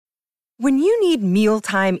When you need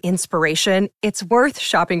mealtime inspiration, it's worth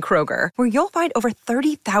shopping Kroger, where you'll find over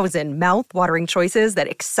 30,000 mouth-watering choices that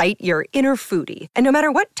excite your inner foodie. And no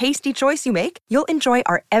matter what tasty choice you make, you'll enjoy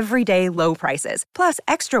our everyday low prices, plus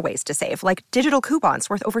extra ways to save, like digital coupons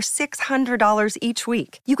worth over $600 each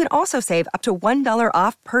week. You can also save up to $1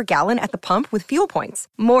 off per gallon at the pump with fuel points.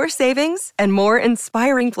 More savings and more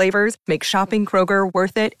inspiring flavors make shopping Kroger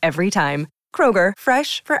worth it every time. Kroger,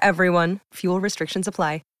 fresh for everyone. Fuel restrictions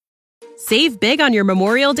apply. Save big on your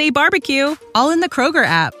Memorial Day barbecue, all in the Kroger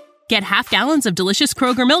app. Get half gallons of delicious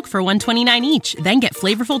Kroger milk for $1.29 each. Then get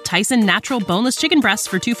flavorful Tyson natural boneless chicken breasts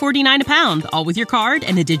for $2.49 a pound, all with your card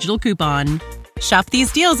and a digital coupon. Shop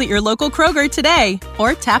these deals at your local Kroger today,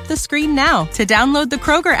 or tap the screen now to download the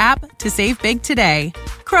Kroger app to save big today.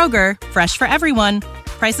 Kroger, fresh for everyone.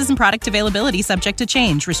 Prices and product availability subject to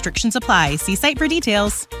change. Restrictions apply. See site for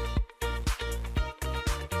details.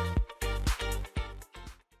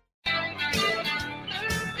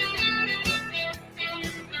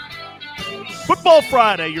 Football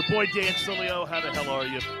Friday, your boy Dan Sileo. How the hell are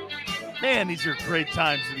you? Man, these are great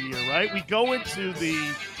times of the year, right? We go into the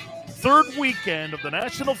third weekend of the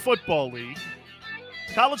National Football League.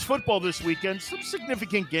 College football this weekend, some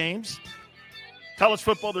significant games. College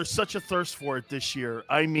football, there's such a thirst for it this year.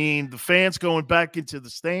 I mean, the fans going back into the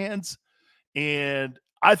stands, and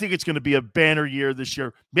I think it's going to be a banner year this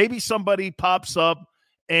year. Maybe somebody pops up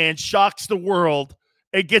and shocks the world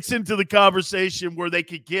and gets into the conversation where they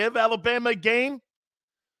could give Alabama a game.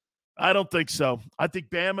 I don't think so. I think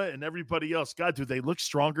Bama and everybody else, God, do they look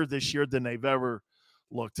stronger this year than they've ever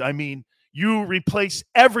looked? I mean, you replace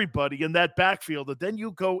everybody in that backfield, and then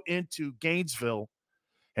you go into Gainesville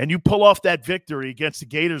and you pull off that victory against the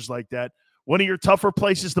Gators like that, one of your tougher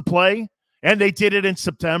places to play, and they did it in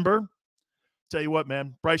September. Tell you what,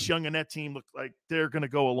 man, Bryce Young and that team look like they're going to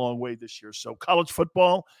go a long way this year. So college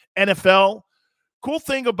football, NFL. Cool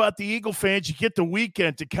thing about the Eagle fans, you get the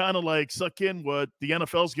weekend to kind of like suck in what the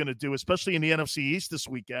NFL is going to do, especially in the NFC East this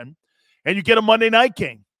weekend. And you get a Monday night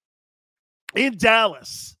game in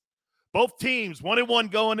Dallas. Both teams,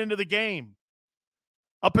 1-1 going into the game.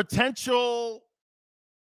 A potential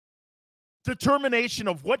determination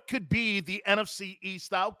of what could be the NFC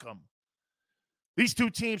East outcome. These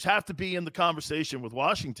two teams have to be in the conversation with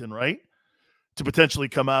Washington, right? To potentially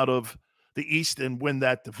come out of the East and win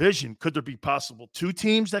that division. Could there be possible two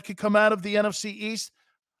teams that could come out of the NFC East?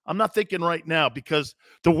 I'm not thinking right now, because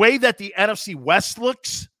the way that the NFC West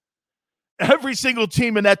looks, every single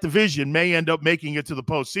team in that division may end up making it to the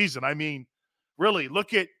postseason. I mean, really,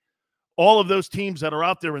 look at all of those teams that are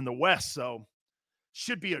out there in the West. So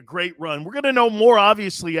should be a great run. We're going to know more,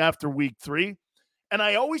 obviously, after week 3. And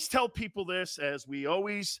I always tell people this as we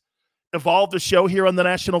always evolve the show here on the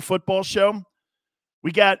National Football Show.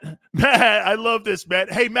 We got, man, I love this, man.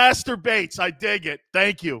 Hey, Master Bates, I dig it.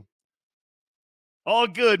 Thank you. All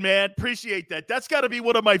good, man. Appreciate that. That's got to be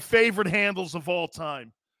one of my favorite handles of all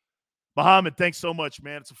time. Muhammad, thanks so much,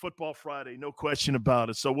 man. It's a Football Friday, no question about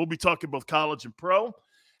it. So we'll be talking both college and pro.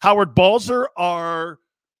 Howard Balzer, our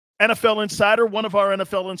NFL insider, one of our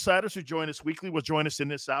NFL insiders who join us weekly, will join us in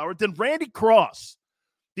this hour. Then Randy Cross,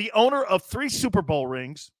 the owner of 3 Super Bowl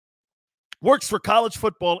rings, works for college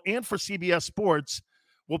football and for CBS Sports,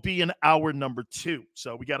 will be in hour number 2.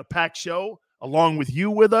 So we got a packed show along with you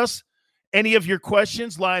with us. Any of your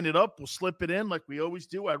questions, line it up. We'll slip it in like we always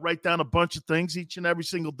do. I write down a bunch of things each and every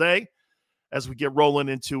single day as we get rolling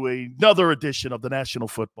into another edition of the National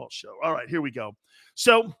Football Show. All right, here we go.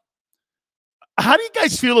 So how do you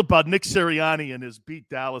guys feel about Nick Sirianni and his Beat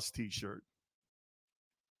Dallas t-shirt?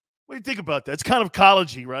 What do you think about that? It's kind of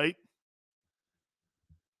college-y, right?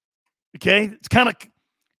 Okay,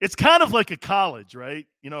 it's kind of like a college, right?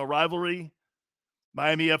 You know, a rivalry,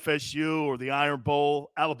 Miami FSU or the Iron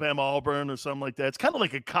Bowl, Alabama Auburn or something like that. It's kind of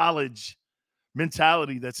like a college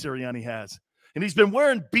mentality that Sirianni has. And he's been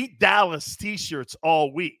wearing Beat Dallas t-shirts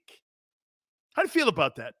all week. How do you feel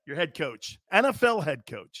about that? Your head coach, NFL head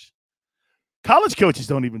coach. College coaches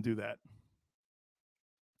don't even do that.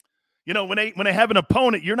 You know, when they have an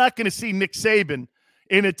opponent, you're not going to see Nick Saban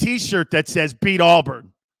in a t-shirt that says Beat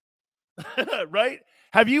Auburn. Right?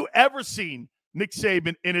 Have you ever seen Nick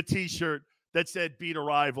Saban in a t-shirt that said beat a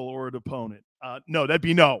rival or an opponent? No, that'd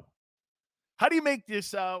be no. How do you make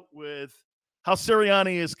this out with how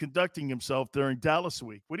Sirianni is conducting himself during Dallas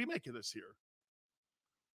week? What do you make of this here?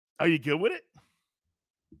 Are you good with it?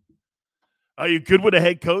 Are you good with a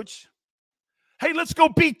head coach? Hey, let's go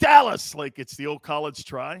beat Dallas, like it's the old college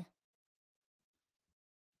try.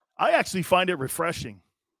 I actually find it refreshing.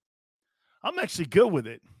 I'm actually good with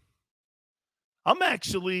it. I'm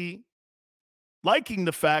actually liking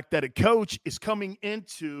the fact that a coach is coming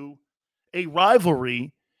into a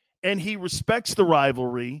rivalry, and he respects the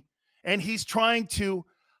rivalry, and he's trying to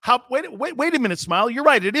wait a minute, Smile. You're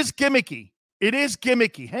right. It is gimmicky. It is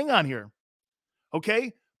gimmicky. Hang on here.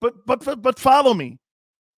 Okay? But follow me.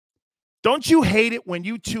 Don't you hate it when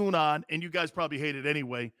you tune on, and you guys probably hate it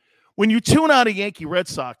anyway, when you tune on a Yankee Red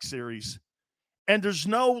Sox series and there's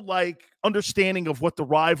no understanding of what the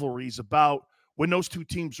rivalry is about when those two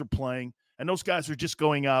teams are playing, and those guys are just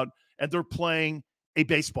going out and they're playing a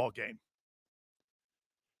baseball game.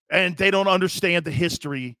 And they don't understand the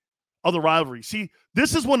history of the rivalry. See,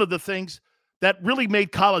 this is one of the things that really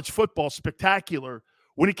made college football spectacular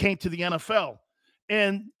when it came to the NFL.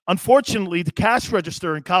 And unfortunately, the cash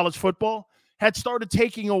register in college football had started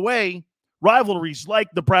taking away rivalries like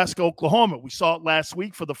Nebraska-Oklahoma. We saw it last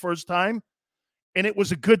week for the first time. And it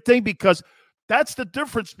was a good thing because that's the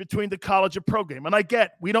difference between the college and pro game. And I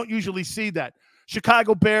get, we don't usually see that.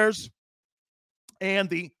 Chicago Bears and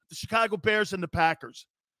the Chicago Bears and the Packers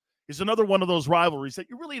is another one of those rivalries that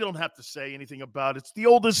you really don't have to say anything about. It's the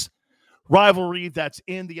oldest rivalry that's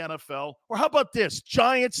in the NFL. Or how about this?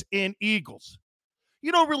 Giants and Eagles.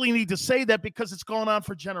 You don't really need to say that because it's gone on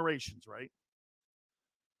for generations, right?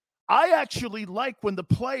 I actually like when the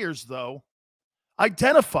players, though,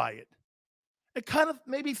 identify it and kind of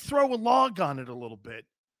maybe throw a log on it a little bit.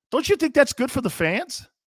 Don't you think that's good for the fans?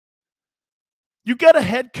 You get a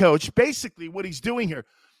head coach, basically what he's doing here.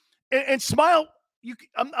 And Smile,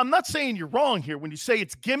 I'm not saying you're wrong here when you say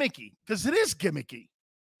it's gimmicky, because it is gimmicky.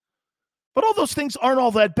 But all those things aren't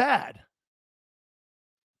all that bad.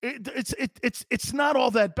 It's not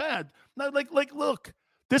all that bad. Now, look,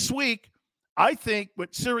 this week, I think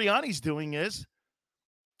what Sirianni's doing is,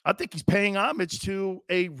 I think he's paying homage to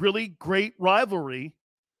a really great rivalry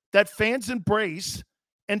that fans embrace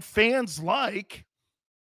and fans like.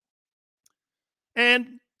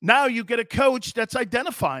 And now you get a coach that's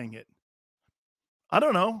identifying it. I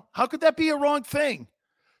don't know. How could that be a wrong thing?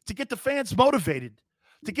 To get the fans motivated,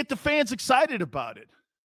 to get the fans excited about it.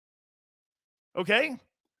 Okay?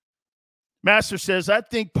 Master says, I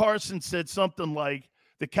think Parsons said something like,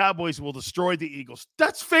 the Cowboys will destroy the Eagles.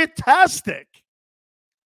 That's fantastic.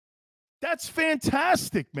 That's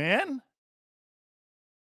fantastic, man.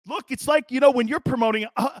 Look, it's like, when you're promoting,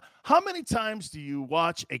 how many times do you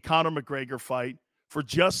watch a Conor McGregor fight for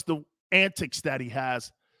just the antics that he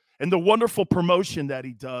has and the wonderful promotion that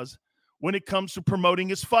he does when it comes to promoting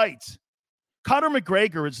his fights? Conor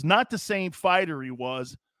McGregor is not the same fighter he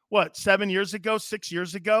was, 7 years ago, 6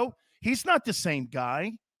 years ago? He's not the same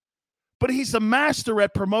guy, but he's a master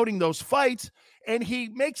at promoting those fights, and he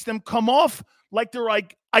makes them come off like they're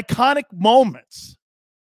iconic moments.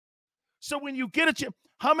 So when you get a chance,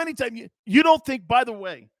 how many times you don't think, by the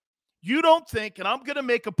way, you don't think, and I'm going to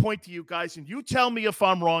make a point to you guys, and you tell me if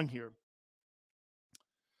I'm wrong here.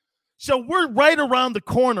 So we're right around the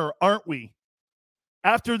corner, aren't we,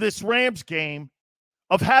 after this Rams game,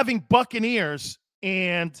 of having Buccaneers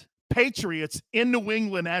and Patriots in New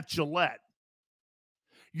England at Gillette.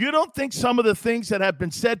 You don't think some of the things that have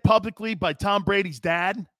been said publicly by Tom Brady's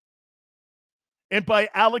dad and by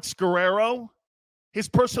Alex Guerrero, his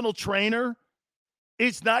personal trainer,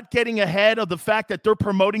 is not getting ahead of the fact that they're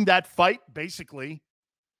promoting that fight, basically,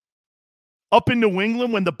 up in New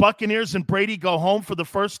England when the Buccaneers and Brady go home for the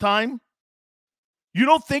first time? You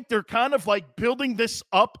don't think they're kind of like building this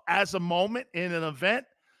up as a moment in an event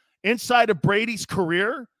inside of Brady's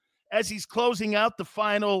career as he's closing out the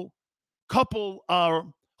final couple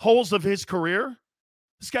holes of his career?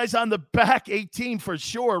 This guy's on the back 18 for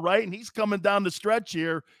sure, right? And he's coming down the stretch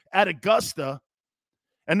here at Augusta.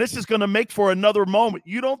 And this is going to make for another moment.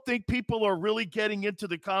 You don't think people are really getting into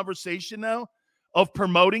the conversation now of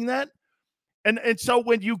promoting that? And so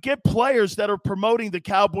when you get players that are promoting the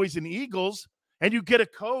Cowboys and Eagles, and you get a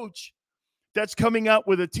coach that's coming out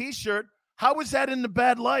with a T-shirt, how is that in the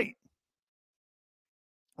bad light?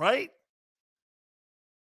 Right?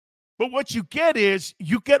 But what you get is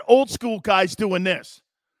you get old school guys doing this.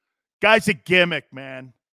 Guy's a gimmick,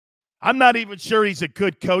 man. I'm not even sure he's a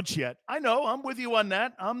good coach yet. I know, I'm with you on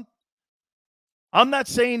that. I'm not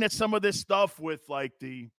saying that some of this stuff with like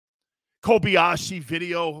the Kobayashi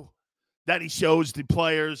video that he shows the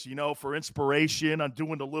players, for inspiration on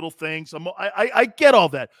doing the little things. I get all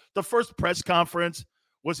that. The first press conference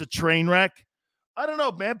was a train wreck. I don't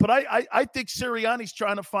know, man, but I think Sirianni's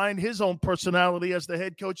trying to find his own personality as the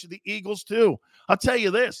head coach of the Eagles, too. I'll tell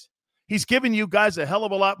you this. He's giving you guys a hell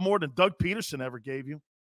of a lot more than Doug Peterson ever gave you.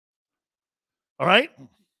 All right?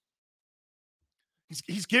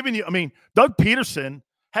 He's giving you, Doug Peterson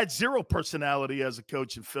had zero personality as a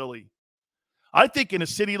coach in Philly. I think in a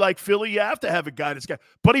city like Philly, you have to have a guy that's got.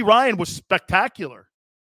 Buddy Ryan was spectacular.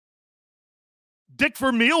 Dick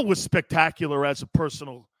Vermeil was spectacular as a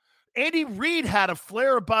personal. Andy Reid had a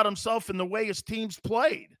flair about himself in the way his teams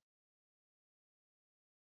played.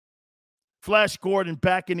 Flash Gordon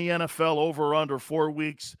back in the NFL over or under 4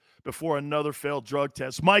 weeks before another failed drug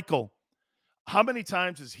test. Michael, how many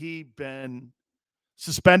times has he been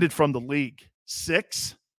suspended from the league?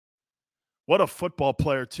 6? What a football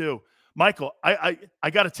player, too. Michael, I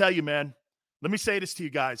got to tell you, man, let me say this to you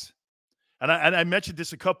guys. And I mentioned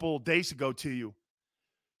this a couple of days ago to you.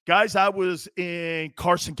 Guys, I was in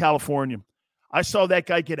Carson, California. I saw that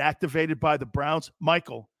guy get activated by the Browns.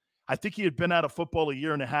 Michael, I think he had been out of football a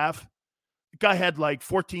year and a half. The guy had like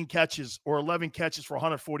 14 catches or 11 catches for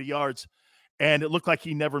 140 yards, and it looked like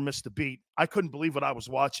he never missed a beat. I couldn't believe what I was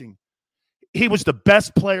watching. He was the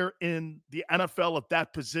best player in the NFL at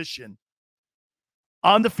that position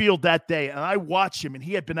on the field that day, and I watched him, and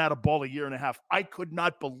he had been out of ball a year and a half. I could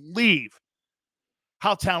not believe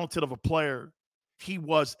how talented of a player he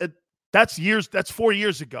was. That's 4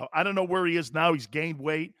 years ago. I don't know where he is now. He's gained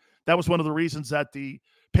weight. That was one of the reasons that the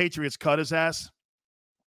Patriots cut his ass.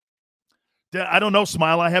 I don't know,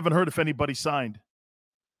 Smile. I haven't heard if anybody signed.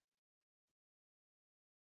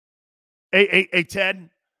 Hey, Ted,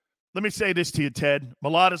 let me say this to you, Ted.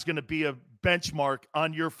 Mulata's going to be a benchmark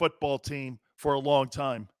on your football team for a long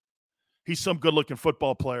time. He's some good-looking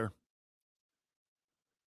football player.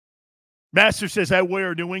 Master says, I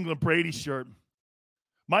wear a New England Brady shirt.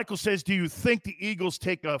 Michael says, do you think the Eagles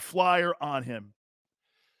take a flyer on him?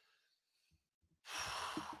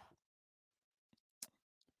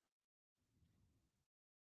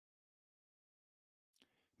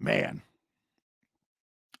 Man.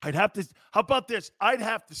 How about this? I'd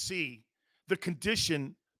have to see the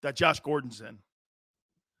condition that Josh Gordon's in.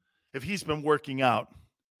 If he's been working out.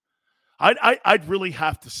 I'd really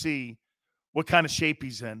have to see what kind of shape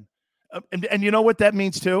he's in. And you know what that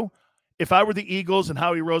means too? If I were the Eagles and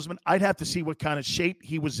Howie Roseman, I'd have to see what kind of shape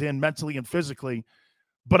he was in mentally and physically.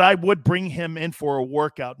 But I would bring him in for a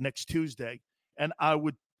workout next Tuesday. And I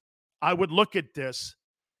would look at this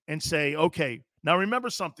and say, okay, now remember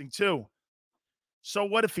something too. So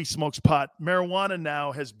what if he smokes pot? Marijuana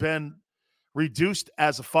now has been reduced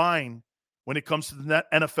as a fine when it comes to the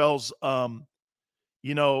NFL's,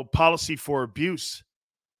 policy for abuse.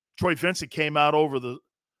 Troy Vincent came out over the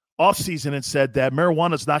offseason and said that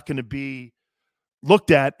marijuana is not going to be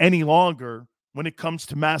looked at any longer when it comes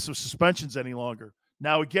to massive suspensions any longer.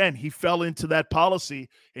 Now, again, he fell into that policy,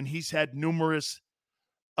 and he's had numerous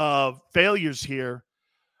failures here.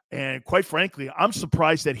 And quite frankly, I'm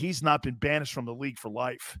surprised that he's not been banished from the league for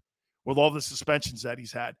life with all the suspensions that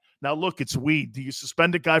he's had. Now, look, it's weed. Do you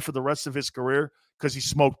suspend a guy for the rest of his career because he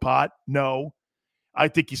smoked pot? No. I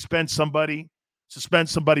think you suspend somebody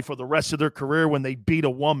for the rest of their career when they beat a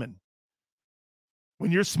woman.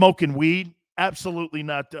 When you're smoking weed, absolutely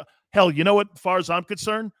not. Hell, you know what? As far as I'm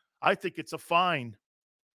concerned, I think it's a fine.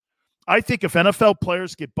 I think if NFL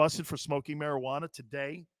players get busted for smoking marijuana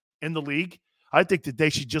today in the league, I think that they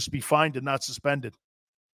should just be fined and not suspended.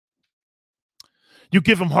 You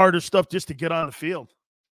give them harder stuff just to get on the field.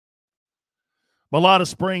 Mulata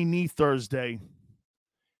sprained knee Thursday.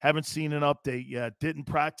 Haven't seen an update yet. Didn't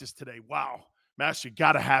practice today. Wow. Master, you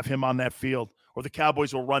got to have him on that field or the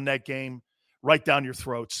Cowboys will run that game right down your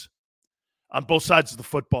throats on both sides of the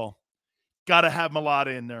football. Got to have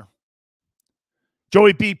Mulata in there.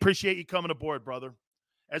 Joey B., appreciate you coming aboard, brother.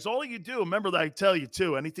 As all you do, remember that I tell you,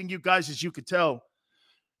 too, anything you guys, as you could tell,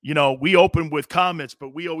 we open with comments,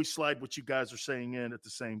 but we always slide what you guys are saying in at the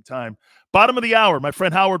same time. Bottom of the hour, my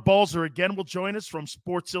friend Howard Balzer again will join us from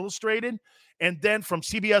Sports Illustrated. And then from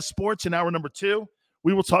CBS Sports in hour number 2,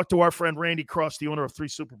 we will talk to our friend Randy Cross, the owner of 3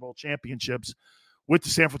 Super Bowl championships with the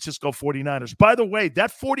San Francisco 49ers. By the way,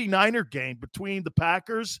 that 49er game between the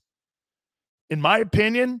Packers, in my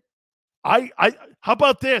opinion, how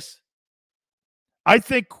about this? I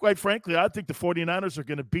think, quite frankly, the 49ers are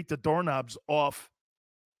going to beat the doorknobs off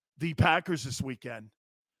the Packers this weekend.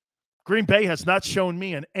 Green Bay has not shown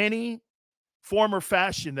me in any form or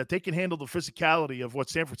fashion that they can handle the physicality of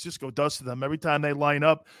what San Francisco does to them every time they line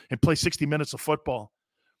up and play 60 minutes of football.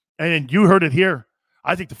 And you heard it here.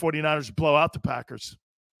 I think the 49ers blow out the Packers.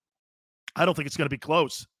 I don't think it's going to be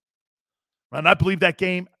close. And I believe that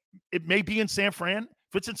game, it may be in San Fran.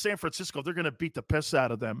 If it's in San Francisco, they're going to beat the piss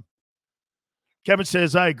out of them. Kevin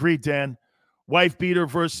says, I agree, Dan. Wife beater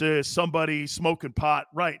versus somebody smoking pot.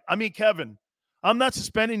 Right. I mean, Kevin, I'm not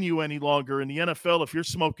suspending you any longer in the NFL if you're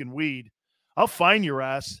smoking weed. I'll fine your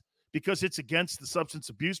ass because it's against the substance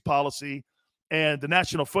abuse policy, and the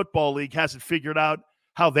National Football League hasn't figured out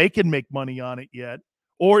how they can make money on it yet,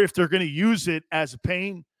 or if they're going to use it as a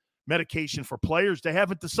pain medication for players. They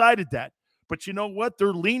haven't decided that. But you know what?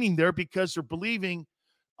 They're leaning there because they're believing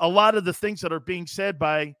a lot of the things that are being said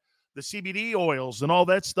by the CBD oils and all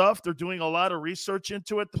that stuff. They're doing a lot of research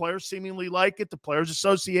into it. The players seemingly like it. The Players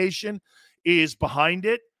Association is behind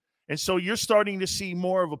it. And so you're starting to see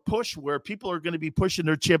more of a push where people are going to be pushing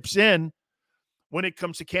their chips in when it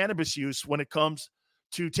comes to cannabis use, when it comes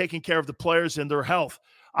to taking care of the players and their health.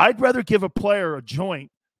 I'd rather give a player a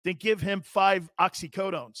joint than give him 5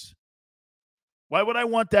 oxycodones. Why would I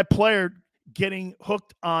want that player getting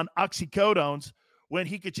hooked on oxycodones when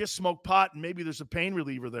he could just smoke pot and maybe there's a pain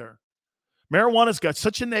reliever there? Marijuana's got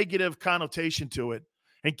such a negative connotation to it.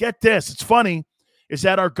 And get this, it's funny, is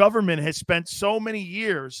that our government has spent so many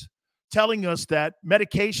years telling us that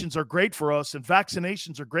medications are great for us and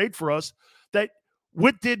vaccinations are great for us, that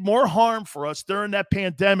what did more harm for us during that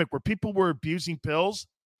pandemic where people were abusing pills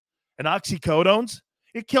and oxycodones,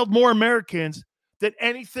 it killed more Americans than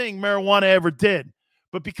anything marijuana ever did.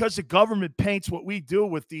 But because the government paints what we do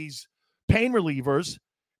with these pain relievers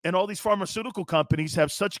and all these pharmaceutical companies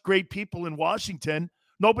have such great people in Washington,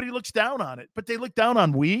 nobody looks down on it. But they look down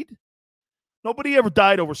on weed. Nobody ever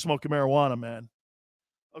died over smoking marijuana, man.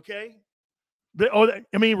 Okay?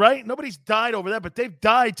 Right? Nobody's died over that, but they've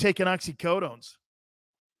died taking oxycodones.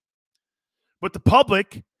 But the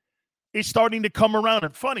public is starting to come around.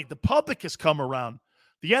 And funny, the public has come around.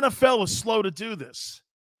 The NFL is slow to do this.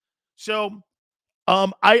 So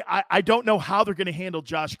I don't know how they're going to handle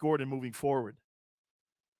Josh Gordon moving forward.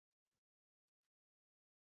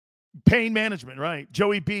 Pain management, right?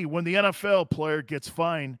 Joey B, when the NFL player gets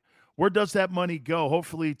fined, where does that money go?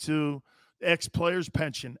 Hopefully to ex-players'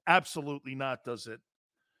 pension. Absolutely not, does it?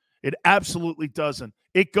 It absolutely doesn't.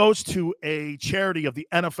 It goes to a charity of the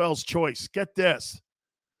NFL's choice. Get this.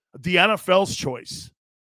 The NFL's choice.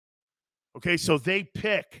 Okay, so they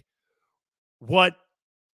pick what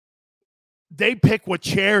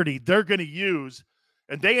charity they're going to use,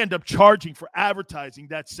 and they end up charging for advertising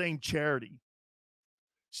that same charity.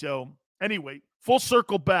 So, anyway, full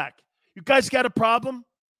circle back. You guys got a problem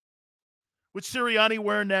with Sirianni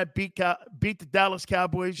wearing that beat the Dallas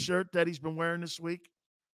Cowboys shirt that he's been wearing this week?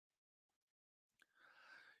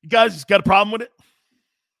 You guys got a problem with it?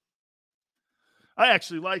 I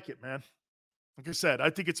actually like it, man. Like I said, I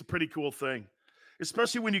think it's a pretty cool thing,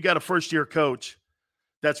 especially when you got a first-year coach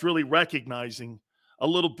that's really recognizing a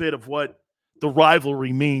little bit of what the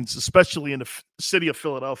rivalry means, especially in the city of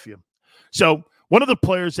Philadelphia. So one of the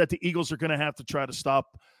players that the Eagles are going to have to try to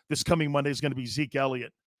stop this coming Monday is going to be Zeke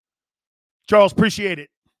Elliott. Charles, appreciate it.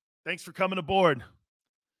 Thanks for coming aboard.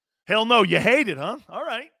 Hell no, you hate it, huh? All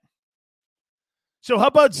right. So how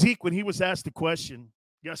about Zeke when he was asked the question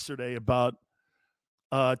yesterday about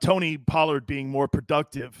Tony Pollard being more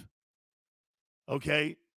productive,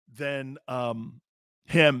 okay, than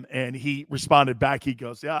him, and he responded back. He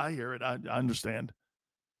goes, yeah, I hear it. I understand.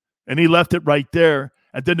 And he left it right there.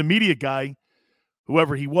 And then the media guy,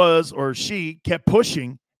 whoever he was or she, kept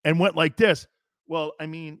pushing and went like this. Well, I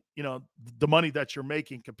mean, the money that you're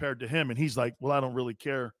making compared to him. And he's like, well, I don't really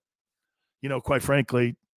care. Quite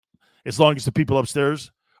frankly, as long as the people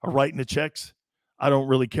upstairs are writing the checks, I don't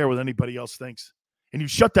really care what anybody else thinks. And you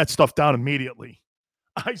shut that stuff down immediately.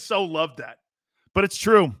 I so love that. But it's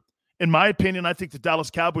true. In my opinion, I think the Dallas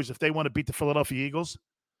Cowboys, if they want to beat the Philadelphia Eagles,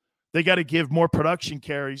 they got to give more production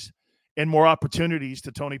carries and more opportunities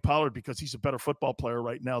to Tony Pollard because he's a better football player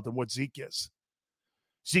right now than what Zeke is.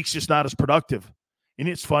 Zeke's just not as productive. And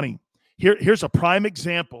it's funny. Here's a prime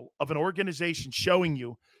example of an organization showing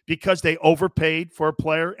you, because they overpaid for a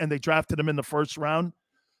player and they drafted him in the first round,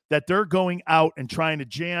 that they're going out and trying to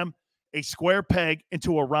jam a square peg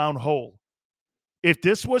into a round hole. If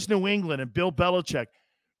this was New England and Bill Belichick,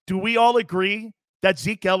 do we all agree that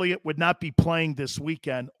Zeke Elliott would not be playing this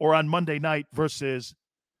weekend or on Monday night versus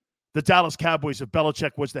the Dallas Cowboys if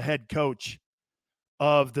Belichick was the head coach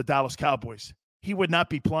of the Dallas Cowboys? He would not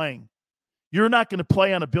be playing. You're not going to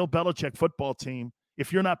play on a Bill Belichick football team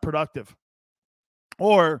if you're not productive.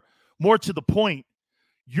 Or, more to the point,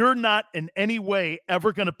 you're not in any way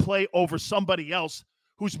ever going to play over somebody else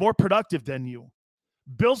who's more productive than you.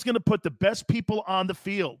 Bill's going to put the best people on the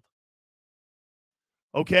field.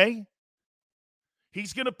 Okay?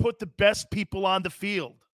 He's going to put the best people on the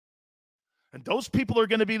field. And those people are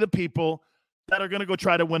going to be the people that are going to go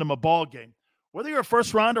try to win him a ball game. Whether you're a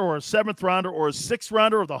first rounder or a seventh rounder or a sixth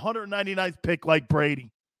rounder or the 199th pick like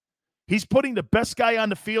Brady, he's putting the best guy on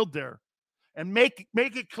the field there. And make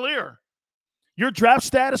it clear, your draft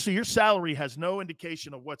status or your salary has no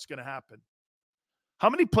indication of what's going to happen. How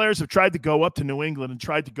many players have tried to go up to New England and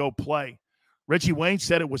tried to go play? Reggie Wayne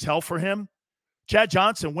said it was hell for him. Chad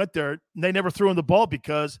Johnson went there, and they never threw him the ball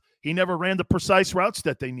because he never ran the precise routes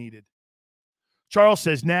that they needed. Charles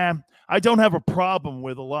says, nah, I don't have a problem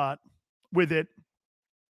with it.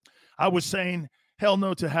 I was saying hell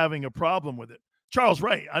no to having a problem with it. Charles,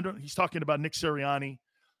 right. He's talking about Nick Sirianni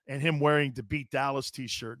and him wearing the Beat Dallas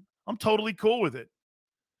t-shirt. I'm totally cool with it.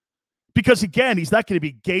 Because, again, he's not going to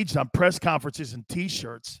be gauged on press conferences and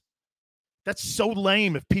t-shirts. That's so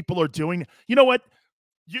lame if people are doing – you know what?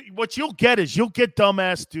 What you'll get is you'll get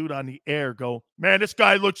dumbass dude on the air go, man, this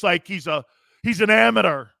guy looks like he's an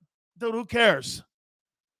amateur. Dude, who cares?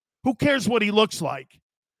 Who cares what he looks like?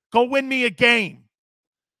 Go win me a game.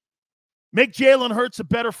 Make Jalen Hurts a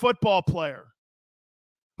better football player.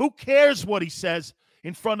 Who cares what he says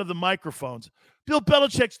in front of the microphones? Bill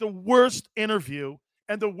Belichick's the worst interview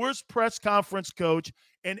and the worst press conference coach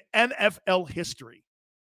in NFL history.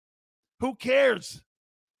 Who cares?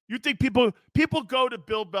 You think people go to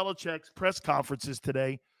Bill Belichick's press conferences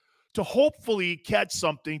today to hopefully catch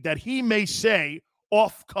something that he may say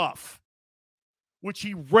off cuff, which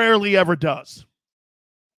he rarely ever does.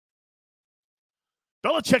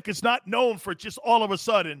 Belichick is not known for just all of a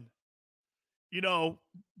sudden,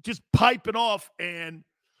 just piping off and,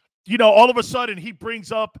 all of a sudden he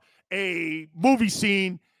brings up a movie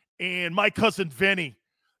scene and My Cousin Vinny.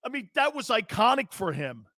 I mean, that was iconic for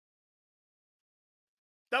him.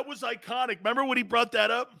 That was iconic. Remember when he brought that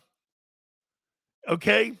up?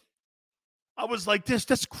 Okay. I was like,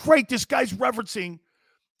 that's great. This guy's referencing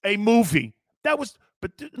a movie.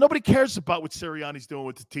 But nobody cares about what Sirianni's doing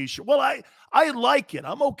with the t-shirt. Well, I like it.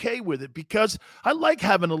 I'm okay with it because I like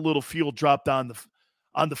having a little fuel dropped on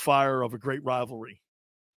the fire of a great rivalry.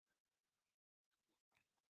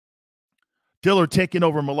 Dillard taking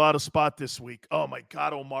over Mulata's spot this week. Oh, my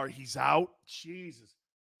God, Omar, he's out. Jesus.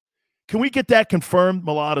 Can we get that confirmed?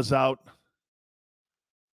 Mulata's out.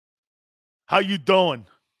 How you doing?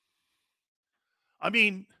 I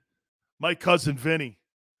mean, My Cousin Vinny.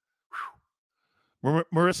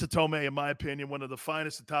 Marissa Tomei, in my opinion, one of the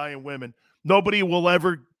finest Italian women. Nobody will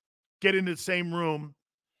ever get into the same room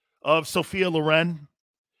of Sophia Loren,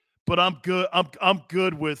 but I'm good. I'm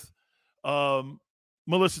good with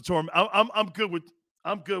Melissa Tomei.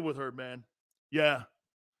 I'm good with her, man. Yeah.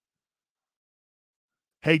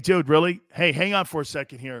 Hey, dude, really? Hey, hang on for a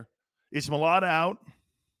second here. Is Mulata out?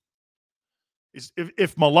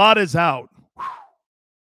 If Mulata's out,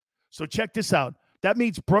 so check this out. That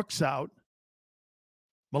means Brooks out.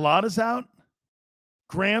 Mulata's out.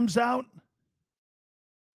 Graham's out.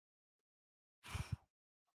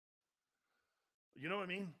 You know what I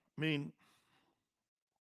mean? I mean,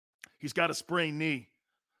 he's got a sprained knee.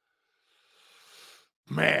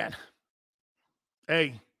 Man.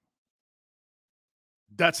 Hey.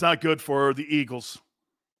 That's not good for the Eagles.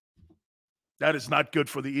 That is not good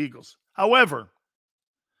for the Eagles. However,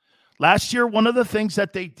 last year, one of the things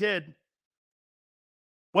that they did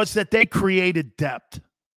was that they created depth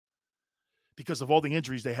because of all the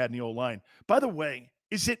injuries they had in the O-line. By the way,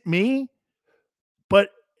 is it me? But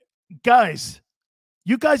guys,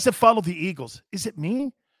 you guys that follow the Eagles, is it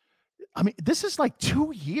me? I mean, this is like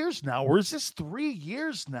 2 years now, or is this 3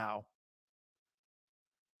 years now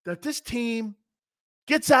that this team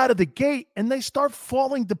gets out of the gate and they start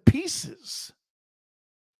falling to pieces?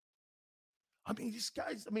 I mean, these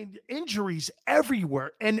guys, injuries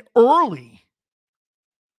everywhere and early.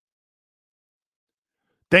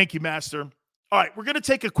 Thank you, Master. All right, we're going to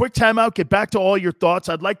take a quick timeout, get back to all your thoughts.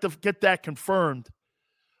 I'd like to get that confirmed.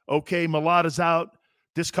 Okay, Mulata's out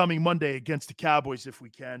this coming Monday against the Cowboys if we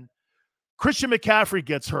can. Christian McCaffrey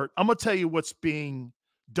gets hurt. I'm going to tell you what's being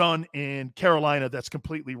done in Carolina that's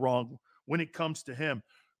completely wrong when it comes to him.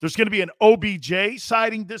 There's going to be an OBJ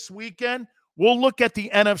sighting this weekend. We'll look at the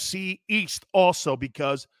NFC East also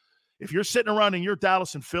because if you're sitting around in your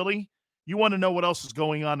Dallas and Philly, you want to know what else is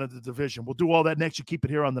going on in the division. We'll do all that next. You keep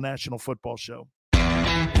it here on the National Football Show.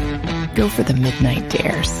 Go for the midnight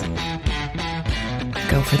dares.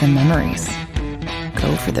 Go for the memories.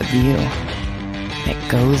 Go for the view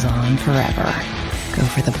that goes on forever. Go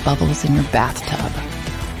for the bubbles in your bathtub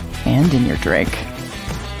and in your drink.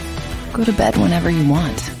 Go to bed whenever you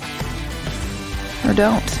want. Or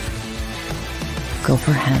don't. Go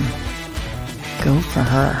for him. Go for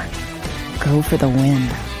her. Go for the win.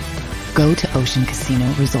 Go to Ocean Casino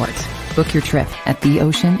Resort. Book your trip at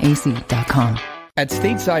theoceanac.com. At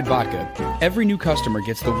Stateside Vodka, every new customer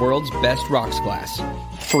gets the world's best rocks glass.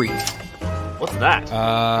 Free. What's that?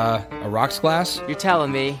 A rocks glass? You're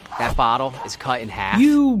telling me that bottle is cut in half?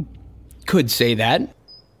 You could say that.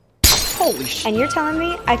 Holy shit. And you're telling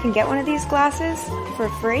me I can get one of these glasses for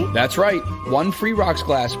free? That's right. One free rocks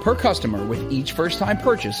glass per customer with each first-time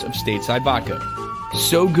purchase of Stateside Vodka.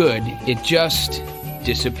 So good, it just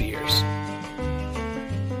disappears.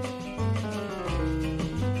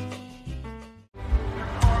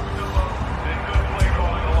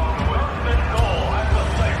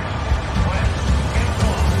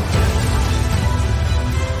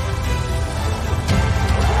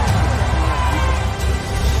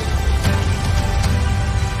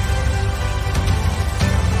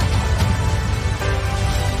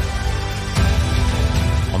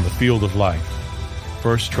 field of life,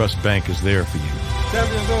 First Trust Bank is there for you.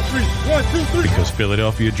 Champions on three. 1, 2, 3. Because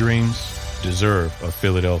Philadelphia dreams deserve a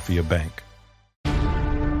Philadelphia bank.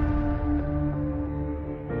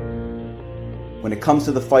 When it comes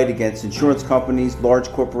to the fight against insurance companies, large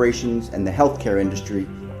corporations, and the healthcare industry,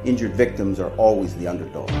 injured victims are always the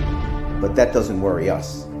underdog. But that doesn't worry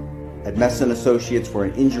us. At Messa & Associates, we're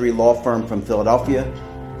an injury law firm from Philadelphia,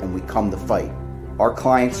 and we come to fight. Our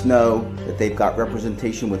clients know that they've got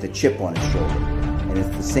representation with a chip on its shoulder, and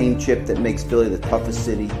it's the same chip that makes Philly the toughest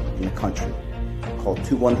city in the country. Call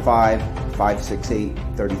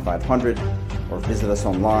 215-568-3500 or visit us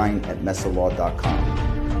online at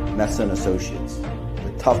messalaw.com. Messa & Associates,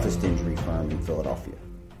 the toughest injury firm in Philadelphia.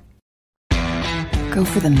 Go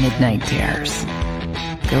for the midnight dares.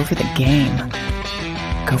 Go for the game.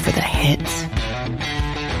 Go for the hits.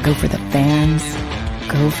 Go for the fans.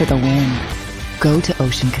 Go for the win. Go to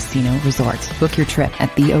Ocean Casino Resort. Book your trip at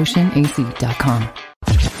theoceanac.com.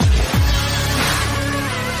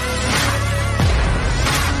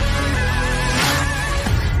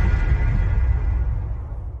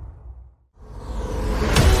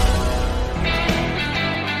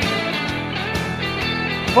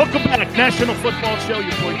 Welcome back, National Football Show.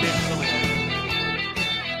 Your boy Dan Sileo.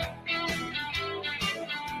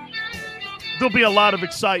 There'll be a lot of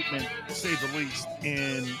excitement, to say the least,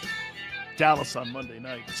 in Dallas on Monday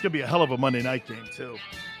night. It's going to be a hell of a Monday night game, too.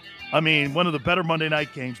 I mean, one of the better Monday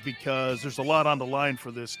night games because there's a lot on the line for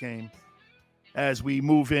this game as we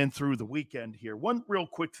move in through the weekend here. One real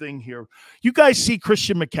quick thing here. You guys see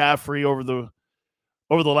Christian McCaffrey over the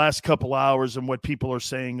last couple hours and what people are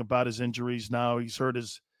saying about his injuries now. He hurt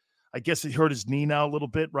his knee now a little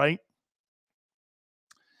bit, right?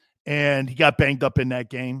 And he got banged up in that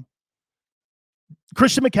game.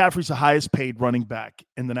 Christian McCaffrey's the highest paid running back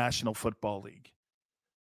in the National Football League.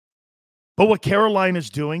 But what Carolina's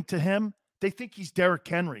doing to him, they think he's Derrick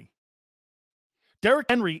Henry. Derrick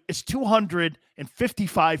Henry is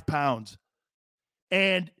 255 pounds,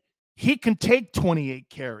 and he can take 28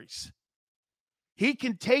 carries. He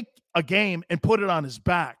can take a game and put it on his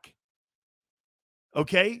back.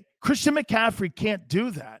 Okay? Christian McCaffrey can't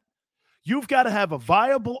do that. You've got to have a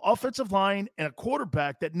viable offensive line and a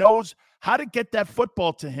quarterback that knows how to get that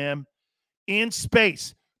football to him in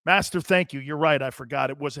space. Master, thank you. You're right. I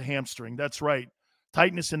forgot it was a hamstring. That's right.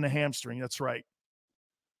 Tightness in the hamstring. That's right.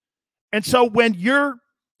 And so when you're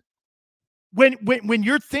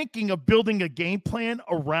thinking of building a game plan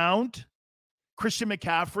around Christian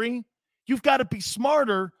McCaffrey, you've got to be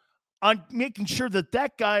smarter on making sure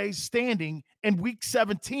that guy is standing in week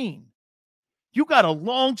 17. You got a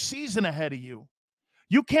long season ahead of you.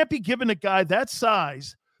 You can't be giving a guy that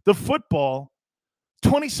size the football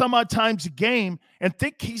 20-some-odd times a game and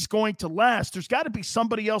think he's going to last. There's got to be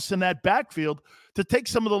somebody else in that backfield to take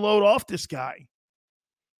some of the load off this guy.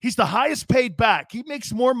 He's the highest paid back. He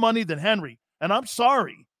makes more money than Henry. And I'm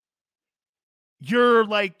sorry. You're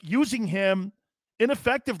using him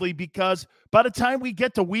ineffectively because by the time we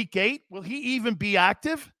get to week 8, will he even be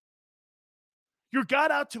active? You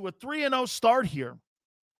got out to a 3-0 start here.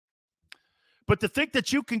 But to think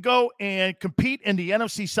that you can go and compete in the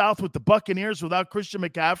NFC South with the Buccaneers without Christian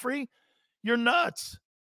McCaffrey, you're nuts.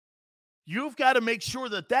 You've got to make sure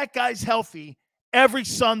that guy's healthy every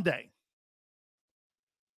Sunday.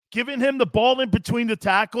 Giving him the ball in between the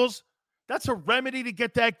tackles, that's a remedy to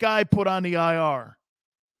get that guy put on the IR.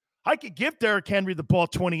 I could give Derrick Henry the ball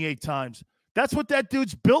 28 times. That's what that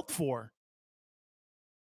dude's built for.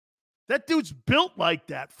 That dude's built like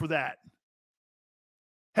that for that.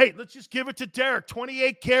 Hey, let's just give it to Derrick.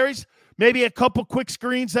 28 carries, maybe a couple quick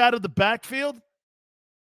screens out of the backfield.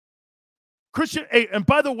 And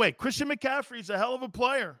by the way, Christian McCaffrey is a hell of a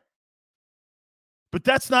player. But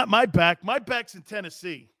that's not my back. My back's in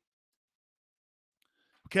Tennessee.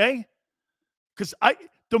 Okay? Because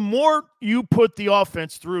the more you put the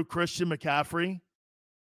offense through Christian McCaffrey,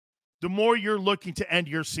 the more you're looking to end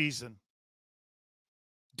your season.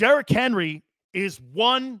 Derrick Henry is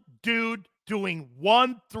one dude doing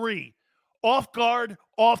 1-3. Off guard,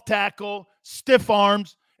 off tackle, stiff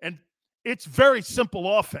arms, and it's very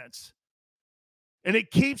simple offense. And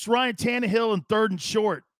it keeps Ryan Tannehill in 3rd and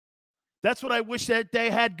short. That's what I wish that they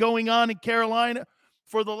had going on in Carolina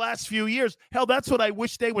for the last few years. Hell, that's what I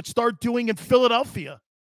wish they would start doing in Philadelphia.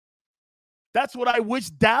 That's what I wish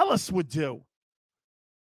Dallas would do.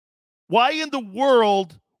 Why in the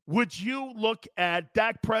world would you look at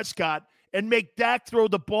Dak Prescott and make Dak throw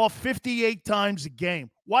the ball 58 times a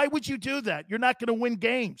game? Why would you do that? You're not going to win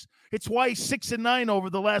games. It's why he's 6-9 over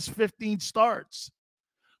the last 15 starts.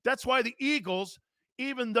 That's why the Eagles,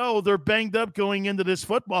 even though they're banged up going into this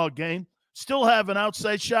football game, still have an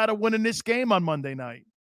outside shot of winning this game on Monday night,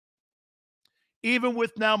 even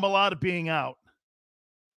with now Mulata being out.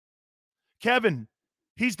 Kevin,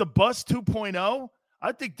 he's the bus 2.0.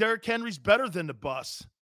 I think Derrick Henry's better than the bus.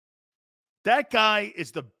 That guy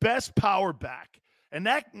is the best power back, and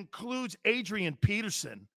that includes Adrian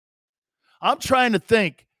Peterson. I'm trying to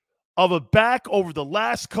think of a back over the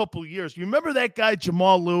last couple years. You remember that guy,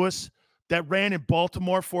 Jamal Lewis, that ran in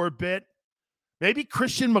Baltimore for a bit? Maybe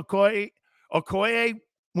Christian Okoye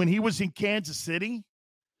when he was in Kansas City?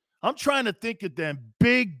 I'm trying to think of them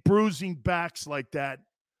big bruising backs like that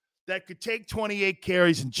could take 28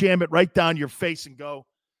 carries and jam it right down your face and go,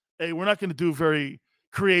 hey, we're not going to do very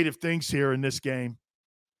creative things here in this game.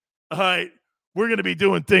 All right, we're going to be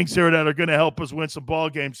doing things here that are going to help us win some ball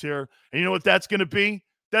games here. And you know what that's going to be?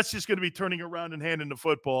 That's just going to be turning around and handing the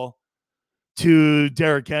football to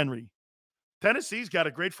Derrick Henry. Tennessee's got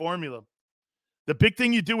a great formula. The big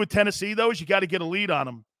thing you do with Tennessee, though, is you got to get a lead on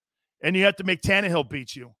them. And you have to make Tannehill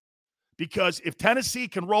beat you. Because if Tennessee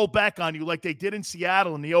can roll back on you like they did in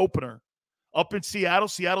Seattle in the opener, up in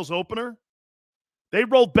Seattle's opener, they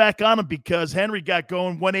rolled back on him because Henry got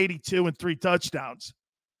going 182 and 3 touchdowns.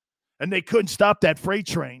 And they couldn't stop that freight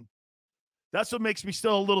train. That's what makes me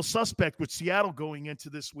still a little suspect with Seattle going into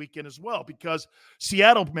this weekend as well. Because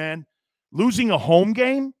Seattle, man, losing a home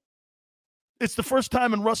game, it's the first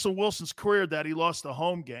time in Russell Wilson's career that he lost a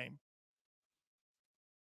home game.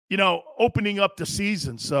 You know, opening up the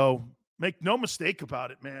season. So make no mistake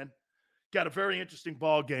about it, man. Got a very interesting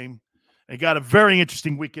ball game and got a very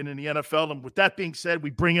interesting weekend in the NFL. And with that being said, we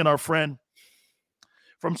bring in our friend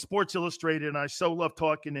from Sports Illustrated, and I so love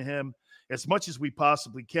talking to him as much as we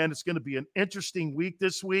possibly can. It's going to be an interesting week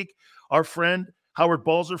this week. Our friend Howard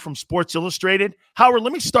Balzer from Sports Illustrated. Howard,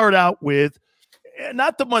 let me start out with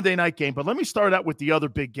not the Monday night game, but let me start out with the other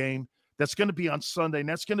big game that's going to be on Sunday, and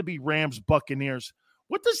that's going to be Rams-Buccaneers.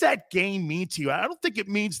 What does that game mean to you? I don't think it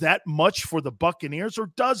means that much for the Buccaneers,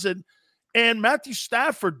 or does it? And Matthew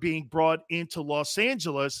Stafford being brought into Los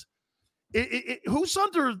Angeles, who's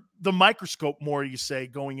under the microscope more, you say,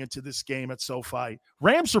 going into this game at SoFi?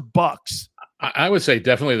 Rams or Bucs? I would say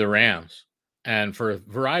definitely the Rams, and for a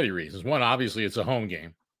variety of reasons. One, obviously, it's a home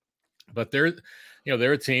game, but they're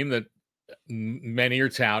a team that many are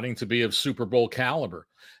touting to be of Super Bowl caliber.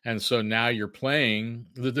 And so now you're playing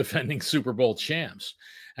the defending Super Bowl champs.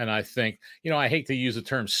 And I think, I hate to use the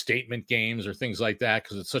term statement games or things like that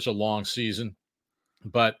because it's such a long season.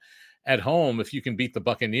 But at home, if you can beat the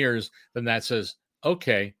Buccaneers, then that says,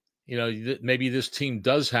 okay, maybe this team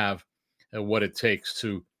does have what it takes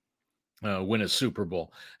to win a Super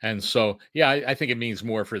Bowl. And so, I think it means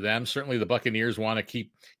more for them. Certainly the Buccaneers want to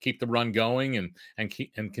keep the run going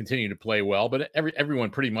and continue to play well, but everyone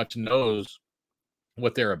pretty much knows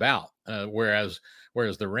what they're about. Whereas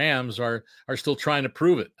the Rams are still trying to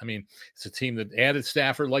prove it. I mean, it's a team that added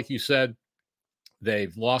Stafford, like you said.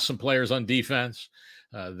 They've lost some players on defense.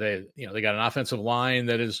 They got an offensive line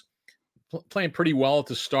that is playing pretty well at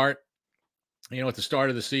the start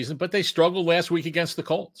of the season, but they struggled last week against the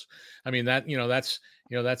Colts. I mean, that's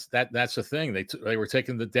the thing. They were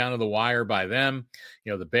taken down to the wire by them.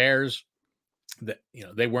 The Bears, they're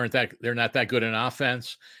not that good in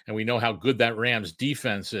offense, and we know how good that Rams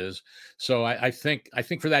defense is. So I think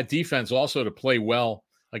for that defense also to play well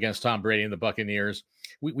against Tom Brady and the Buccaneers,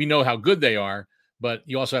 we know how good they are, but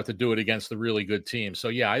you also have to do it against the really good team. So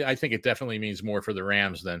I think it definitely means more for the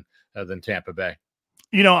Rams than Tampa Bay.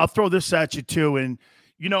 I'll throw this at you too. And,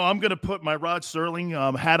 I'm going to put my Rod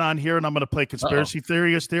Serling hat on here, and I'm going to play conspiracy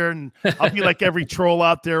theorist there. And I'll be like every troll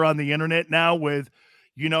out there on the internet now with,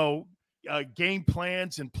 game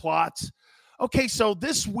plans and plots. Okay, so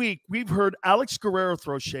this week we've heard Alex Guerrero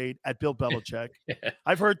throw shade at Bill Belichick.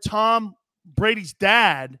 I've heard Tom Brady's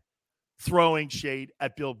dad throwing shade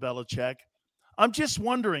at Bill Belichick. I'm just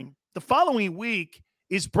wondering, the following week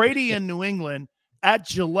is Brady in New England at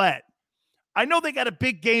Gillette. I know they got a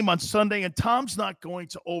big game on Sunday, and Tom's not going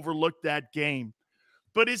to overlook that game.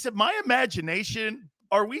 But is it my imagination?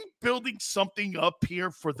 Are we building something up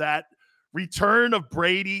here for that return of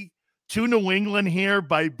Brady to New England here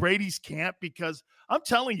by Brady's camp? Because I'm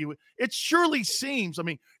telling you, it surely seems,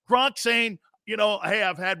 Gronk saying, hey,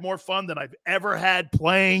 I've had more fun than I've ever had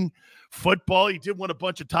playing football. He did win a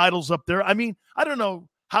bunch of titles up there. I don't know,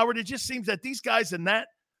 Howard, it just seems that these guys and that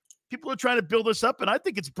people are trying to build this up, and I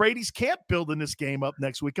think it's Brady's camp building this game up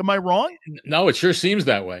next week. Am I wrong? No, it sure seems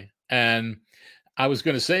that way. And I was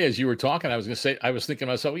going to say, as you were talking, I was thinking to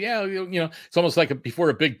myself, it's almost like before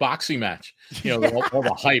a big boxing match, all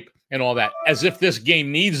the hype and all that, as if this game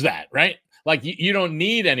needs that, right? Like you don't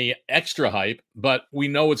need any extra hype, but we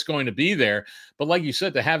know it's going to be there. But like you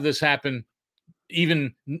said, to have this happen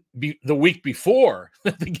even the week before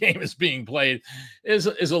the game is being played is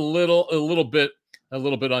a little bit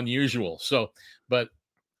unusual. So, but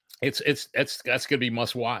that's going to be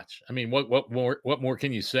must watch. I mean, what more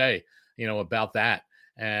can you say, about that?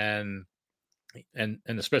 And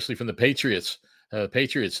especially from the Patriots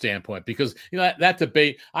standpoint, because that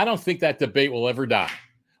debate, I don't think that debate will ever die.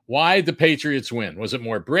 Why did the Patriots win? Was it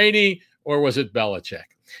more Brady or was it Belichick?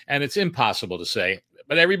 And it's impossible to say,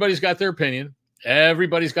 but everybody's got their opinion.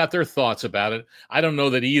 Everybody's got their thoughts about it. I don't know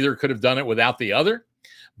that either could have done it without the other,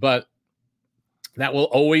 but that will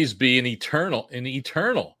always be an eternal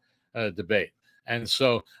debate. And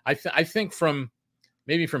so I think from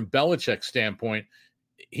Belichick's standpoint,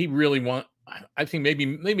 he really I think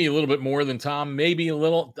maybe a little bit more than Tom, maybe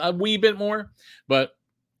a wee bit more, but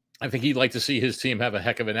I think he'd like to see his team have a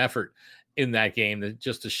heck of an effort in that game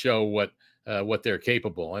just to show what they're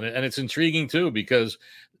capable. And it's intriguing too, because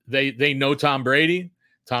they know Tom Brady.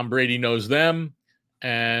 Tom Brady knows them,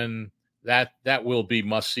 and that will be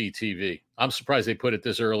must-see TV. I'm surprised they put it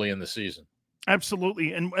this early in the season.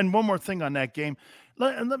 Absolutely. And one more thing on that game.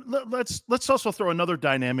 Let's also throw another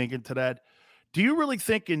dynamic into that. Do you really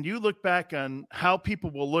think, and you look back on how people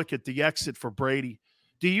will look at the exit for Brady,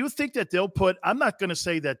 do you think that they'll put, I'm not going to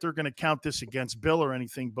say that they're going to count this against Bill or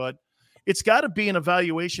anything, but it's got to be an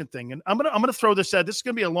evaluation thing. And I'm going to throw this out. This is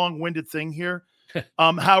going to be a long-winded thing here,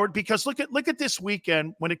 Howard, because look at this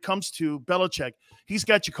weekend when it comes to Belichick. He's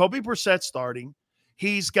got Jacoby Brissett starting.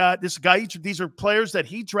 He's got this guy. These are players that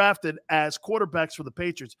he drafted as quarterbacks for the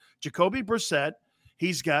Patriots. Jacoby Brissett.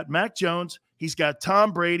 He's got Mac Jones. He's got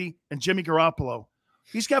Tom Brady and Jimmy Garoppolo.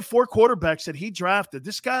 He's got 4 quarterbacks that he drafted.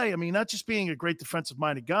 This guy, I mean, not just being a great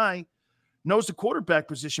defensive-minded guy, knows the quarterback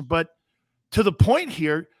position. But to the point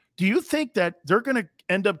here, do you think that they're going to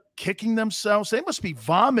end up kicking themselves? They must be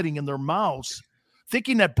vomiting in their mouths,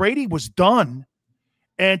 thinking that Brady was done.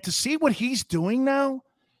 And to see what he's doing now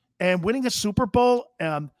and winning a Super Bowl,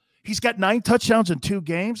 he's got 9 touchdowns in 2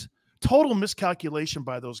 games. Total miscalculation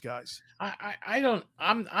by those guys. I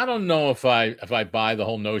don't know if I buy the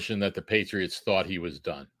whole notion that the Patriots thought he was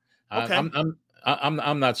done. Okay.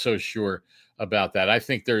 I'm not so sure about that. I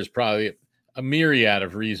think there's probably a myriad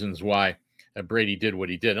of reasons why Brady did what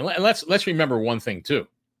he did. And let's remember one thing too.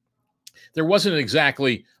 There wasn't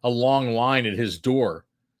exactly a long line at his door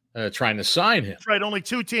trying to sign him. That's right. Only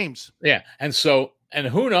 2 teams. Yeah. And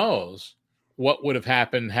who knows what would have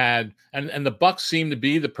happened had, and the Bucs seemed to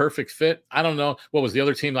be the perfect fit. I don't know. What was the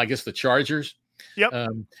other team? I guess the Chargers. Yep.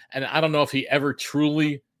 And I don't know if he ever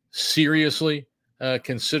truly, seriously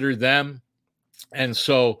considered them. And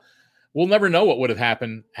so we'll never know what would have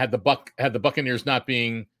happened had the Buccaneers not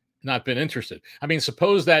been interested. I mean,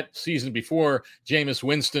 suppose that season before Jameis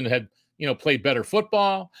Winston had, played better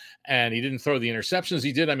football and he didn't throw the interceptions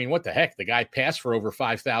he did. I mean, what the heck? The guy passed for over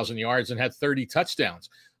 5,000 yards and had 30 touchdowns.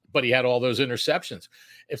 But he had all those interceptions.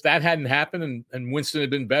 If that hadn't happened and Winston had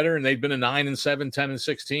been better and they'd been a 9-7,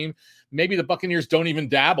 10-6 team, maybe the Buccaneers don't even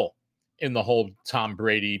dabble in the whole Tom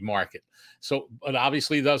Brady market. So, but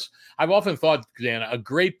obviously thus, I've often thought, Dan, a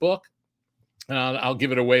great book, and I'll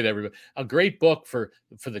give it away to everybody, a great book for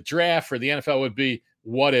the draft, for the NFL would be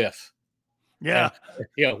What If? Yeah.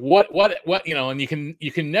 What, and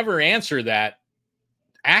you can never answer that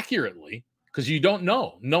accurately because you don't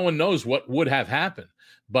know. No one knows what would have happened.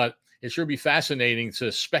 But it sure be fascinating to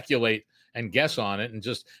speculate and guess on it and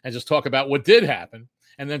just talk about what did happen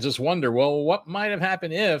and then just wonder, well, what might have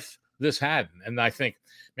happened if this hadn't? And I think,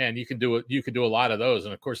 man, you can do it. You can do a lot of those.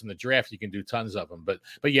 And of course, in the draft, you can do tons of them.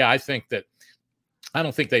 But yeah, I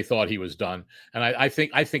don't think they thought he was done. And I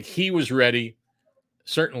think he was ready,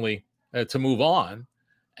 certainly, to move on.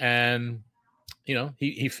 And,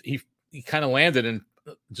 he kind of landed in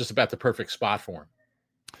just about the perfect spot for him.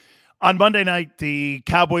 On Monday night, the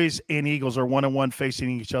Cowboys and Eagles are 1-1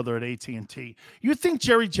 facing each other at AT&T. You think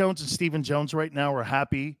Jerry Jones and Stephen Jones right now are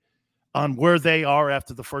happy on where they are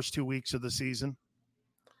after the first 2 weeks of the season?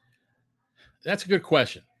 That's a good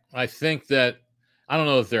question. I think that I don't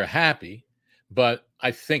know if they're happy, but I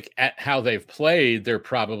think at how they've played, they're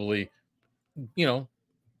probably,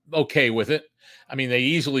 okay with it. I mean, they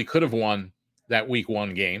easily could have won that week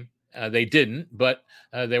 1 game. They didn't, but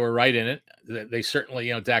they were right in it. They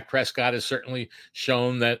certainly, Dak Prescott has certainly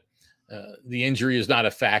shown that the injury is not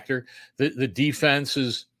a factor. The defense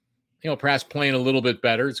is, perhaps playing a little bit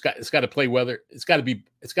better. It's got to play whether it's got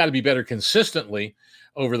to be better consistently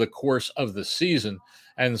over the course of the season.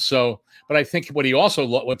 And so, but I think what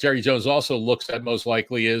Jerry Jones also looks at most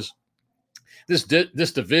likely is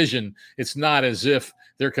this division, it's not as if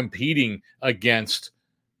they're competing against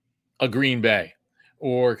a Green Bay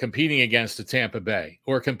or competing against the Tampa Bay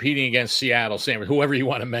or competing against Seattle, whoever you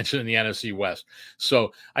want to mention in the NFC West.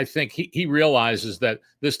 So I think he realizes that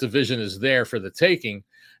this division is there for the taking,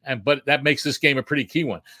 but that makes this game a pretty key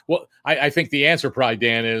one. Well, I think the answer probably,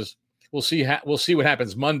 Dan, is we'll see what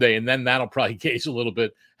happens Monday, and then that'll probably gauge a little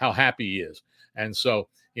bit how happy he is. And so,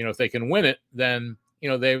 if they can win it, then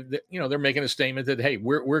they're making a statement that, hey,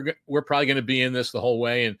 we're probably going to be in this the whole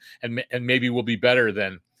way, and maybe we'll be better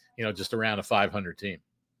than just around a 500 team.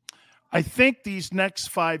 I think these next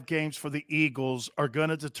 5 games for the Eagles are going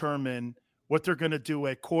to determine what they're going to do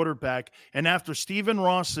at quarterback. And after Stephen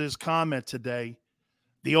Ross's comment today,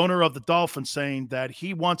 the owner of the Dolphins saying that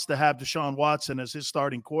he wants to have Deshaun Watson as his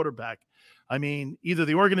starting quarterback. I mean, either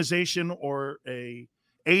the organization or a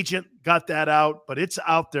agent got that out, but it's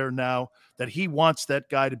out there now that he wants that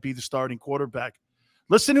guy to be the starting quarterback.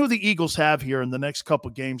 Listen to who the Eagles have here in the next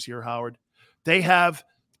couple games here, Howard. They have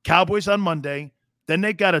Cowboys on Monday. Then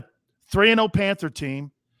they've got a 3-0 Panther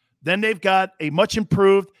team. Then they've got a much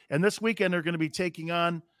improved, and this weekend they're going to be taking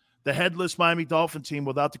on the headless Miami Dolphin team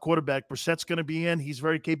without the quarterback. Brissett's going to be in. He's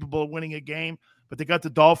very capable of winning a game, but they got the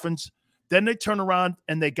Dolphins. Then they turn around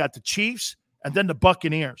and they got the Chiefs and then the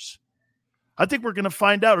Buccaneers. I think we're going to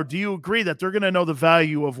find out, or do you agree that they're going to know the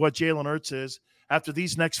value of what Jalen Hurts is after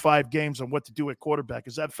these next 5 games on what to do at quarterback?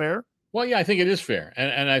 Is that fair? Well, yeah, I think it is fair,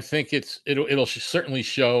 and I think it'll certainly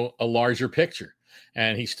show a larger picture.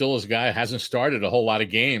 And he still is a guy who hasn't started a whole lot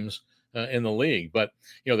of games in the league, but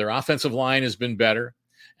their offensive line has been better,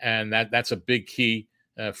 and that's a big key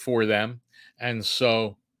for them. And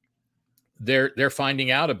so they're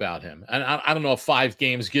finding out about him. And I don't know if 5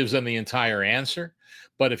 games gives them the entire answer,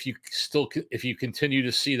 but if you continue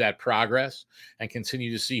to see that progress and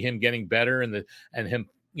continue to see him getting better and him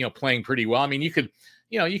playing pretty well, I mean, you could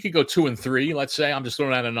go 2-3, let's say. I'm just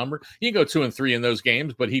throwing out a number. You can go 2-3 in those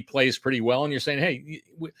games, but he plays pretty well, and you're saying, hey,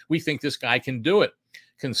 we think this guy can do it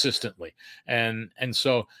consistently. And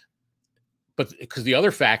so, but because the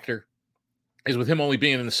other factor is with him only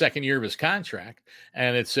being in the second year of his contract,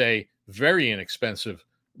 and it's a very inexpensive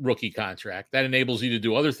rookie contract, that enables you to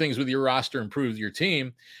do other things with your roster, improve your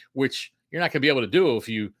team, which you're not going to be able to do if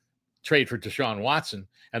you trade for Deshaun Watson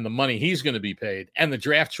and the money he's going to be paid and the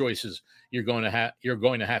draft choices you're going to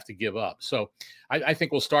have to give up. So I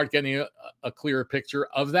think we'll start getting a clearer picture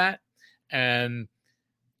of that. And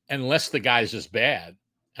unless the guy's just bad,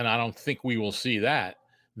 and I don't think we will see that,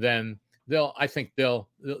 then they'll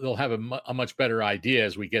have a much better idea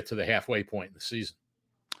as we get to the halfway point in the season.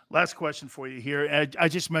 Last question for you here. I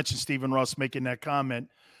just mentioned Stephen Ross making that comment.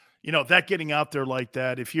 That getting out there like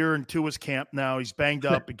that, if you're in Tua's camp now, he's banged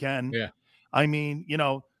up again. Yeah. I mean,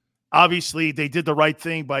 obviously they did the right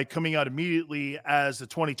thing by coming out immediately as the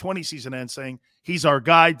 2020 season ends, saying he's our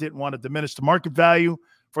guy, didn't want to diminish the market value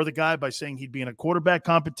for the guy by saying he'd be in a quarterback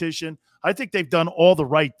competition. I think they've done all the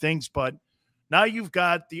right things, but now you've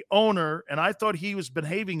got the owner, and I thought he was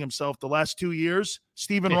behaving himself the last 2 years,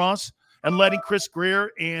 Stephen Ross, and letting Chris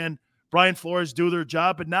Greer and Brian Flores do their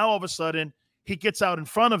job. But now all of a sudden he gets out in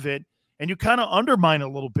front of it, and you kind of undermine a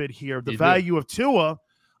little bit here the value of Tua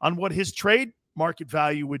on what his trade market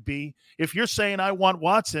value would be. If you're saying I want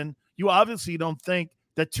Watson, you obviously don't think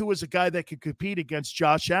that Tua is a guy that could compete against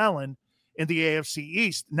Josh Allen in the AFC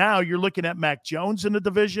East. Now you're looking at Mac Jones in the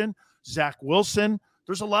division, Zach Wilson.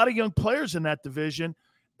 There's a lot of young players in that division.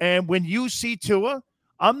 And when you see Tua,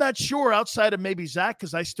 I'm not sure outside of maybe Zach,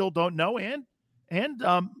 because I still don't know, and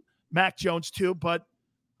Mac Jones too, but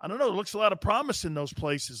I don't know. It looks a lot of promise in those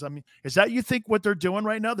places. I mean, is that you think what they're doing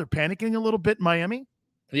right now? They're panicking a little bit in Miami?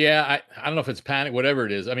 Yeah, I don't know if it's panic, whatever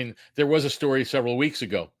it is. I mean, there was a story several weeks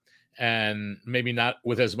ago, and maybe not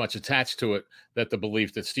with as much attached to it, that the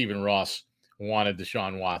belief that Stephen Ross wanted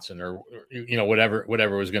Deshaun Watson or whatever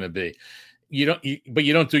it was going to be. But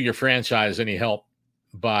you don't do your franchise any help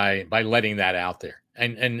by letting that out there.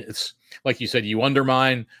 And it's like you said, you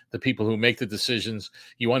undermine the people who make the decisions.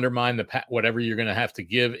 You undermine whatever you're going to have to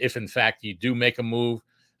give if, in fact, you do make a move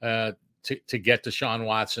to get Deshaun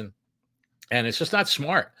Watson. And it's just not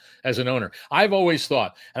smart as an owner. I've always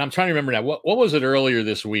thought, and I'm trying to remember now, what was it earlier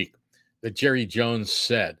this week that Jerry Jones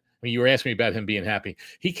said? I mean, you were asking me about him being happy.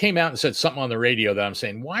 He came out and said something on the radio that I'm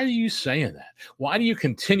saying, why are you saying that? Why do you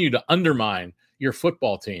continue to undermine your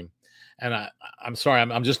football team? And I'm sorry,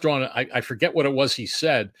 I'm just drawing, I forget what it was he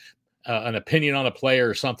said, an opinion on a player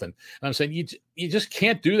or something. And I'm saying, you just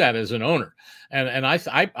can't do that as an owner. And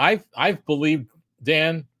I've believed,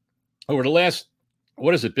 Dan, over the last,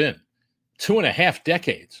 what has it been? 2.5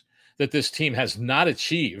 decades that this team has not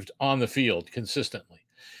achieved on the field consistently.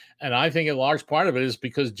 And I think a large part of it is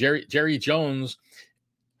because Jerry Jones.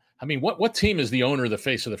 I mean, what team is the owner of the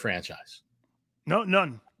face of the franchise? No,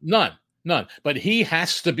 none. None. But he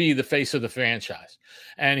has to be the face of the franchise,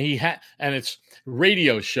 and and it's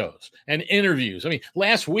radio shows and interviews. I mean,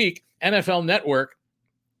 last week NFL Network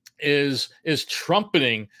is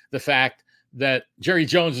trumpeting the fact that Jerry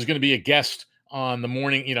Jones is going to be a guest on the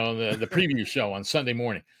morning, the preview show on Sunday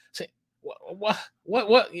morning. Say, what?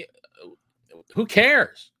 Who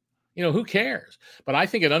cares? Who cares? But I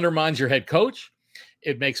think it undermines your head coach.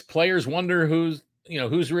 It makes players wonder who's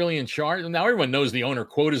really in charge. Now everyone knows the owner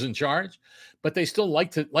quote is in charge, but they still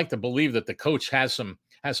like to believe that the coach has some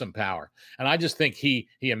power. And I just think he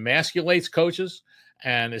emasculates coaches,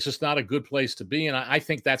 and it's just not a good place to be. And I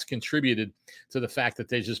think that's contributed to the fact that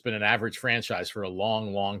they've just been an average franchise for a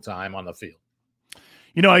long, long time on the field.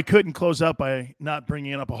 I couldn't close out by not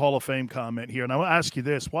bringing up a Hall of Fame comment here. And I will ask you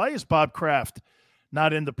this. Why is Bob Kraft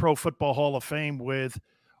not in the Pro Football Hall of Fame with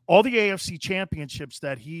all the AFC championships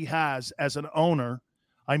that he has as an owner?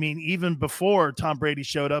 I mean, even before Tom Brady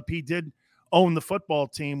showed up, he did own the football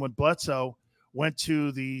team when Bledsoe went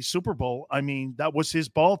to the Super Bowl. I mean, that was his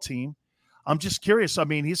ball team. I'm just curious. I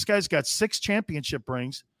mean, this guy's got 6 championship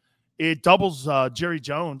rings. It doubles Jerry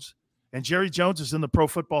Jones. And Jerry Jones is in the Pro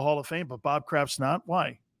Football Hall of Fame, but Bob Kraft's not.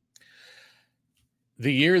 Why?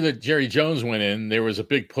 The year that Jerry Jones went in, there was a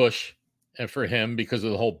big push for him because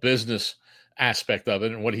of the whole business aspect of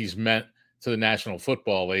it and what he's meant to the National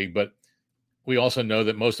Football League. But we also know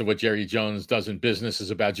that most of what Jerry Jones does in business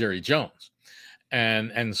is about Jerry Jones.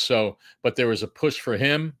 And so, but there was a push for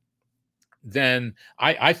him. Then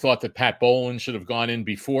I thought that Pat Bowlen should have gone in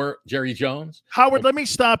before Jerry Jones. Howard, let me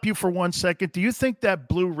stop you for 1 second. Do you think that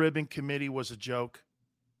Blue Ribbon Committee was a joke?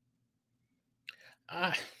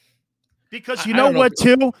 Because you know what,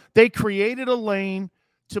 too? They created a lane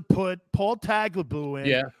to put Paul Tagliabue in.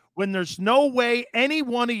 Yeah. When there's no way any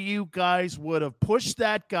one of you guys would have pushed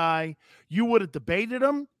that guy. You would have debated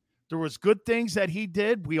him. There was good things that he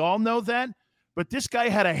did. We all know that. But this guy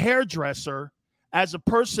had a hairdresser as a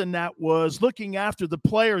person that was looking after the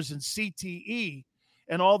players in CTE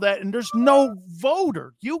and all that. And there's no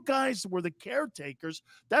voter. You guys were the caretakers.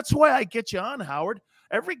 That's why I get you on, Howard.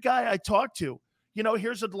 Every guy I talk to,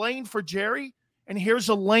 here's a lane for Jerry and here's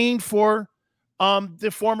a lane for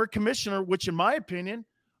the former commissioner, which in my opinion,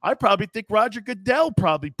 I probably think Roger Goodell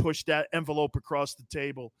probably pushed that envelope across the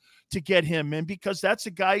table to get him in because that's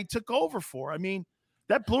a guy he took over for. I mean,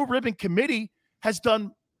 that Blue Ribbon Committee has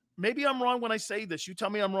done, maybe I'm wrong when I say this. You tell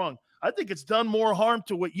me I'm wrong. I think it's done more harm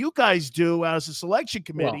to what you guys do as a selection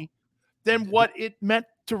committee than what it meant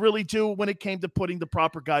to really do when it came to putting the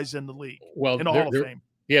proper guys in the league, in the Hall of Fame.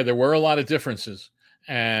 Yeah, there were a lot of differences.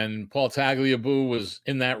 And Paul Tagliabue was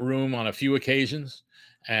in that room on a few occasions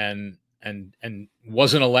and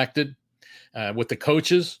wasn't elected with the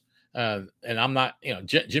coaches. And I'm not,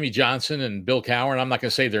 Jimmy Johnson and Bill Cowher, I'm not going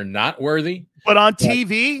to say they're not worthy. But on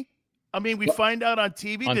TV, I mean, we find out on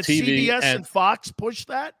TV that CBS and Fox push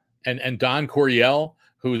that. And Don Coryell,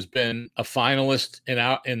 who's been a finalist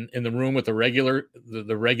in the room with the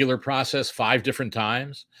regular process 5 different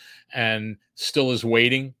times and still is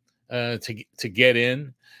waiting to get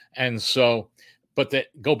in. And so, but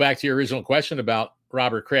go back to your original question about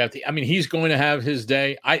Robert Kraft. I mean, he's going to have his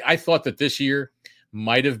day. I thought that this year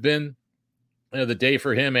might have been the day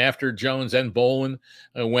for him after Jones and Bowlen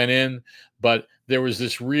went in, but there was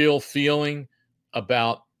this real feeling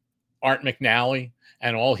about Art McNally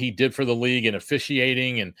and all he did for the league and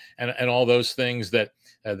officiating and all those things that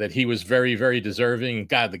he was very, very deserving.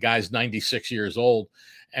 God, the guy's 96 years old.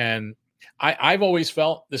 And I've always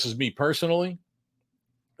felt, this is me personally,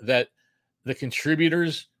 that the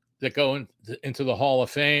contributors that go into the Hall of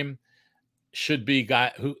Fame should be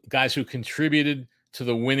guys who contributed to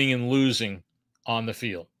the winning and losing on the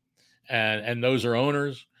field. And those are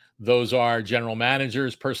owners. Those are general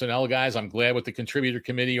managers, personnel guys. I'm glad with the contributor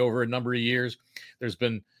committee over a number of years, there's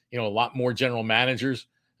been, a lot more general managers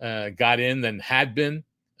got in than had been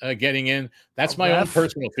getting in. That's my own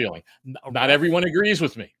personal feeling. Not everyone agrees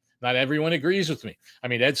with me. I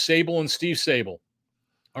mean, Ed Sable and Steve Sable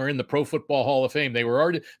are in the Pro Football Hall of Fame. They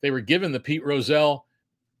were given the Pete Rozelle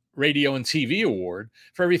Radio and TV Award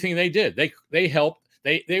for everything they did. They helped.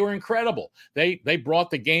 They were incredible. They brought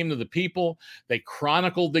the game to the people. They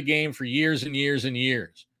chronicled the game for years and years and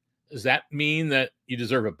years. Does that mean that you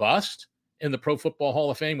deserve a bust in the Pro Football Hall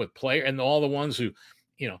of Fame with player and all the ones who,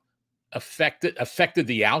 affected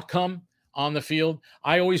the outcome on the field?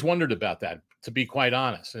 I always wondered about that, to be quite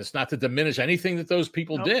honest. And it's not to diminish anything that those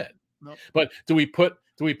people did. Nope. But do we put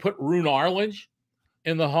Roone Arledge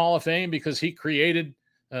in the Hall of Fame because he created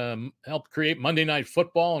helped create Monday Night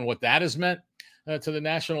Football and what that has meant to the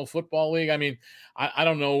National Football League. I mean, I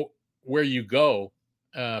don't know where you go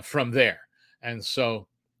from there. And so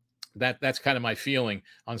that's kind of my feeling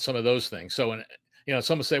on some of those things. So,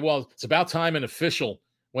 some say, well, it's about time an official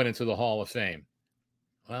went into the Hall of Fame.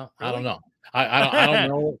 Well, really? I don't know. I don't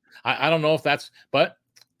know. I don't know if that's, but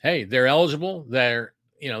hey, they're eligible. They're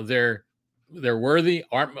worthy.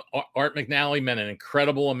 Art McNally meant an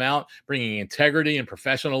incredible amount, bringing integrity and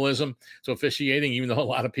professionalism to officiating, even though a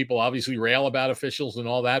lot of people obviously rail about officials and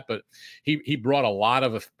all that, but he brought a lot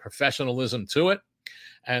of professionalism to it.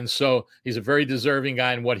 And so he's a very deserving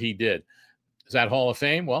guy in what he did. Is that Hall of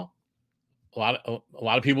Fame? Well, a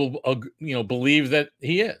lot of people, believe that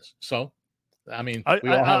he is. So, I mean, we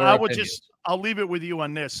all have our opinions. I'll leave it with you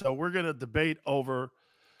on this. So we're going to debate over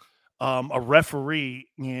a referee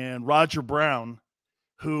and Roger Brown,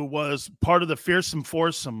 who was part of the fearsome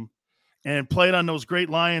foursome and played on those great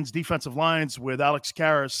Lions, defensive lines with Alex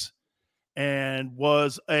Karras, and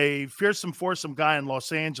was a fearsome foursome guy in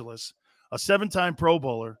Los Angeles, a 7-time Pro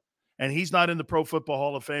Bowler, and he's not in the Pro Football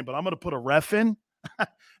Hall of Fame, but I'm going to put a ref in.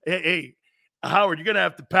 Hey, Howard, you're going to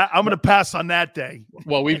have to pass. I'm going to pass on that day.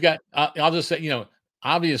 Well, we've got, I'll just say,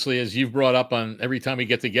 obviously, as you've brought up on every time we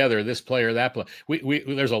get together, this player, that player,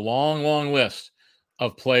 there's a long, long list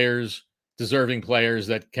of players, deserving players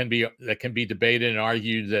that can be debated and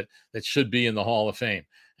argued that should be in the Hall of Fame,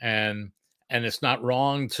 and it's not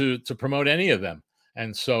wrong to promote any of them.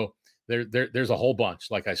 And so there's a whole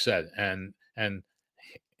bunch, like I said, and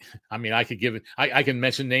I mean, I could give it. I can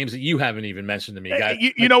mention names that you haven't even mentioned to me, guys.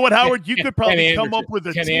 You know what, Howard? You could probably come up with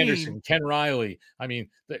a Ken team. Anderson, Ken Riley. I mean,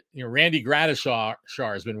 Randy Gradishar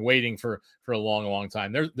has been waiting for a long, long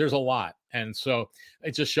time. There's a lot, and so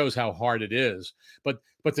it just shows how hard it is. But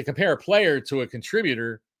to compare a player to a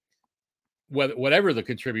contributor, whatever the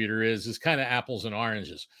contributor is kind of apples and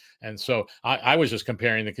oranges. And so I was just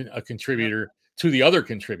comparing a contributor to the other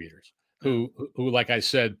contributors who, like I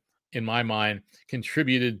said, in my mind,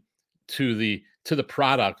 contributed to the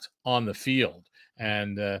product on the field.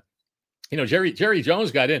 And Jerry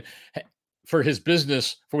Jones got in for his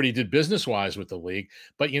business, for what he did business wise with the league.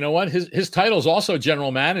 But you know what? His title is also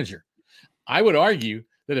general manager. I would argue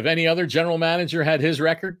that if any other general manager had his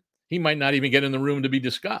record, he might not even get in the room to be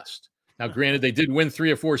discussed. Now, granted, they did win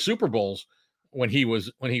 3 or 4 Super Bowls when he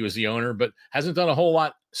was the owner, but hasn't done a whole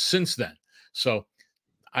lot since then. So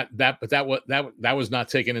that was not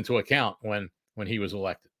taken into account when he was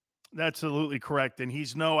elected. That's absolutely correct. And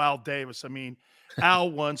he's no Al Davis. I mean,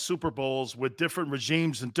 Al won Super Bowls with different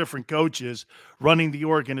regimes and different coaches running the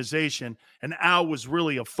organization. And Al was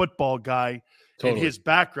really a football guy in his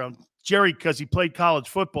background. Jerry, because he played college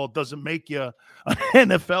football, doesn't make you an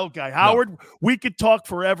NFL guy. Howard, we could talk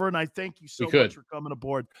forever, and I thank you so much for coming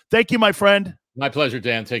aboard. Thank you, my friend. My pleasure,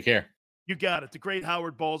 Dan. Take care. You got it. The great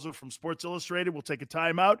Howard Balzer from Sports Illustrated. We'll take a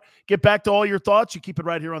timeout. Get back to all your thoughts. You keep it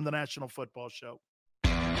right here on the National Football Show.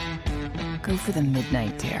 Go for the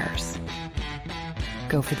midnight dares.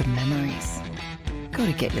 Go for the memories. Go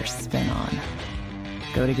to get your spin on.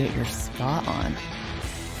 Go to get your spa on.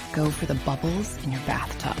 Go for the bubbles in your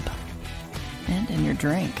bathtub and in your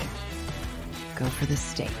drink. Go for the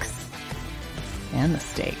stakes and the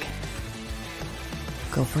steak.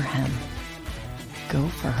 Go for him. Go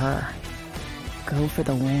for her. Go for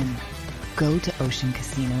the win. Go to Ocean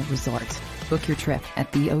Casino Resort. Book your trip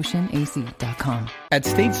at theoceanac.com. At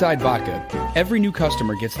Stateside Vodka, every new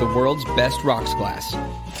customer gets the world's best rocks glass.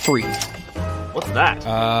 Free. What's that?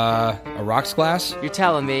 A rocks glass? You're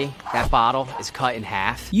telling me that bottle is cut in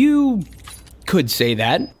half? You could say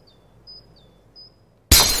that.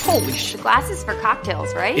 Holy shit. The glass is for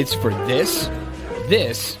cocktails, right? It's for this,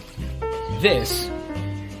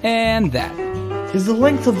 and that. Is the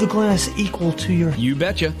length of the glass equal to your... You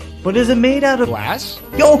betcha. But is it made out of... Glass?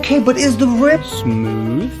 Okay, but is the rim...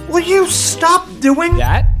 Smooth? Will you stop doing...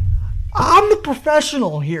 That? I'm the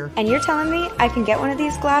professional here. And you're telling me I can get one of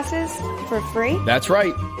these glasses for free? That's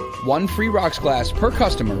right. 1 free rocks glass per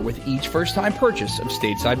customer with each first-time purchase of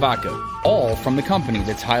Stateside Vodka. All from the company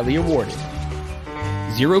that's highly awarded.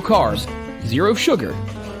 0 carbs, 0 sugar,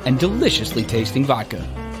 and deliciously tasting vodka.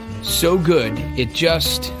 So good, it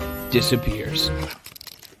just disappears.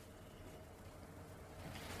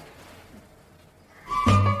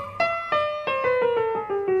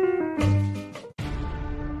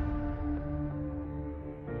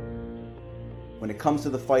 When it comes to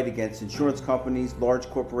the fight against insurance companies, large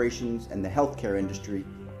corporations, and the healthcare industry,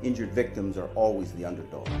 injured victims are always the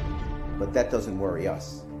underdog. But that doesn't worry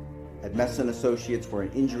us. At Messon Associates, we're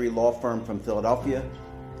an injury law firm from Philadelphia,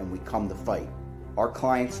 and we come to fight. Our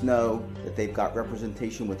clients know that they've got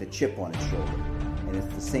representation with a chip on its shoulder, and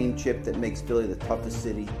it's the same chip that makes Philly the toughest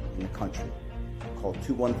city in the country. Call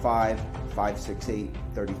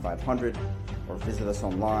 215-568-3500 or visit us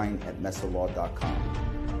online at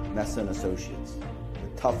messalaw.com. Messa & Associates, the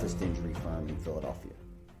toughest injury firm in Philadelphia.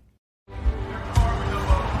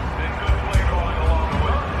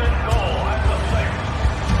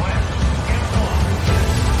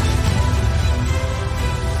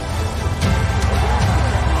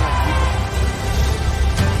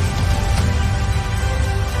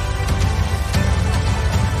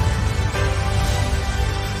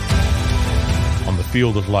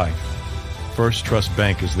 Field of life, First Trust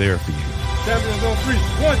Bank is there for you. Champions on 3.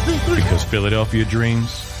 1, 2, 3. Because Philadelphia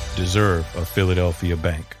dreams deserve a Philadelphia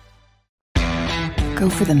bank. Go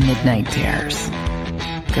for the midnight dares.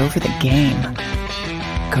 Go for the game.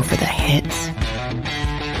 Go for the hits.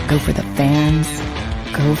 Go for the fans.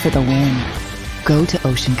 Go for the win. Go to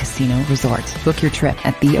Ocean Casino Resort. Book your trip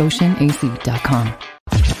at theoceanac.com.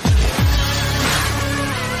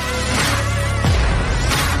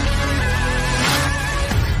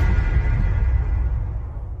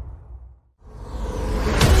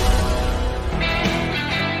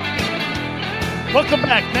 Welcome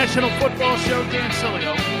back. National Football Show, Dan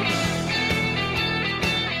Sileo.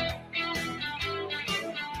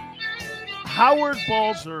 Howard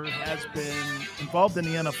Balzer has been involved in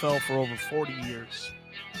the NFL for over 40 years.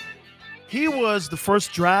 He was the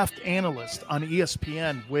first draft analyst on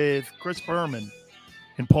ESPN with Chris Berman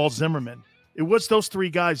and Paul Zimmerman. It was those three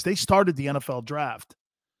guys. They started the NFL draft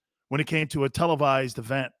when it came to a televised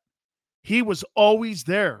event. He was always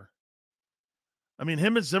there. I mean,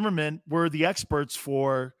 him and Zimmerman were the experts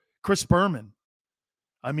for Chris Berman.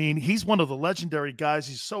 I mean, he's one of the legendary guys.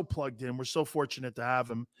 He's so plugged in. We're so fortunate to have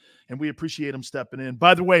him, and we appreciate him stepping in.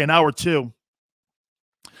 By the way, in hour two,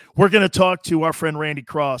 we're going to talk to our friend Randy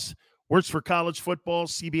Cross. Works for college football,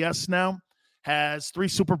 CBS now, has 3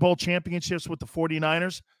 Super Bowl championships with the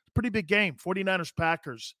 49ers. Pretty big game,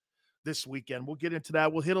 49ers-Packers this weekend. We'll get into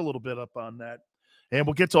that. We'll hit a little bit up on that, and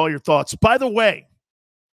we'll get to all your thoughts. By the way,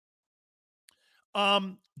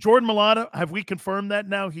 Jordan Mailata, have we confirmed that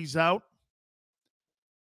now? He's out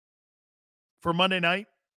for Monday night?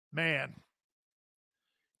 Man,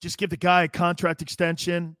 just give the guy a contract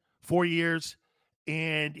extension, 4 years,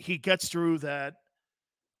 and he gets through that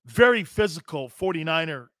very physical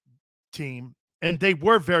 49er team, and they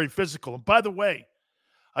were very physical. And by the way,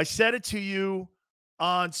 I said it to you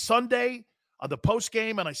on Sunday on the post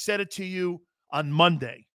game, and I said it to you on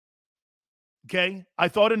Monday. Okay, I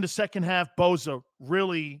thought in the second half, Boza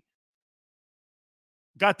really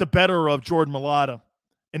got the better of Jordan Mailata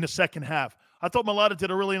in the second half. I thought Mailata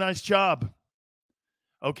did a really nice job,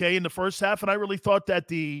 okay, in the first half, and I really thought that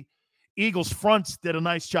the Eagles fronts did a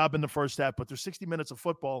nice job in the first half, but there's 60 minutes of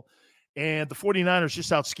football, and the 49ers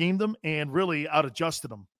just out-schemed them and really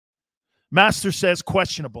out-adjusted them. Master says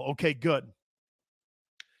questionable. Okay, good.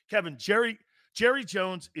 Kevin, Jerry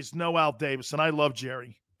Jones is no Al Davis, and I love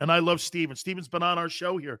Jerry. And I love Steven. Steven's been on our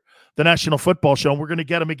show here, the National Football Show, and we're going to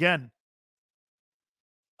get him again.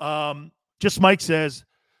 Just Mike says,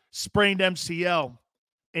 sprained MCL.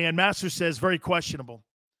 And Master says, very questionable.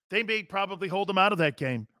 They may probably hold him out of that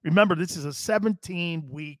game. Remember, this is a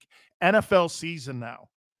 17-week NFL season now.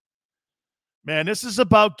 Man, this is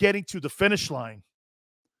about getting to the finish line.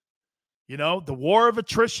 You know, the war of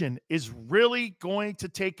attrition is really going to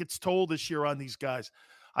take its toll this year on these guys.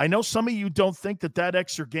 I know some of you don't think that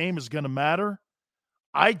extra game is going to matter.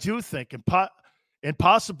 I do think, and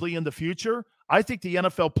possibly in the future, I think the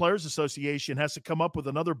NFL Players Association has to come up with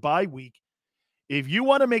another bye week. If you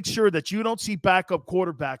want to make sure that you don't see backup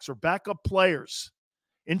quarterbacks or backup players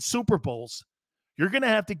in Super Bowls, you're going to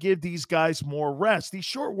have to give these guys more rest. These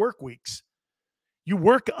short work weeks. You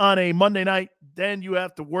work on a Monday night, then you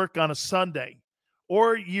have to work on a Sunday.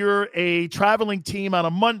 Or you're a traveling team on a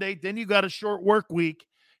Monday, then you got a short work week,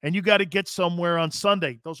 and you got to get somewhere on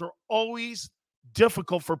Sunday. Those are always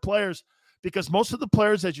difficult for players because most of the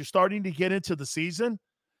players, as you're starting to get into the season,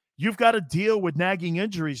 you've got to deal with nagging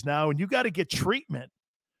injuries now, and you got to get treatment.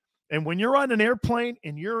 And when you're on an airplane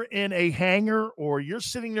and you're in a hangar or you're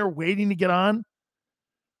sitting there waiting to get on,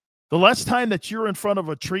 the less time that you're in front of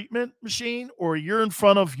a treatment machine or you're in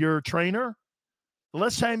front of your trainer, the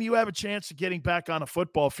less time you have a chance of getting back on a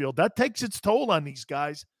football field. That takes its toll on these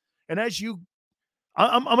guys. And I'm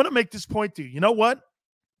going to make this point to you. You know what?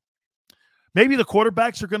 Maybe the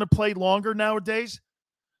quarterbacks are going to play longer nowadays,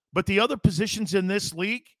 but the other positions in this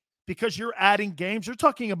league, because you're adding games, you're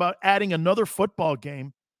talking about adding another football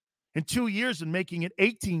game in 2 years and making it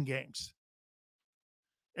 18 games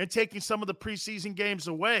and taking some of the preseason games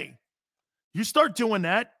away. You start doing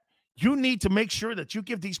that, you need to make sure that you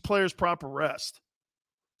give these players proper rest.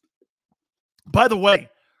 By the way,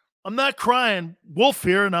 I'm not crying wolf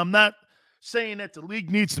here, and I'm not saying that the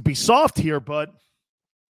league needs to be soft here, but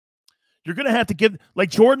you're going to have to give, like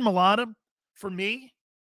Jordan Mailata, for me,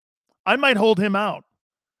 I might hold him out.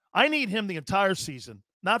 I need him the entire season,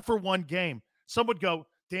 not for one game. Some would go,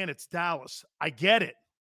 Dan, it's Dallas. I get it.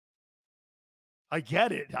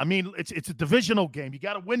 I mean, it's a divisional game. You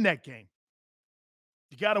got to win that game.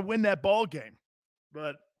 You got to win that ball game.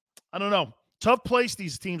 But I don't know. Tough place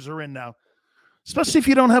these teams are in now, especially if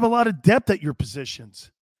you don't have a lot of depth at your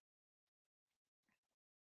positions.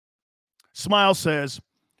 Smile says,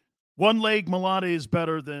 one-leg Mailata is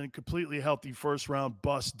better than completely healthy first-round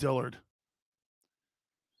bust Dillard.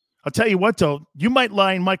 I'll tell you what, though. You might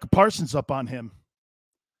line Micah Parsons up on him.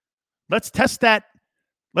 Let's test that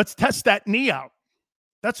knee out.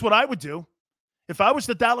 That's what I would do. If I was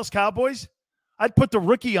the Dallas Cowboys, I'd put the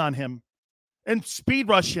rookie on him and speed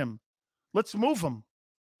rush him. Let's move him.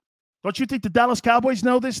 Don't you think the Dallas Cowboys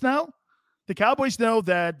know this now? The Cowboys know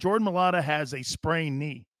that Jordan Mailata has a sprained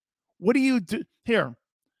knee. What do you do here?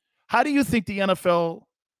 How do you think the NFL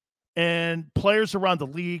and players around the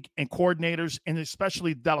league and coordinators, and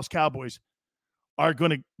especially the Dallas Cowboys, are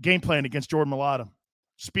going to game plan against Jordan Mailata?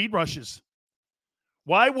 Speed rushes.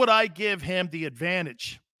 Why would I give him the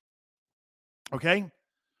advantage? Okay?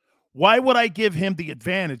 Why would I give him the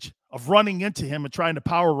advantage of running into him and trying to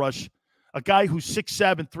power rush a guy who's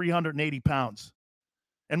 6'7", 380 pounds,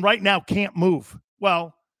 and right now can't move?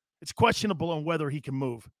 Well, it's questionable on whether he can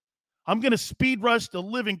move. I'm going to speed rush the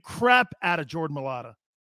living crap out of Jordan Mailata.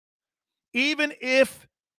 Even if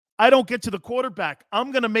I don't get to the quarterback,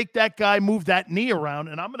 I'm going to make that guy move that knee around,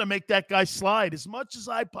 and I'm going to make that guy slide as much as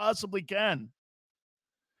I possibly can.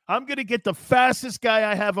 I'm going to get the fastest guy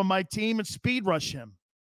I have on my team and speed rush him.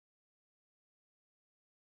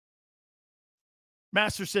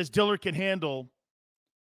 Master says Dillard can handle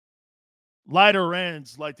lighter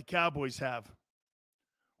ends like the Cowboys have.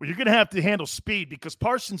 Well, you're going to have to handle speed because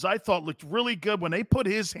Parsons, I thought, looked really good when they put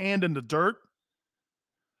his hand in the dirt.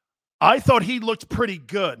 I thought he looked pretty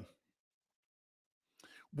good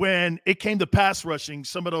when it came to pass rushing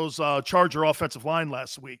some of those Charger offensive line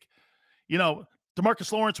last week. You know,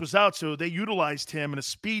 DeMarcus Lawrence was out, so they utilized him in a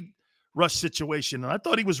speed rush situation, and I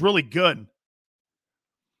thought he was really good.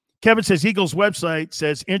 Kevin says Eagles website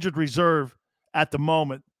says injured reserve at the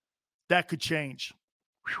moment. That could change.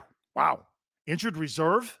 Whew. Wow. Injured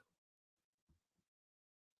reserve?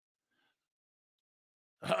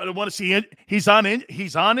 I don't want to see he's on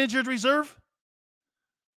injured reserve?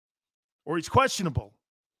 Or he's questionable?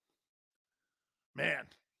 Man.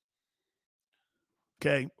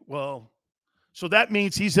 Okay, well, so that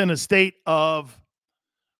means he's in a state of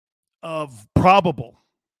probable.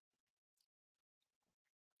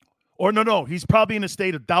 Or no, he's probably in a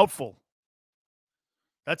state of doubtful.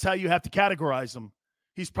 That's how you have to categorize him.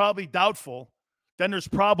 He's probably doubtful. Then there's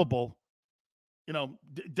probable. You know,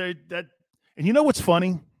 and you know what's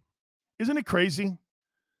funny? Isn't it crazy?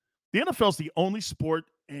 The NFL is the only sport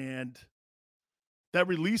and that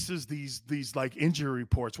releases these like injury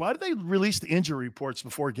reports. Why do they release the injury reports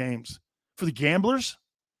before games? For the gamblers?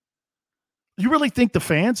 You really think the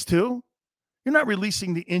fans too? You're not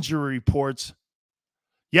releasing the injury reports.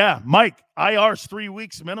 Yeah, Mike, IR's 3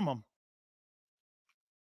 weeks minimum.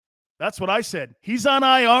 That's what I said. He's on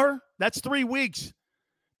IR. That's 3 weeks.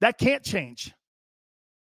 That can't change.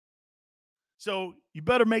 So you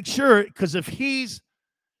better make sure, because if he's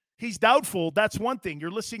doubtful, that's one thing.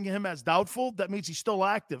 You're listing him as doubtful. That means he's still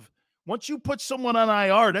active. Once you put someone on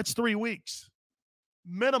IR, that's 3 weeks.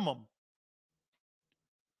 Minimum.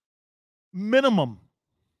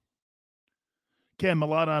 Ken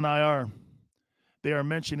Mailata on IR. They are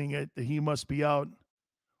mentioning it, that he must be out,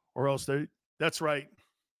 or else that's right.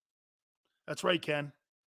 That's right, Ken.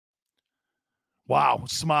 Wow,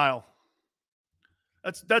 smile.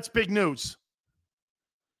 That's big news.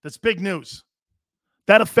 That's big news.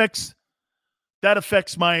 That affects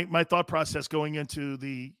my thought process going into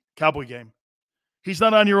the Cowboy game. He's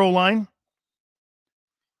not on your O-line.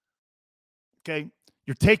 Okay.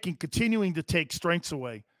 You're continuing to take strengths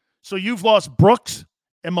away. So you've lost Brooks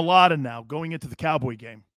and Mailata now going into the Cowboy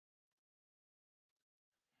game.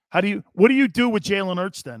 What do you do with Jalen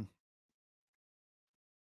Hurts then?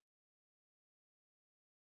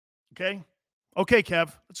 Okay,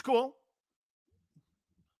 Kev. That's cool.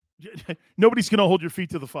 Nobody's going to hold your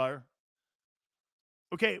feet to the fire.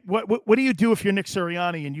 Okay, what do you do if you're Nick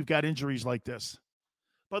Sirianni and you've got injuries like this?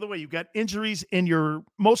 By the way, you've got injuries in your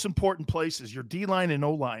most important places, your D-line and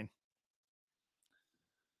O-line.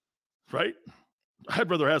 Right? I'd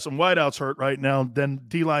rather have some wideouts hurt right now than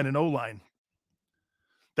D-line and O-line.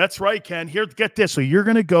 That's right, Ken. Here, get this. So you're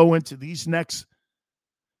going to go into these next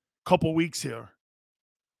couple weeks here,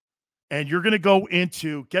 and you're going to go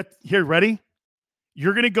into ready?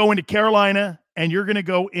 You're going to go into Carolina, and you're going to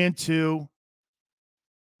go into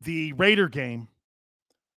the Raider game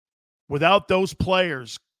without those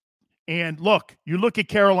players. And look, you look at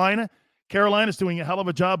Carolina. Carolina's doing a hell of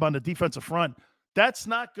a job on the defensive front. That's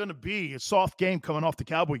not going to be a soft game coming off the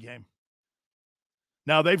Cowboy game.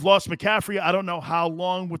 Now, they've lost McCaffrey. I don't know how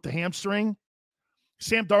long with the hamstring.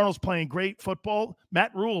 Sam Darnold's playing great football.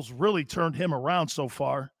 Matt Rule's really turned him around so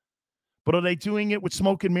far. But are they doing it with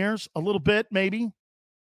smoke and mirrors? A little bit, maybe.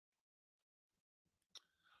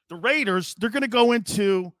 The Raiders, they're going to go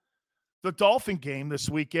into the Dolphin game this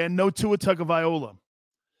weekend. No Tua Tagovailoa.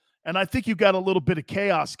 And I think you got a little bit of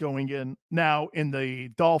chaos going in now in the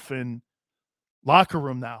Dolphin locker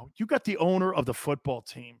room now. You got the owner of the football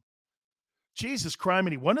team. Jesus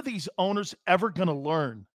criminy, when are these owners ever going to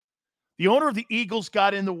learn? The owner of the Eagles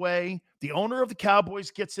got in the way. The owner of the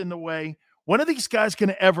Cowboys gets in the way. When are these guys going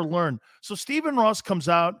to ever learn? So Stephen Ross comes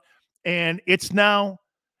out, and it's now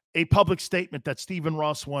a public statement that Stephen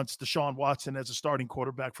Ross wants Deshaun Watson as a starting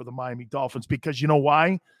quarterback for the Miami Dolphins because you know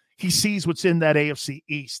why? He sees what's in that AFC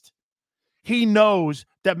East. He knows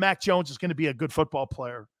that Mac Jones is going to be a good football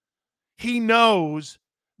player. He knows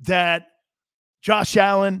that Josh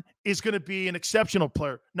Allen is going to be an exceptional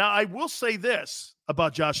player. Now, I will say this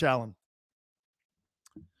about Josh Allen.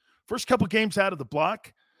 First couple games out of the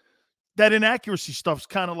block, that inaccuracy stuff's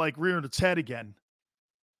kind of like rearing its head again.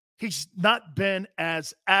 He's not been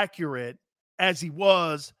as accurate as he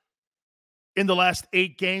was in the last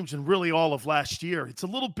 8 games and really all of last year. It's a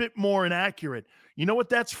little bit more inaccurate. You know what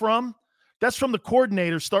that's from? That's from the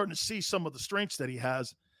coordinator starting to see some of the strengths that he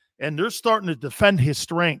has, and they're starting to defend his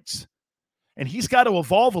strengths. And he's got to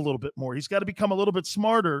evolve a little bit more. He's got to become a little bit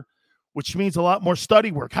smarter, which means a lot more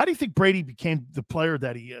study work. How do you think Brady became the player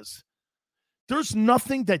that he is? There's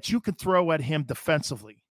nothing that you can throw at him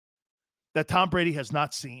defensively that Tom Brady has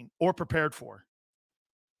not seen or prepared for.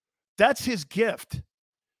 That's his gift.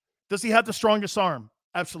 Does he have the strongest arm?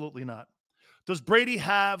 Absolutely not. Does Brady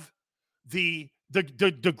have the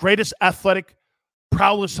greatest athletic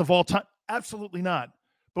prowess of all time? Absolutely not.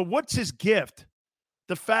 But what's his gift?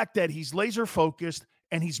 The fact that he's laser focused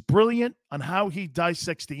and he's brilliant on how he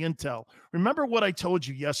dissects the intel. Remember what I told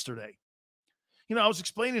you yesterday. You know, I was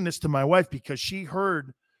explaining this to my wife because she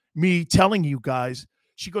heard me telling you guys.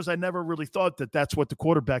 She goes, I never really thought that that's what the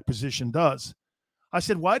quarterback position does. I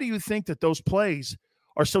said, why do you think that those plays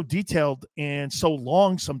are so detailed and so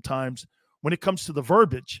long sometimes when it comes to the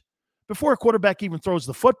verbiage? Before a quarterback even throws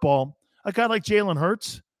the football, a guy like Jalen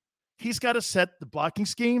Hurts, he's got to set the blocking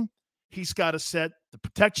scheme. He's got to set the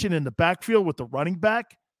protection in the backfield with the running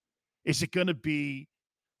back. Is it going to be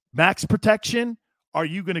max protection? Are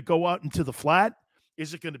you going to go out into the flat?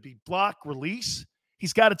 Is it going to be block, release?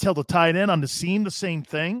 He's got to tell the tight end on the seam the same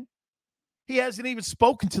thing. He hasn't even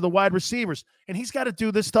spoken to the wide receivers, and he's got to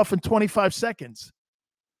do this stuff in 25 seconds,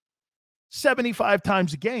 75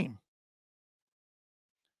 times a game.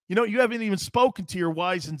 You know, you haven't even spoken to your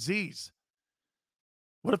Y's and Z's.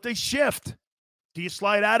 What if they shift? Do you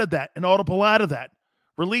slide out of that, an audible out of that?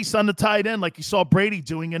 Release on the tight end like you saw Brady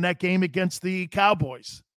doing in that game against the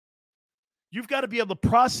Cowboys. You've got to be able to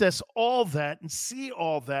process all that and see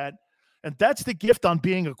all that, and that's the gift on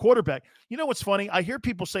being a quarterback. You know what's funny? I hear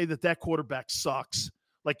people say that quarterback sucks,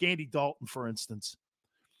 like Andy Dalton, for instance.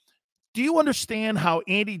 Do you understand how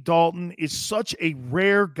Andy Dalton is such a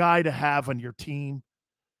rare guy to have on your team?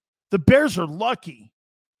 The Bears are lucky.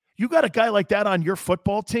 You got a guy like that on your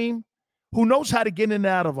football team who knows how to get in and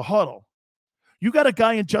out of a huddle. You got a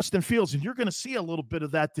guy in Justin Fields, and you're going to see a little bit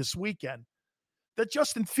of that this weekend. That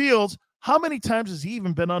Justin Fields, how many times has he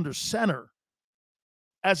even been under center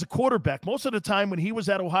as a quarterback? Most of the time when he was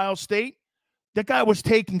at Ohio State, that guy was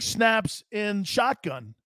taking snaps in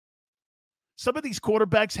shotgun. Some of these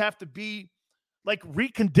quarterbacks have to be like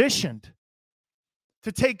reconditioned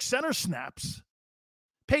to take center snaps.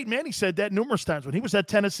 Peyton Manning said that numerous times. When he was at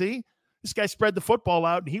Tennessee, this guy spread the football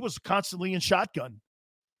out, and he was constantly in shotgun.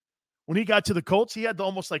 When he got to the Colts, he had to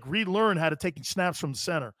almost like relearn how to take snaps from the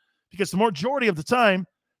center. Because the majority of the time,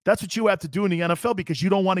 that's what you have to do in the NFL because you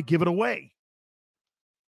don't want to give it away.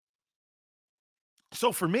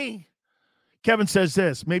 So for me, Kevin says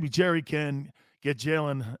this. Maybe Jerry can get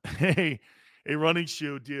Jalen a running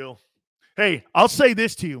shoe deal. Hey, I'll say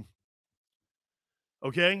this to you.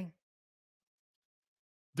 Okay?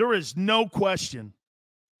 There is no question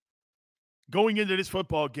going into this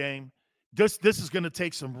football game, this is going to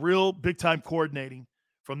take some real big-time coordinating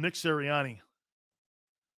from Nick Sirianni.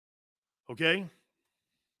 Okay?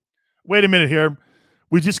 Wait a minute here.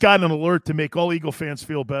 We just got an alert to make all Eagle fans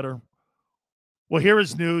feel better. Well, here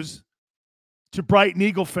is news to Brighton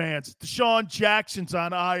Eagle fans. Deshaun Jackson's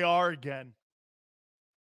on IR again.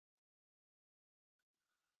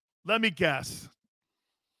 Let me guess.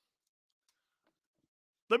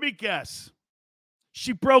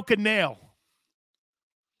 She broke a nail.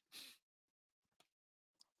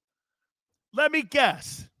 Let me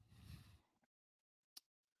guess.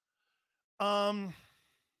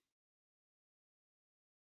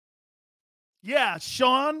 Yeah,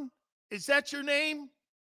 Sean, is that your name?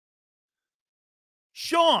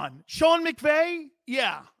 Sean McVay?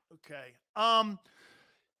 Yeah. Okay.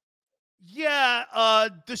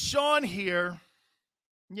 Deshaun here.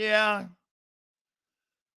 Yeah.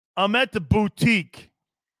 I'm at the boutique.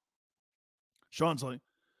 Sean's like,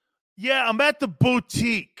 yeah, I'm at the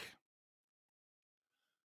boutique.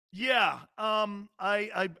 Yeah.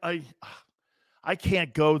 I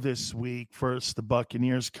can't go this week versus the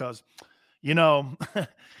Buccaneers because,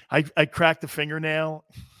 I cracked a fingernail.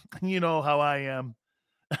 You know how I am.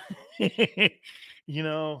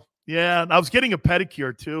 Yeah. And I was getting a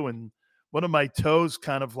pedicure too, and one of my toes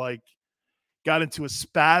kind of like got into a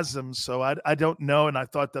spasm. So I don't know. And I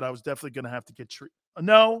thought that I was definitely going to have to get treated.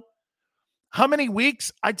 No. How many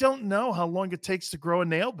weeks? I don't know how long it takes to grow a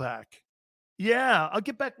nail back. Yeah, I'll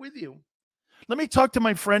get back with you. Let me talk to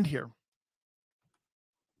my friend here.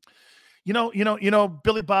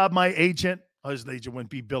 Billy Bob, my agent. Oh, his agent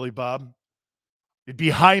wouldn't be Billy Bob. It'd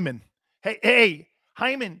be Hyman. Hey,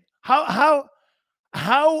 Hyman, how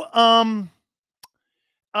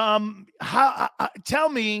tell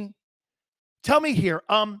me here.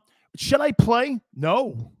 Should I play?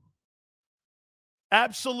 No.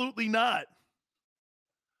 Absolutely not.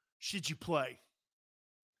 Should you play?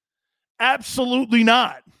 Absolutely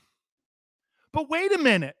not. But wait a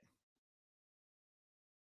minute.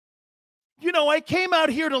 I came out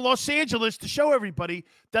here to Los Angeles to show everybody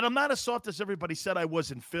that I'm not as soft as everybody said I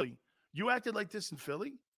was in Philly. You acted like this in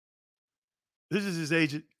Philly? This is his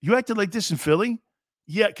agent. You acted like this in Philly?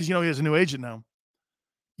 Yeah, because, he has a new agent now.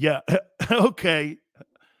 Yeah. Okay.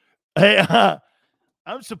 Hey,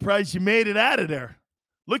 I'm surprised you made it out of there.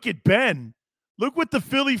 Look at Ben. Look what the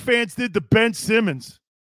Philly fans did to Ben Simmons.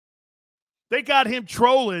 They got him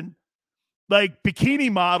trolling like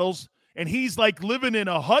bikini models, and he's like living in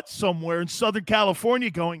a hut somewhere in Southern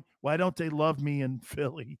California going, why don't they love me in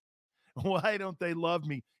Philly? Why don't they love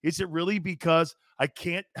me? Is it really because I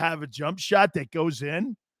can't have a jump shot that goes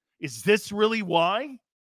in? Is this really why?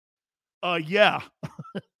 Yeah.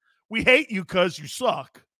 We hate you because you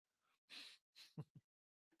suck.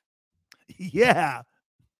 Yeah.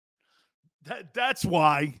 That's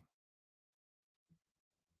why.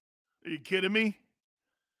 Are you kidding me?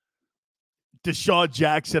 Deshaun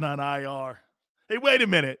Jackson on IR. Hey, wait a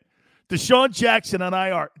minute. Deshaun Jackson on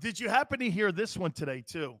IR. Did you happen to hear this one today,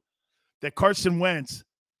 too? That Carson Wentz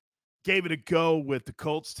gave it a go with the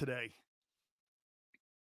Colts today.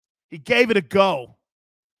 He gave it a go.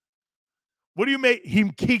 What do you mean?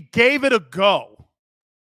 He gave it a go.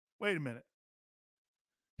 Wait a minute.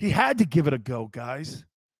 He had to give it a go, guys.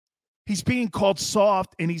 He's being called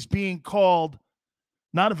soft, and he's being called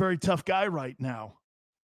not a very tough guy right now.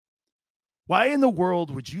 Why in the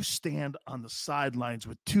world would you stand on the sidelines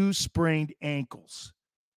with two sprained ankles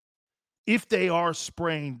if they are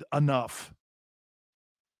sprained enough?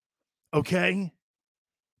 Okay?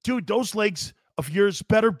 Dude, those legs of yours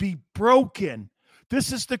better be broken.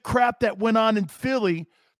 This is the crap that went on in Philly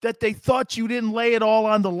that they thought you didn't lay it all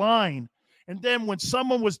on the line. And then when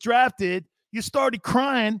someone was drafted, you started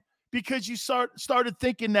crying because you started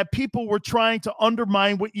thinking that people were trying to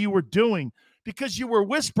undermine what you were doing because you were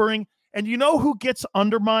whispering. And you know who gets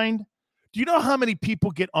undermined? Do you know how many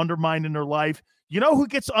people get undermined in their life? You know who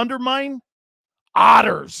gets undermined?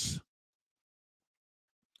 Otters.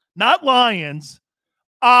 Not lions.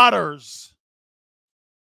 Otters.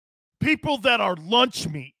 People that are lunch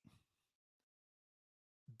meat.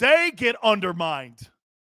 They get undermined.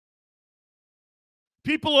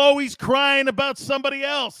 People always crying about somebody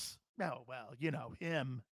else. Oh, well,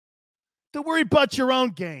 him. Don't worry about your own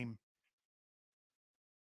game.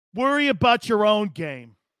 Worry about your own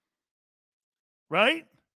game. Right?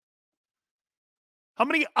 How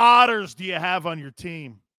many otters do you have on your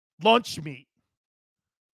team? Lunch meat.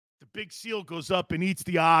 The big seal goes up and eats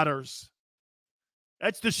the otters.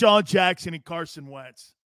 That's Deshaun Jackson and Carson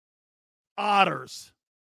Wentz. Otters.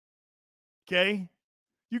 Okay?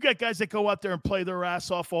 You got guys that go out there and play their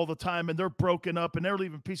ass off all the time, and they're broken up, and they're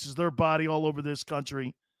leaving pieces of their body all over this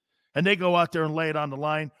country. And they go out there and lay it on the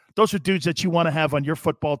line. Those are dudes that you want to have on your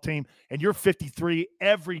football team, and you're 53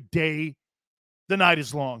 every day. The night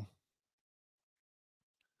is long.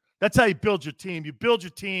 That's how you build your team. You build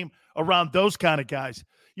your team around those kind of guys.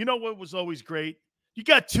 You know what was always great? You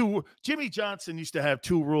got Jimmy Johnson used to have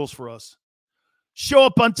 2 rules for us. Show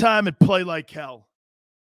up on time and play like hell.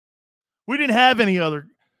 We didn't have any other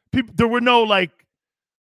people. There were no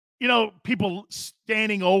people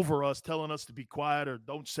standing over us telling us to be quiet or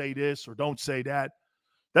don't say this or don't say that.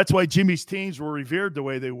 That's why Jimmy's teams were revered the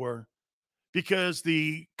way they were, because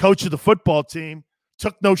the coach of the football team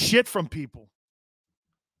took no shit from people.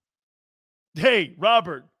 Hey,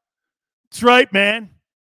 Robert, that's right, man.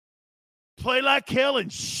 Play like hell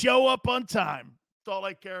and show up on time. That's all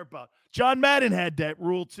I care about. John Madden had that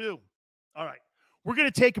rule too. All right. We're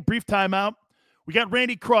going to take a brief timeout. We got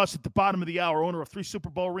Randy Cross at the bottom of the hour, owner of 3 Super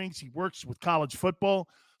Bowl rings. He works with college football,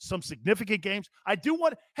 some significant games.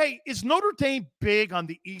 Is Notre Dame big on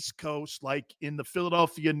the East Coast, like in the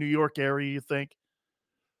Philadelphia, New York area, you think?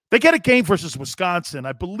 They get a game versus Wisconsin.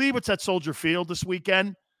 I believe it's at Soldier Field this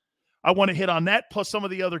weekend. I want to hit on that, plus some of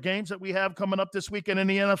the other games that we have coming up this weekend in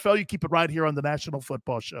the NFL. You keep it right here on the National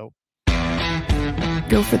Football Show.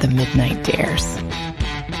 Go for the midnight dares.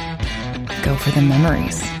 Go for the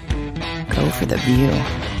memories. Go for the view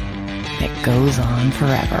that goes on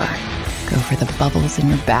forever. Go for the bubbles in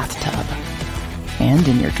your bathtub and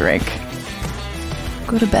in your drink.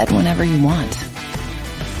 Go to bed whenever you want.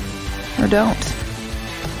 Or don't.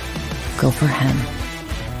 Go for him.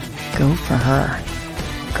 Go for her.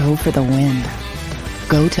 Go for the win.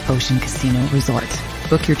 Go to Ocean Casino Resort.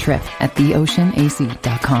 Book your trip at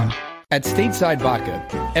theoceanac.com. At Stateside Vodka,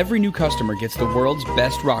 every new customer gets the world's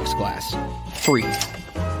best rocks glass. Free.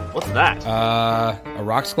 What's that? A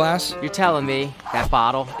rocks glass? You're telling me that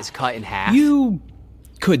bottle is cut in half? You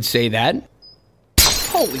could say that.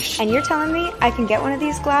 Holy shit. And you're telling me I can get one of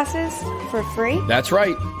these glasses for free? That's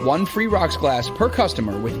right. 1 free rocks glass per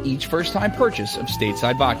customer with each first-time purchase of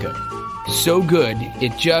Stateside Vodka. So good,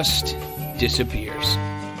 it just disappears.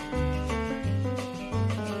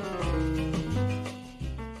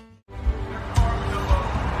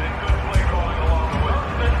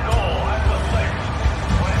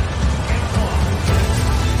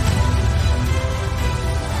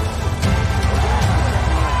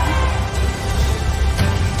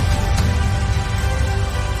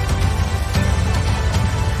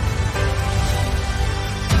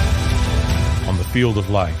 Field of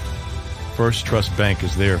life, First Trust Bank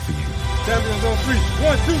is there for you. Champions on 3.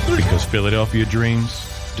 1, 2, 3. Because Philadelphia dreams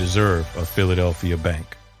deserve a Philadelphia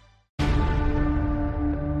bank.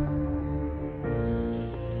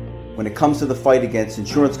 When it comes to the fight against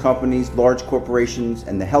insurance companies, large corporations,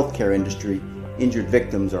 and the healthcare industry, injured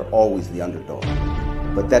victims are always the underdog.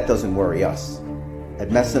 But that doesn't worry us. At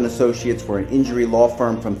Messon Associates, we're an injury law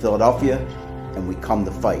firm from Philadelphia, and we come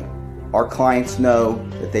to fight. Our clients know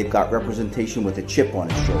that they've got representation with a chip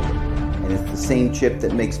on its shoulder, and it's the same chip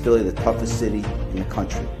that makes Philly the toughest city in the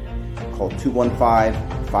country. Call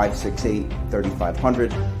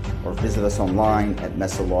 215-568-3500 or visit us online at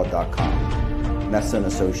messalaw.com. Messon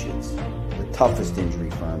Associates, the toughest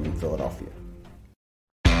injury firm in Philadelphia.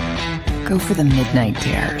 Go for the midnight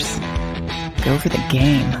dares. Go for the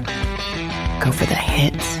game. Go for the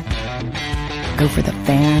hits. Go for the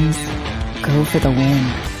fans. Go for the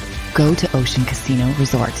win. Go to Ocean Casino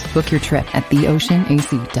Resort. Book your trip at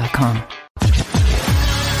theoceanac.com.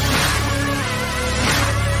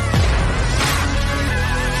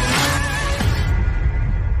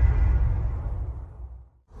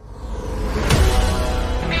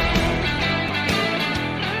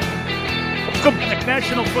 Welcome back,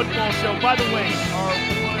 National Football Show. By the way, our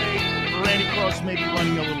boy Randy Cross may be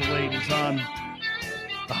running a little late. He's on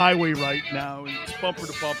the highway right now. It's bumper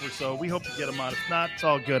to bumper, so we hope to get him on. If not, it's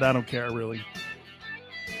all good. I don't care, really.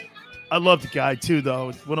 I love the guy, too, though.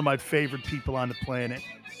 It's one of my favorite people on the planet.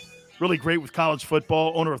 Really great with college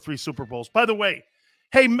football, owner of 3 Super Bowls. By the way,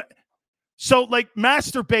 hey, so like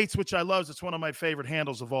Master Bates, which I love, it's one of my favorite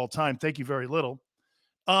handles of all time. Thank you very little.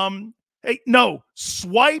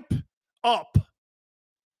 Swipe up.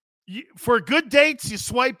 For good dates, you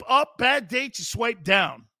swipe up. Bad dates, you swipe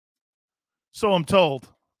down. So I'm told.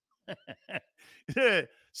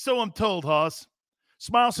 So I'm told, Hoss.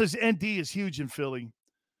 Smile says ND is huge in Philly.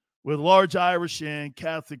 With large Irish and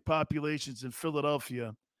Catholic populations in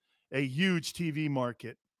Philadelphia, a huge TV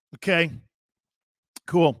market. Okay.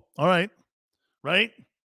 Cool. All right. Right?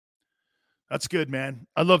 That's good, man.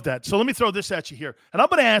 I love that. So let me throw this at you here. And I'm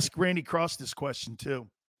going to ask Randy Cross this question too.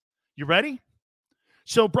 You ready?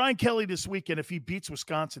 So Brian Kelly this weekend, if he beats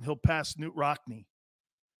Wisconsin, he'll pass Knute Rockne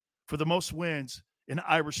for the most wins in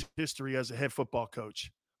Irish history as a head football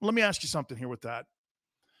coach. Let me ask you something here with that.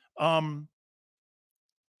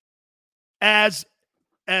 As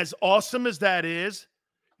awesome as that is,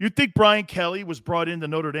 You think Brian Kelly was brought into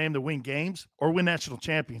Notre Dame to win games or win national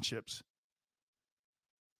championships?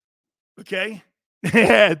 Okay?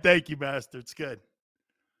 Yeah, thank you, Master. It's good.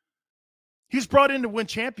 He's brought in to win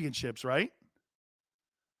championships, right?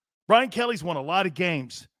 Brian Kelly's won a lot of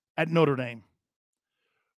games at Notre Dame.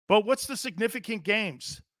 But what's the significant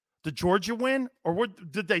games? Did Georgia win or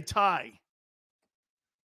did they tie?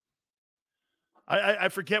 I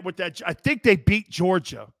forget what that – I think they beat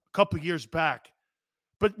Georgia a couple of years back.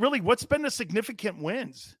 But really, what's been the significant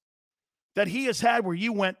wins that he has had where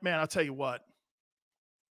you went, man, I'll tell you what,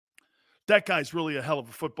 that guy's really a hell of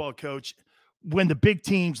a football coach. When the big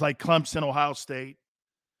teams like Clemson, Ohio State,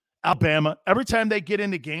 Alabama, every time they get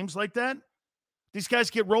into games like that, these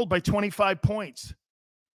guys get rolled by 25 points.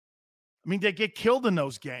 I mean, they get killed in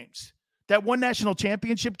those games. That one national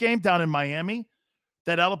championship game down in Miami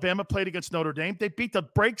that Alabama played against Notre Dame, they beat the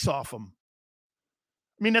brakes off them.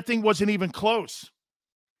 I mean, that thing wasn't even close.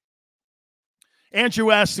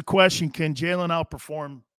 Andrew asked the question, can Jalen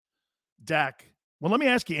outperform Dak? Well, let me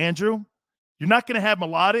ask you, Andrew. You're not going to have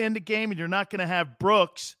Mulata in the game, and you're not going to have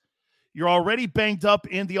Brooks. You're already banged up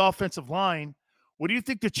in the offensive line. What do you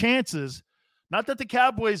think the chances? Not that the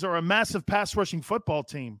Cowboys are a massive pass-rushing football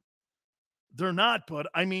team. They're not, but,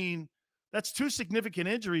 I mean, that's two significant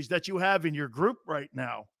injuries that you have in your group right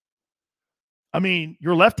now. I mean,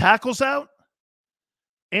 your left tackle's out,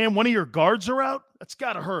 and one of your guards are out. That's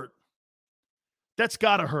got to hurt. That's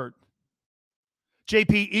got to hurt.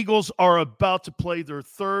 JP, Eagles are about to play their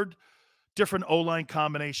third different O-line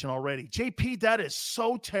combination already. JP, that is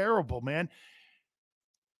so terrible, man.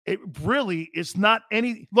 It really is not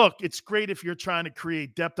any – look, it's great if you're trying to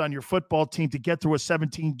create depth on your football team to get through a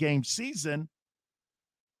 17-game season.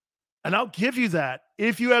 And I'll give you that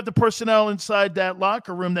if you have the personnel inside that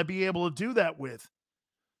locker room that be able to do that with.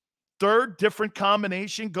 Third different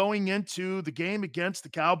combination going into the game against the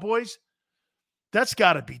Cowboys. That's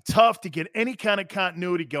got to be tough to get any kind of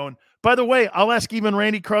continuity going. By the way, I'll ask even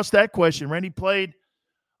Randy Cross that question. Randy played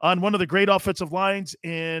on one of the great offensive lines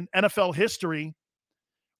in NFL history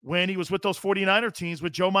when he was with those 49er teams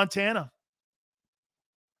with Joe Montana.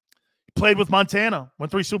 He played with Montana, won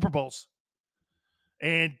 3 Super Bowls.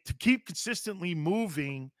 And to keep consistently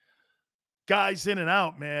moving guys in and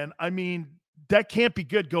out, man, I mean, that can't be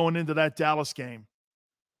good going into that Dallas game.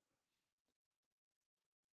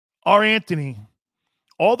 R. Anthony,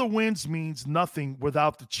 all the wins means nothing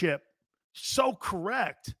without the chip. So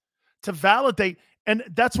correct. To validate, and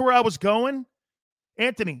that's where I was going,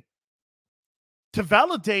 Anthony, to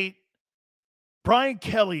validate Brian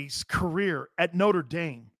Kelly's career at Notre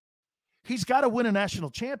Dame, he's got to win a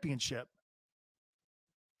national championship.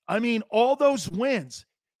 I mean, all those wins.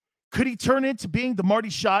 Could he turn into being the Marty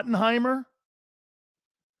Schottenheimer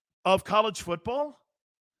of college football?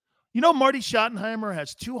 You know, Marty Schottenheimer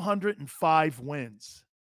has 205 wins.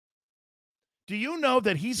 Do you know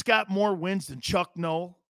that he's got more wins than Chuck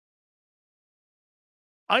Noll?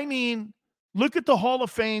 I mean, look at the Hall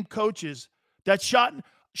of Fame coaches that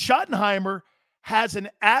Schottenheimer has an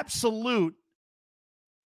absolute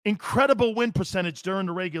incredible win percentage during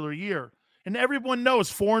the regular year. And everyone knows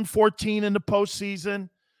 4-14 in the postseason,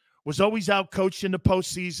 was always out-coached in the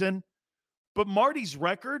postseason. But Marty's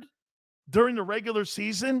record during the regular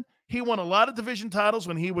season, he won a lot of division titles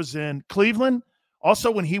when he was in Cleveland.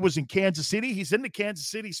 Also, when he was in Kansas City, he's in the Kansas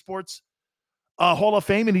City Sports Hall of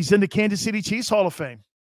Fame, and he's in the Kansas City Chiefs Hall of Fame.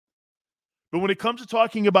 But when it comes to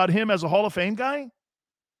talking about him as a Hall of Fame guy,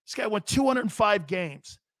 this guy won 205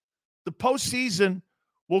 games. The postseason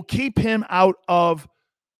will keep him out of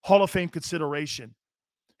Hall of Fame consideration.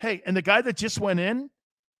 Hey, and the guy that just went in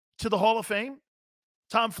to the Hall of Fame,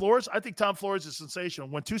 Tom Flores, I think Tom Flores is sensational.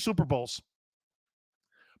 Won 2 Super Bowls.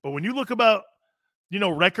 But when you look about,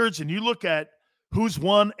 records and you look at who's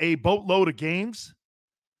won a boatload of games,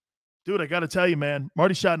 dude, I got to tell you, man,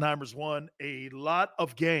 Marty Schottenheimer's won a lot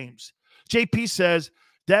of games. JP says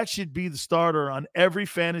Dak should be the starter on every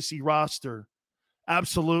fantasy roster.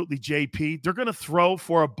 Absolutely, JP. They're going to throw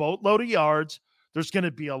for a boatload of yards. There's going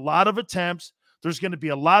to be a lot of attempts. There's going to be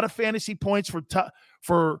a lot of fantasy points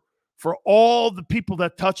for all the people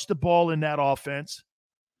that touch the ball in that offense.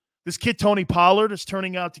 This kid, Tony Pollard, is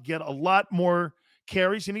turning out to get a lot more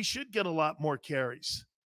carries, and he should get a lot more carries.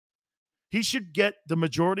 He should get the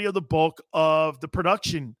majority of the bulk of the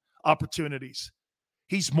production opportunities.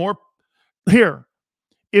 He's more here.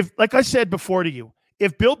 If, like I said before to you,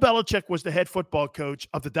 if Bill Belichick was the head football coach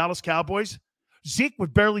of the Dallas Cowboys, Zeke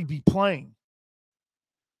would barely be playing.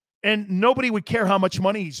 And nobody would care how much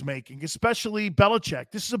money he's making, especially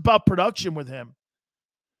Belichick. This is about production with him.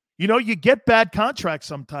 You get bad contracts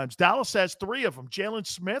sometimes. Dallas has 3 of them, Jalen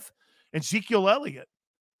Smith and Ezekiel Elliott.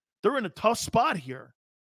 They're in a tough spot here.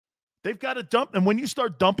 They've got to dump. And when you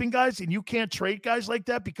start dumping guys and you can't trade guys like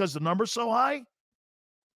that because the number's so high,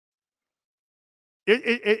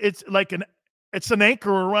 it's like it's an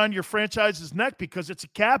anchor around your franchise's neck because it's a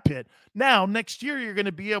cap hit. Now, next year, you're going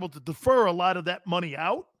to be able to defer a lot of that money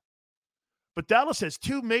out. But Dallas has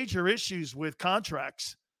two major issues with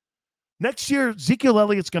contracts. Next year, Ezekiel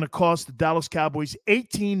Elliott's going to cost the Dallas Cowboys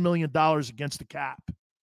 $18 million against the cap.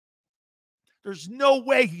 There's no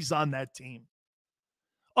way he's on that team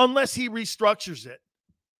unless he restructures it.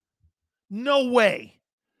 No way.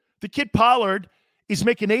 The kid Pollard is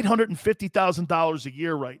making $850,000 a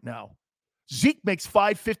year right now. Zeke makes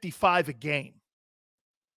 $555 a game.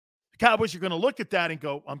 The Cowboys are going to look at that and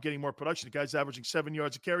go, I'm getting more production. The guy's averaging 7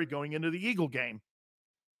 yards a carry going into the Eagle game.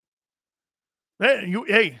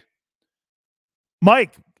 Hey,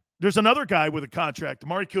 Mike, there's another guy with a contract,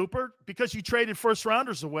 Amari Cooper, because you traded first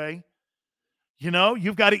rounders away.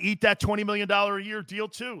 You've got to eat that $20 million a year deal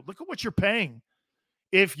too. Look at what you're paying.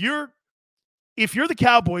 If you're the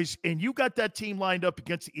Cowboys and you got that team lined up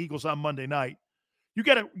against the Eagles on Monday night, you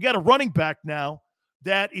got a running back now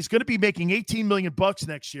that is going to be making $18 million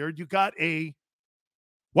next year. You got a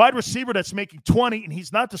wide receiver that's making 20, and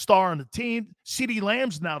he's not the star on the team. CeeDee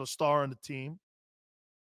Lamb's now the star on the team.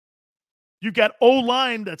 You got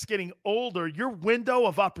O-line that's getting older. Your window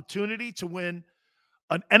of opportunity to win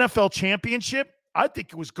an NFL championship, I think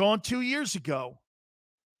it was gone 2 years ago.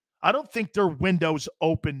 I don't think their window's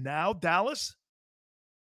open now, Dallas.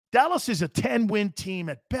 Dallas is a 10-win team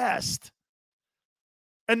at best.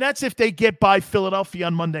 And that's if they get by Philadelphia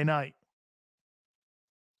on Monday night.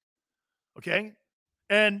 Okay?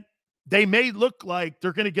 And they may look like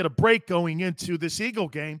they're going to get a break going into this Eagle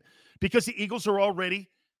game because the Eagles are already,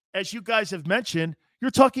 as you guys have mentioned,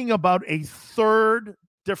 you're talking about a third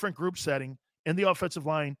different group setting in the offensive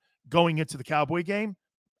line going into the Cowboy game.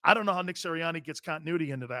 I don't know how Nick Sirianni gets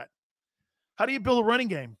continuity into that. How do you build a running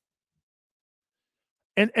game?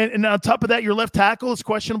 And on top of that, your left tackle is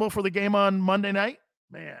questionable for the game on Monday night.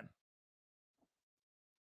 Man,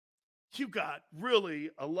 you got really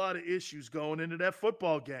a lot of issues going into that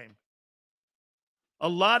football game. A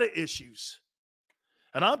lot of issues.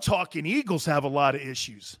 And I'm talking Eagles have a lot of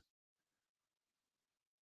issues.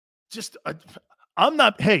 I'm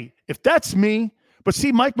not, hey, if that's me, but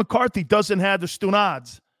see, Mike McCarthy doesn't have the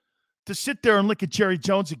stunads to sit there and look at Jerry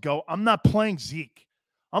Jones and go, I'm not playing Zeke.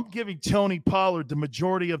 I'm giving Tony Pollard the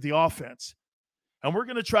majority of the offense. And we're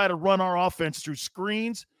going to try to run our offense through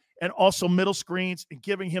screens and also middle screens and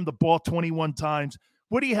giving him the ball 21 times.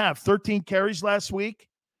 What do you have? 13 carries last week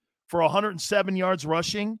for 107 yards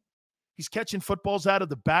rushing. He's catching footballs out of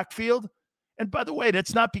the backfield. And by the way,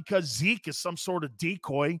 that's not because Zeke is some sort of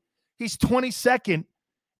decoy. He's 22nd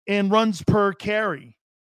in runs per carry.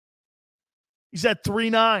 He's at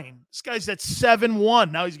 3.9. This guy's at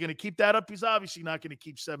 7.1. Now he's going to keep that up. He's obviously not going to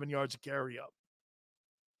keep 7 yards a carry up.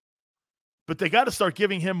 But they got to start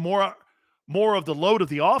giving him more of the load of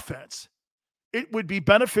the offense. It would be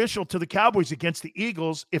beneficial to the Cowboys against the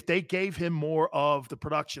Eagles if they gave him more of the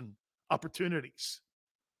production opportunities.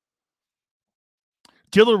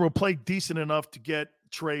 Diller will play decent enough to get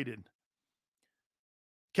traded.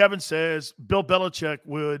 Kevin says Bill Belichick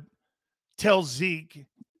would tell Zeke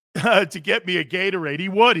to get me a Gatorade. He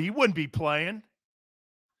would. He wouldn't be playing.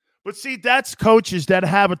 But see, that's coaches that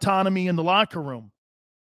have autonomy in the locker room.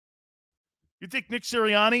 You think Nick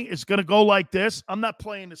Sirianni is going to go like this? I'm not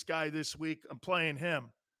playing this guy this week. I'm playing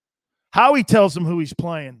him. Howie tells him who he's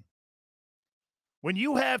playing. When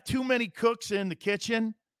you have too many cooks in the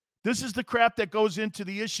kitchen, this is the crap that goes into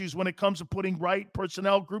the issues when it comes to putting right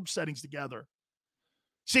personnel group settings together.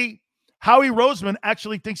 See, Howie Roseman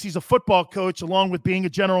actually thinks he's a football coach along with being a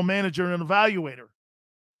general manager and an evaluator.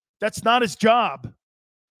 That's not his job.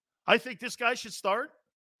 I think this guy should start.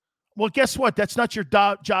 Well, guess what? That's not your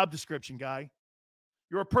job description, guy.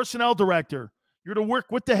 You're a personnel director. You're to work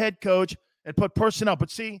with the head coach and put personnel. But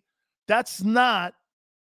see, that's not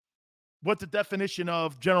what the definition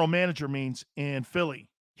of general manager means in Philly.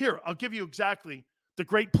 Here, I'll give you exactly the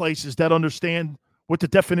great places that understand what the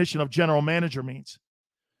definition of general manager means.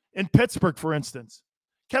 In Pittsburgh, for instance,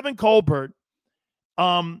 Kevin Colbert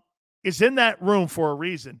is in that room for a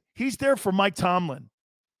reason. He's there for Mike Tomlin.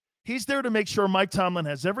 He's there to make sure Mike Tomlin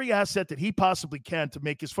has every asset that he possibly can to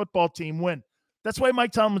make his football team win. That's why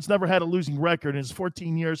Mike Tomlin's never had a losing record in his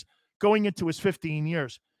 14 years going into his 15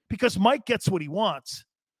 years, because Mike gets what he wants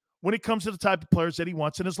when it comes to the type of players that he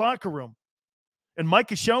wants in his locker room. And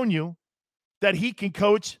Mike has shown you that he can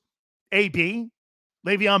coach AB,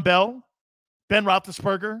 Le'Veon Bell, Ben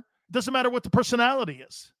Roethlisberger. It doesn't matter what the personality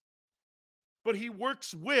is. But he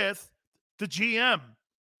works with the GM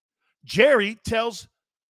Jerry tells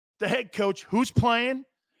the head coach who's playing,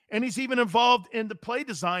 and he's even involved in the play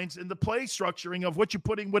designs and the play structuring of what you're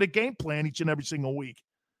putting with a game plan each and every single week.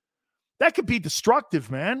 That could be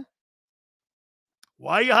destructive, man.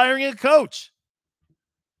 Why are you hiring a coach?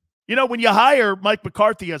 You know, when you hire Mike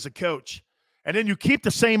McCarthy as a coach and then you keep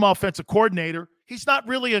the same offensive coordinator, he's not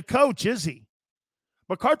really a coach, is he?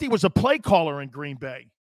 McCarthy was a play caller in Green Bay.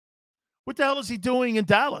 What the hell is he doing in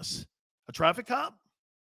Dallas? A traffic cop?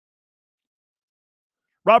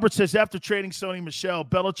 Robert says after trading Sony Michel,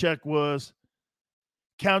 Belichick was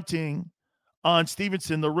counting on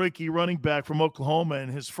Stevenson, the rookie running back from Oklahoma,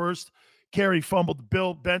 and his first carry fumbled.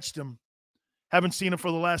 Bill benched him. Haven't seen him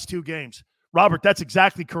for the last 2 games. Robert, that's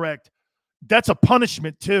exactly correct. That's a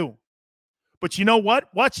punishment too. But you know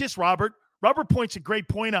what? Watch this, Robert. Robert points a great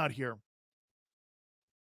point out here.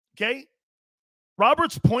 Okay?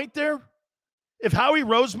 Robert's point there, if Howie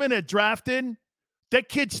Roseman had drafted that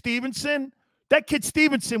kid Stevenson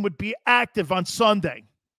would be active on Sunday.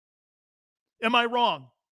 Am I wrong?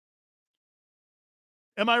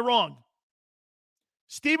 Am I wrong?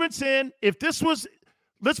 Stevenson, if this was,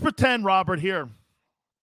 let's pretend, Robert, here.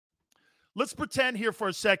 Let's pretend here for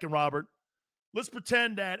a second, Robert. Let's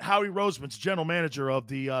pretend that Howie Roseman's general manager of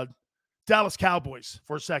the Dallas Cowboys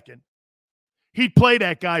for a second. He'd play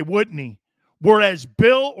that guy, wouldn't he? Whereas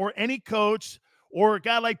Bill or any coach or a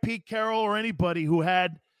guy like Pete Carroll or anybody who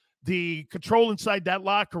had the control inside that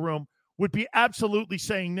locker room would be absolutely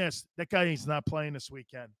saying this: that guy is not playing this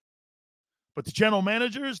weekend. But the general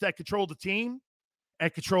managers that control the team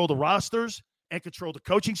and control the rosters and control the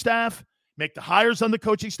coaching staff, make the hires on the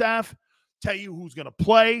coaching staff, tell you who's going to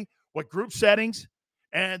play, what group settings,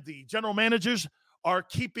 and the general managers are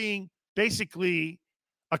keeping basically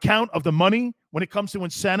account of the money when it comes to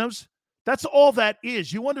incentives. That's all that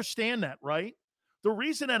is. You understand that, right? The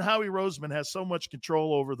reason that Howie Roseman has so much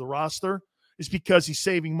control over the roster is because he's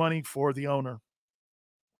saving money for the owner.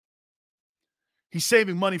 He's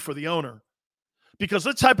saving money for the owner. Because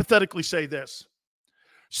let's hypothetically say this.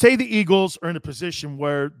 Say the Eagles are in a position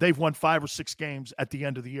where they've won 5 or 6 games at the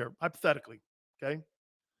end of the year, hypothetically, okay?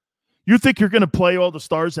 You think you're going to play all the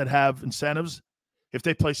stars that have incentives if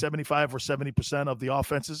they play 75 or 70% of the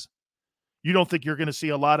offenses? You don't think you're going to see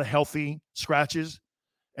a lot of healthy scratches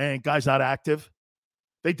and guys not active?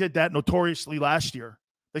 They did that notoriously last year.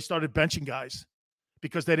 They started benching guys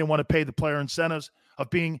because they didn't want to pay the player incentives of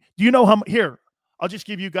being – do you know how – here, I'll just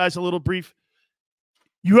give you guys a little brief.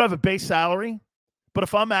 You have a base salary, but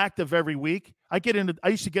if I'm active every week, I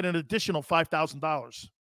used to get an additional $5,000.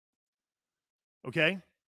 Okay?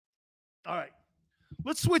 All right.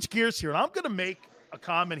 Let's switch gears here. I'm going to make a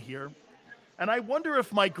comment here, and I wonder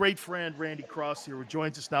if my great friend Randy Cross here, who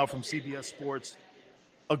joins us now from CBS Sports,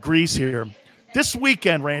 agrees here. This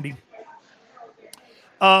weekend, Randy,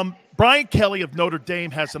 Brian Kelly of Notre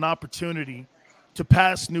Dame has an opportunity to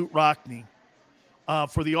pass Knute Rockne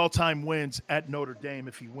for the all-time wins at Notre Dame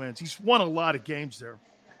if he wins. He's won a lot of games there.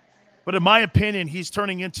 But in my opinion, he's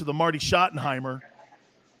turning into the Marty Schottenheimer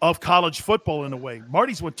of college football in a way.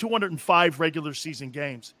 Marty's won 205 regular season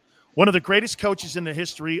games. One of the greatest coaches in the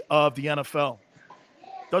history of the NFL.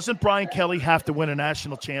 Doesn't Brian Kelly have to win a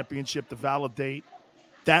national championship to validate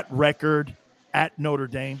that record at Notre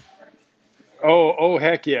Dame? Oh,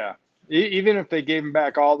 heck yeah. Even if they gave him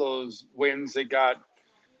back all those wins that got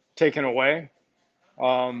taken away.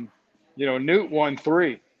 Knute won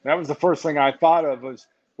 3. That was the first thing I thought of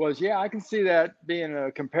was yeah, I can see that being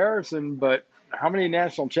a comparison, but how many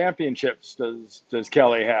national championships does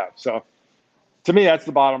Kelly have? So to me, that's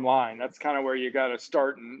the bottom line. That's kind of where you got to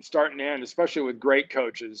start and end, especially with great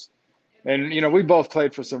coaches. And, we both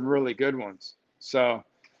played for some really good ones. So,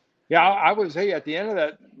 yeah, I was, at the end of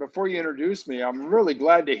that, before you introduced me, I'm really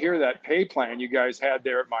glad to hear that pay plan you guys had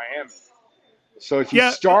there at Miami. So if you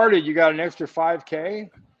started, you got an extra $5K?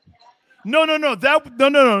 No.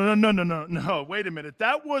 Wait a minute.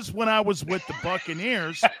 That was when I was with the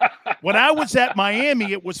Buccaneers. When I was at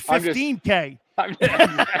Miami, it was $15K.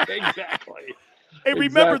 Exactly. Hey,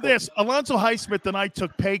 remember this. Alonzo Highsmith and I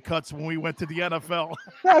took pay cuts when we went to the NFL.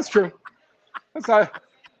 That's true.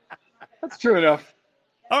 That's true enough.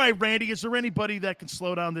 All right, Randy, is there anybody that can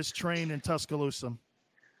slow down this train in Tuscaloosa?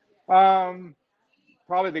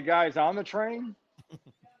 Probably the guys on the train.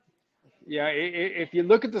 Yeah, if you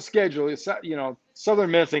look at the schedule,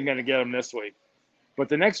 Southern Miss ain't going to get them this week. But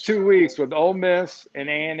the next 2 weeks with Ole Miss and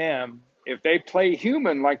A&M, if they play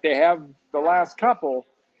human like they have the last couple,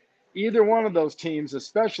 either one of those teams,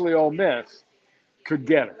 especially Ole Miss, could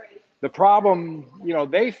get it. The problem,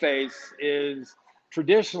 they face is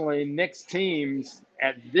traditionally Nick's teams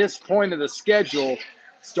at this point of the schedule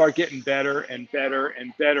start getting better and better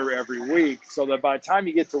and better every week, so that by the time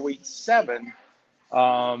you get to week 7,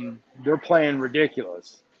 they're playing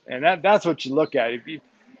ridiculous. And that's what you look at.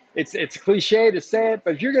 It's cliche to say it,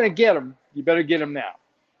 but if you're going to get them, you better get them now.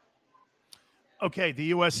 Okay,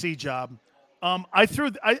 the USC job. I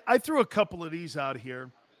threw a couple of these out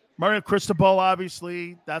here. Mario Cristobal,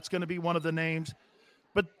 obviously, that's going to be one of the names.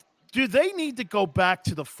 But do they need to go back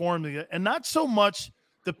to the formula and not so much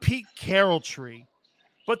the Pete Carroll tree,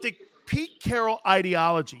 but the Pete Carroll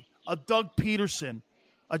ideology, a Doug Peterson,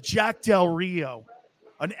 a Jack Del Rio,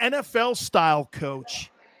 an NFL-style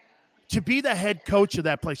coach to be the head coach of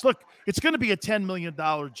that place? Look, it's going to be a $10 million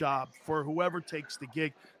job for whoever takes the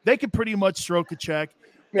gig. They can pretty much stroke a check,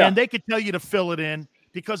 and they could tell you to fill it in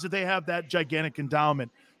because they have that gigantic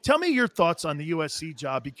endowment. Tell me your thoughts on the USC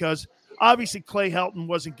job, because obviously Clay Helton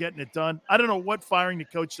wasn't getting it done. I don't know what firing the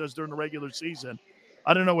coach does during the regular season.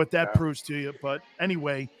 I don't know what that proves to you. But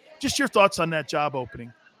anyway, just your thoughts on that job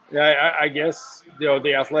opening. Yeah, I guess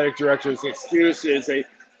the athletic director's excuse is it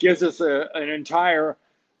gives us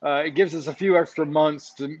it gives us a few extra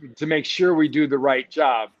months to make sure we do the right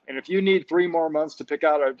job. And if you need 3 more months to pick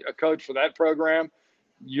out a coach for that program,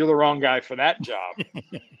 you're the wrong guy for that job.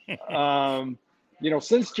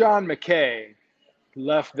 Since John McKay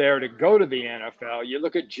left there to go to the NFL, you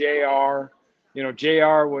look at JR.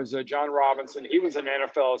 JR was John Robinson. He was an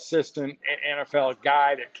NFL assistant, an NFL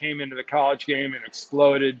guy that came into the college game and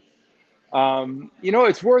exploded.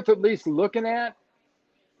 It's worth at least looking at.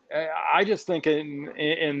 I just think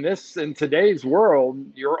in today's world,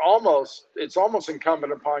 it's almost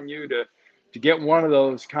incumbent upon you to get one of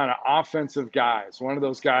those kind of offensive guys, one of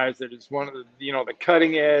those guys that is one of the the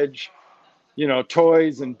cutting edge,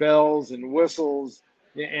 toys and bells and whistles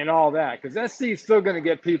and all that, because SC is still going to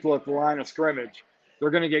get people at the line of scrimmage. They're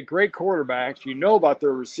going to get great quarterbacks, about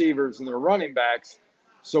their receivers and their running backs.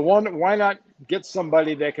 So why not get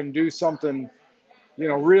somebody that can do something,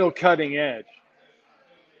 real cutting edge?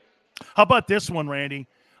 How about this one, Randy?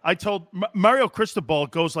 I told Mario Cristobal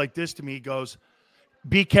goes like this to me. He goes,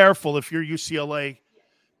 be careful if you're UCLA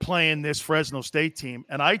playing this Fresno State team.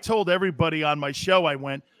 And I told everybody on my show, I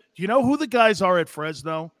went, do you know who the guys are at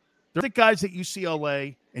Fresno? They're the guys that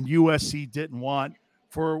UCLA and USC didn't want,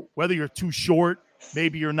 for whether you're too short,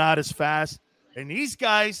 maybe you're not as fast. And these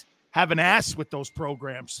guys have an ass with those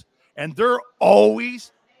programs. And they're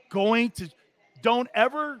always going to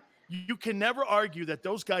you can never argue that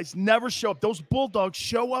those guys never show up. Those Bulldogs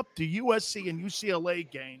show up to USC and UCLA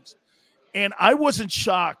games. And I wasn't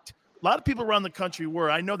shocked. A lot of people around the country were.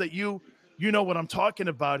 I know that you know what I'm talking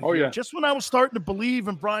about here. Oh, yeah. Just when I was starting to believe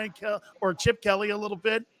in Chip Kelly a little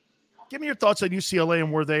bit, give me your thoughts on UCLA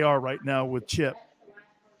and where they are right now with Chip.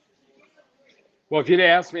 Well, if you'd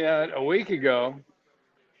asked me that a week ago,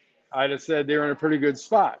 I'd have said they're in a pretty good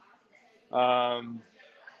spot.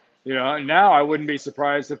 Now I wouldn't be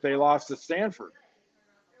surprised if they lost to Stanford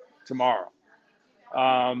tomorrow.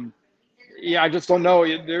 I just don't know.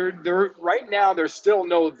 They're right now. There's still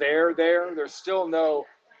no there. There's still no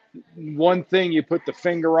one thing you put the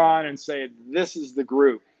finger on and say this is the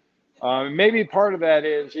group. Maybe part of that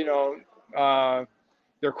is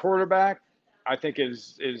their quarterback, I think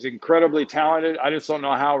is incredibly talented. I just don't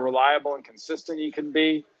know how reliable and consistent he can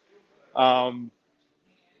be. I'm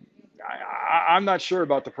not sure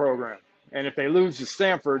about the program. And if they lose to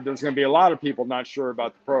Stanford, there's going to be a lot of people not sure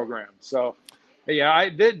about the program. So,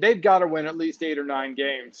 they've got to win at least 8 or 9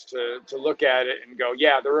 games to look at it and go,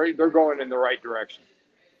 they're going in the right direction.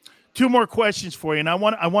 2 more questions for you, and I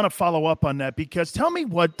want to follow up on that, because tell me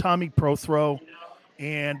what Tommy Prothro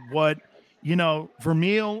and what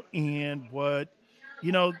Vermeil and what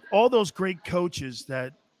all those great coaches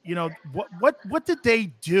that what did they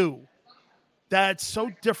do that's so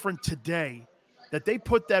different today that they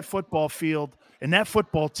put that football field and that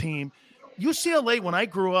football team. UCLA, when I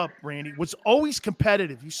grew up, Randy, was always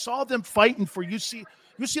competitive. You saw them fighting for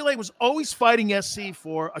UCLA was always fighting SC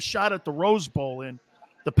for a shot at the Rose Bowl and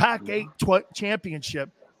the Pac-8 championship.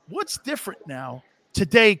 What's different now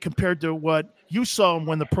today compared to what you saw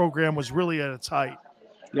when the program was really at its height?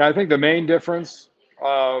 Yeah, I think the main difference,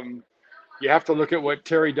 you have to look at what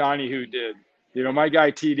Terry Donahue did. My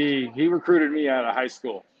guy TD, he recruited me out of high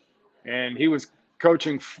school, and he was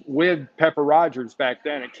coaching with Pepper Rogers back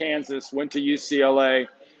then at Kansas, went to UCLA.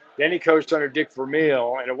 Then he coached under Dick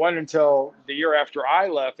Vermeil, and it wasn't until the year after I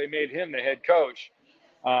left they made him the head coach.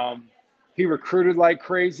 He recruited like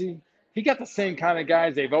crazy. He got the same kind of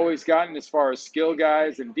guys they've always gotten as far as skill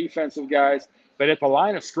guys and defensive guys. But at the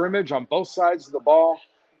line of scrimmage on both sides of the ball,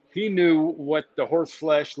 he knew what the horse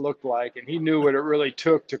flesh looked like, and he knew what it really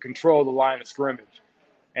took to control the line of scrimmage.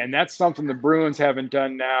 And that's something the Bruins haven't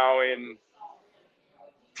done now in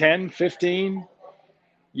 10, 15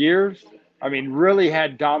 years. I mean, really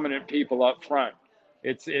had dominant people up front.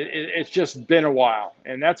 It's just been a while.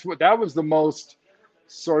 And that was the most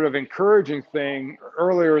sort of encouraging thing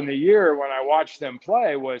earlier in the year when I watched them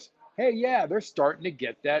play was, hey, yeah, they're starting to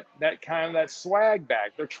get that kind of that swag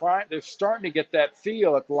back. They're starting to get that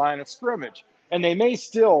feel at the line of scrimmage. And they may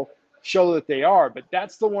still show that they are, but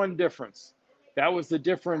that's the one difference. That was the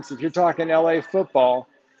difference. If you're talking LA football,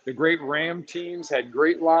 the great Ram teams had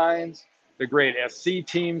great lines. The great SC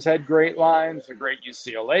teams had great lines. The great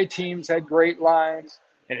UCLA teams had great lines.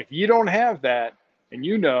 And if you don't have that, and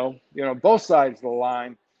you know, both sides of the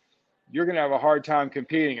line, you're going to have a hard time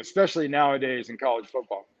competing, especially nowadays in college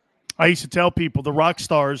football. I used to tell people the rock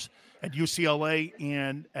stars at UCLA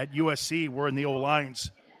and at USC were in the O-lines.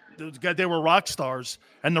 They were rock stars,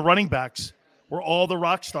 and the running backs were all the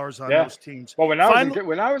rock stars on those teams. Well, when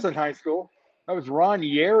I was in high school, that was Ron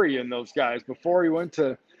Yeri and those guys before he went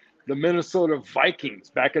to the Minnesota Vikings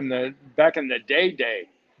back in the day.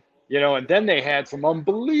 And then they had some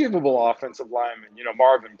unbelievable offensive linemen,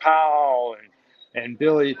 Marvin Powell and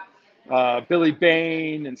Billy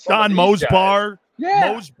Bain and Don Mosbar.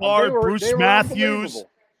 Yeah. Mosbar, Bruce Matthews,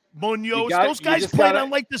 Munoz. Those guys played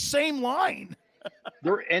on like the same line.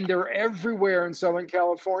 They're everywhere in Southern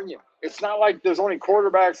California. It's not like there's only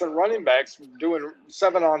quarterbacks and running backs doing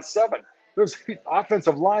 7-on-7. There's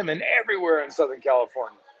offensive linemen everywhere in Southern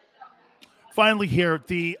California. Finally here,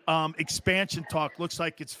 the expansion talk looks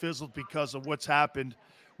like it's fizzled because of what's happened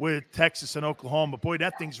with Texas and Oklahoma. Boy,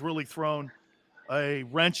 that thing's really thrown a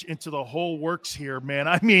wrench into the whole works here, man.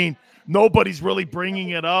 I mean, nobody's really bringing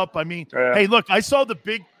it up. I mean, hey, look, I saw the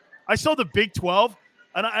Big 12,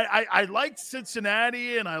 and I like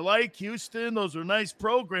Cincinnati and I like Houston. Those are nice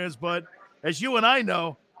programs, but as you and I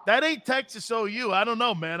know, that ain't Texas OU. I don't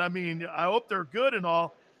know, man. I mean, I hope they're good and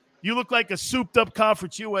all. You look like a souped-up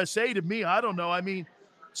Conference USA to me. I don't know. I mean,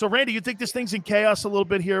 so, Randy, you think this thing's in chaos a little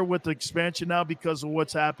bit here with the expansion now because of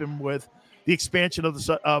what's happened with the expansion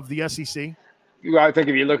of the SEC? Well, I think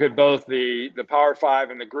if you look at both the Power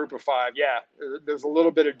Five and the Group of Five, there's a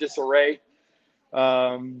little bit of disarray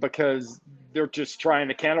because they're just trying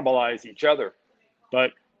to cannibalize each other.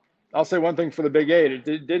 But I'll say one thing for the Big Eight.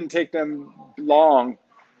 It didn't take them long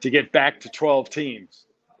to get back to 12 teams.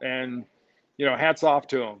 And, hats off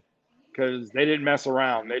to them. Because they didn't mess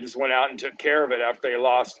around. They just went out and took care of it after they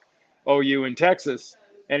lost OU in Texas.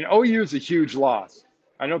 And OU is a huge loss.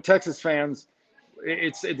 I know Texas fans,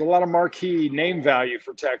 it's a lot of marquee name value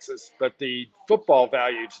for Texas, but the football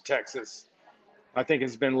value to Texas, I think,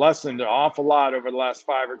 has been lessened an awful lot over the last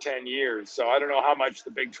 5 or 10 years. So I don't know how much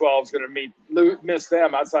the Big 12 is going to miss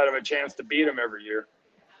them outside of a chance to beat them every year.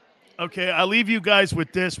 Okay, I'll leave you guys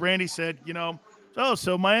with this. Randy said,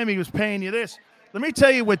 so Miami was paying you this. Let me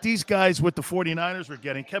tell you what these guys with the 49ers were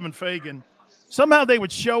getting. Kevin Fagan, somehow they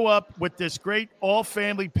would show up with this great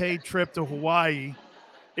all-family paid trip to Hawaii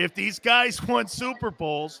if these guys won Super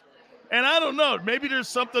Bowls. And I don't know, maybe there's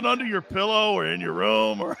something under your pillow or in your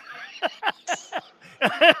room or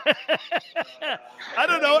I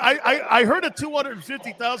don't know. I heard a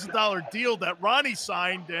 $250,000 deal that Ronnie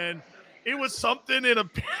signed, and it was something in a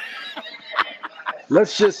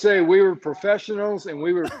Let's just say we were professionals and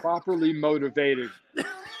we were properly motivated.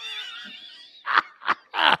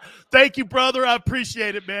 Thank you, brother. I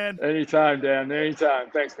appreciate it, man. Anytime, Dan. Anytime.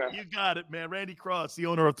 Thanks, man. You got it, man. Randy Cross, the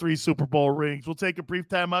owner of 3 Super Bowl rings. We'll take a brief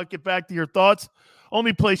time out, get back to your thoughts.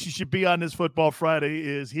 Only place you should be on this Football Friday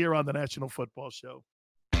is here on the National Football Show.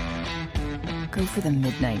 Go for the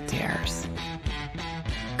midnight dares.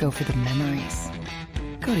 Go for the memories.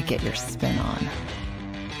 Go to get your spin on.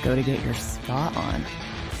 Go to get your spa on.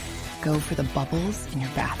 Go for the bubbles in your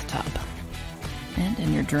bathtub and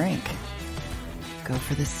in your drink. Go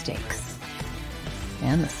for the steaks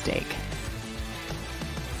and the steak.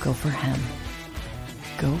 Go for him.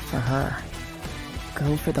 Go for her.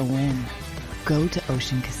 Go for the win. Go to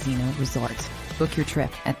Ocean Casino Resort. Book your trip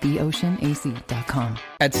at theoceanac.com.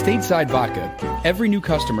 At Stateside Vodka, every new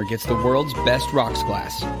customer gets the world's best rocks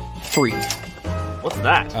glass. Free. What's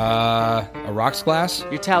that? A rocks glass?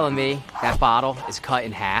 You're telling me that bottle is cut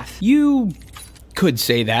in half? You could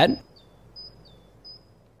say that.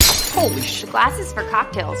 Holy shit. The glass is for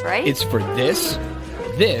cocktails, right? It's for this,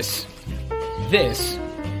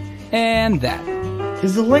 and that.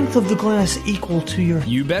 Is the length of the glass equal to your...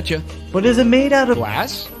 You betcha. But is it made out of...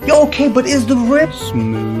 Glass? Okay, but is the rim...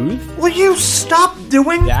 Smooth? Will you stop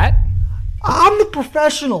doing... That? I'm the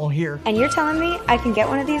professional here. And you're telling me I can get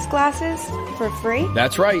one of these glasses for free?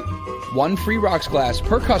 That's right. 1 free rocks glass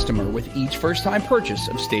per customer with each first-time purchase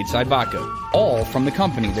of Stateside Vodka. All from the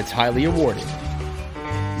company that's highly awarded.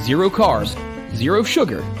 0 carbs, 0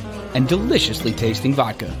 sugar, and deliciously tasting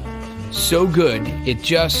vodka. So good, it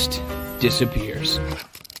just disappears.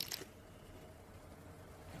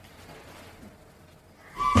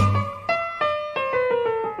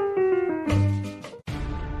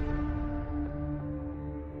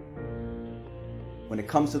 When it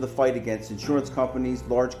comes to the fight against insurance companies,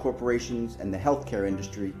 large corporations, and the healthcare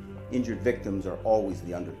industry, injured victims are always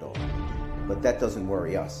the underdog. But that doesn't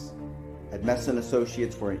worry us. At Messon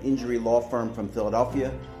Associates, we're an injury law firm from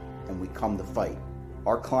Philadelphia, and we come to fight.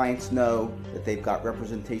 Our clients know that they've got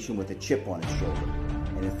representation with a chip on its shoulder,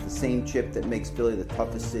 and it's the same chip that makes Philly the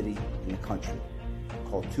toughest city in the country.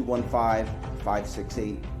 Call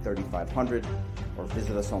 215-568-3500 or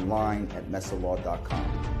visit us online at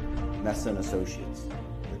messalaw.com. Messon Associates,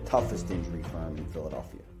 the toughest injury firm in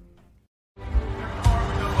Philadelphia.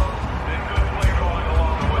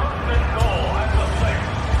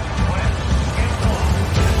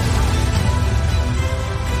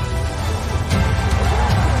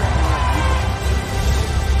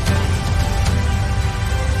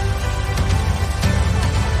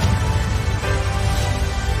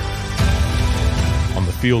 On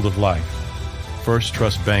the field of life, First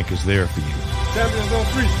Trust Bank is there for you. Champions on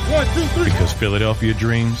 3. 1, 2, 3. Because Philadelphia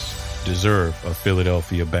dreams deserve a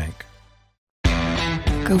Philadelphia bank.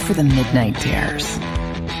 Go for the midnight dares.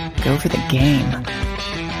 Go for the game.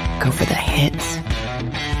 Go for the hits.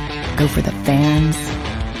 Go for the fans.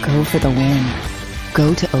 Go for the win.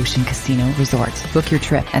 Go to Ocean Casino Resort. Book your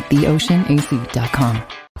trip at theoceanac.com.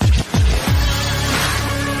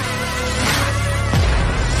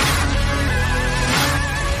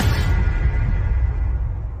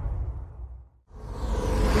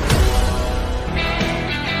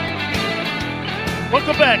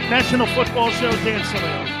 Welcome back. National Football Show, Dan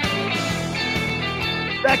Sileo.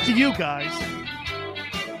 Back to you guys.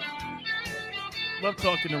 Love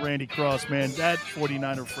talking to Randy Cross, man. That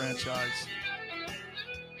 49er franchise.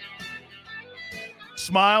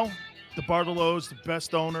 Smile, DeBartolo's the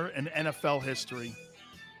best owner in NFL history.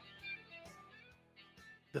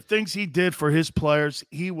 The things he did for his players,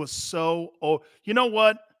 he was so... Oh, you know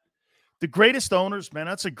what? The greatest owners, man,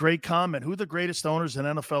 that's a great comment. Who are the greatest owners in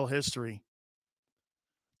NFL history?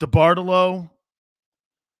 DeBartolo,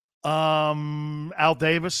 Al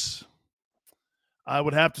Davis. I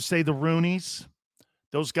would have to say the Rooneys.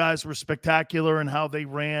 Those guys were spectacular in how they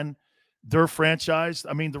ran their franchise.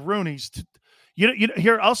 I mean, the Rooneys.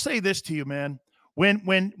 Here, I'll say this to you, man.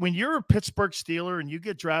 When you're a Pittsburgh Steeler and you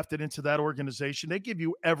get drafted into that organization, they give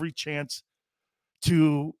you every chance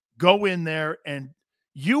to go in there, and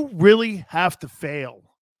you really have to fail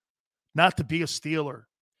not to be a Steeler.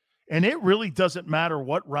 And it really doesn't matter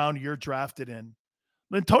what round you're drafted in.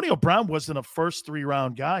 Antonio Brown wasn't a first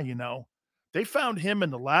 3-round guy, you know. They found him in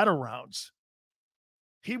the latter rounds.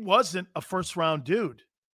 He wasn't a first-round dude.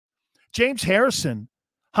 James Harrison,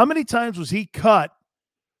 how many times was he cut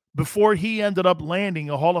before he ended up landing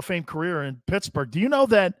a Hall of Fame career in Pittsburgh? Do you know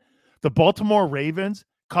that the Baltimore Ravens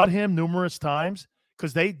cut him numerous times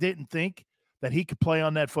because they didn't think that he could play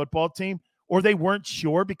on that football team, or they weren't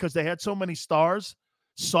sure because they had so many stars?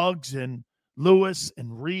 Suggs and Lewis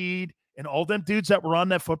and Reed and all them dudes that were on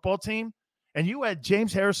that football team, and you had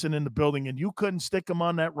James Harrison in the building and you couldn't stick him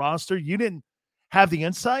on that roster. You didn't have the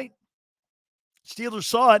insight. Steelers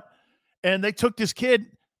saw it, and they took this kid,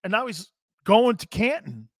 and now he's going to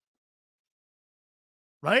Canton.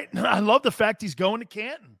 Right? I love the fact he's going to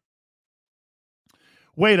Canton.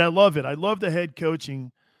 Wait, I love it. I love the head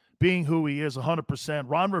coaching being who he is 100%.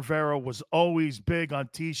 Ron Rivera was always big on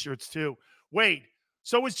T-shirts too. Wait.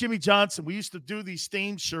 So was Jimmy Johnson. We used to do these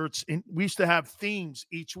theme shirts, and we used to have themes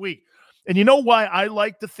each week. And you know why I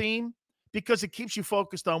like the theme? Because it keeps you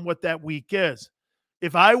focused on what that week is.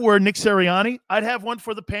 If I were Nick Sirianni, I'd have one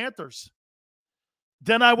for the Panthers.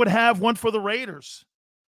 Then I would have one for the Raiders.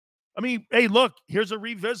 I mean, hey, look, here's a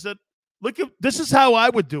revisit. Look, this is how I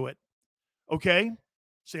would do it. Okay?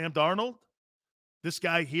 Sam Darnold, this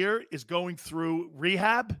guy here is going through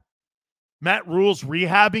rehab. Matt Rule's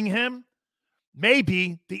rehabbing him.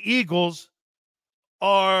 Maybe the Eagles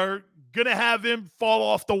are going to have him fall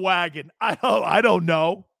off the wagon. I don't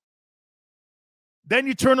know. Then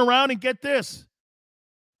you turn around and get this.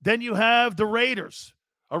 Then you have the Raiders,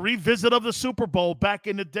 a revisit of the Super Bowl back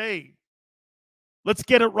in the day. Let's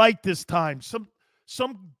get it right this time. Some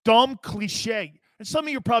dumb cliche. And some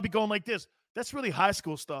of you are probably going like this. That's really high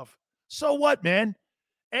school stuff. So what, man?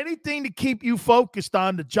 Anything to keep you focused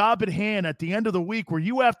on the job at hand at the end of the week where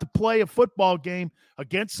you have to play a football game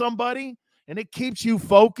against somebody And it keeps you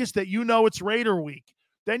focused that you know it's Raider week.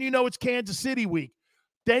 Then you know it's Kansas City week.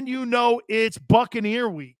 Then you know it's Buccaneer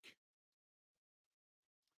week.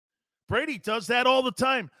 Brady does that all the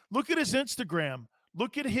time. Look at his Instagram.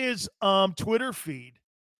 Look at his Twitter feed.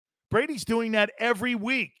 Brady's doing that every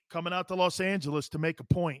week, coming out to Los Angeles to make a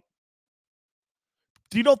point.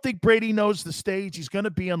 Do you don't think Brady knows the stage? He's going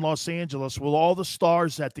to be in Los Angeles with all the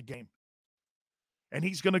stars at the game. And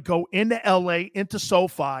he's going to go into LA, into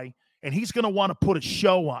SoFi, and he's going to want to put a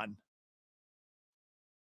show on.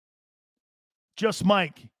 Just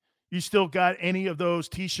Mike, you still got any of those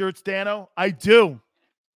T-shirts, Dano? I do.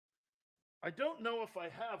 I don't know if I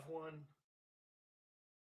have one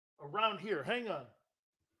around here. Hang on.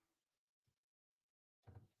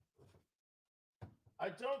 I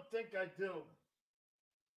don't think I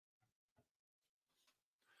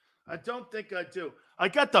do. I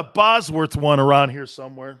got the Bosworth one around here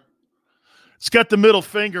somewhere. It's got the middle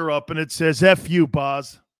finger up, and it says, F you,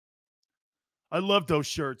 Boz. I love those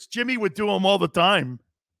shirts. Jimmy would do them all the time.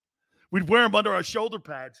 We'd wear them under our shoulder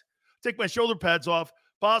pads. Take my shoulder pads off.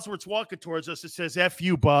 Bosworth's walking towards us. It says, F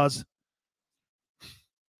you, Boz.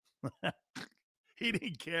 He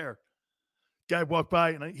didn't care. Guy walked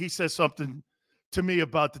by, and he says something to me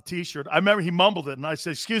about the T-shirt. I remember he mumbled it, and I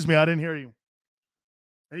said, excuse me, I didn't hear you.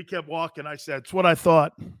 And he kept walking. I said, it's what I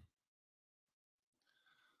thought.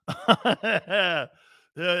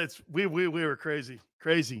 We were crazy.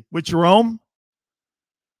 With Jerome?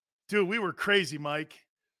 Dude, we were crazy, Mike.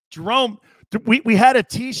 Jerome, we had a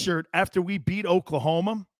T-shirt after we beat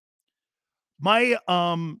Oklahoma. My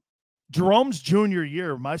Jerome's junior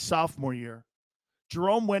year, my sophomore year,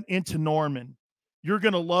 Jerome went into Norman. You're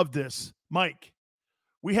going to love this. Mike,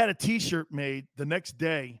 we had a T-shirt made the next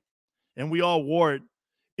day, and we all wore it.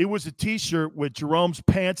 It was a T-shirt with Jerome's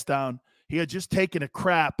pants down. He had just taken a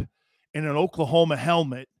crap in an Oklahoma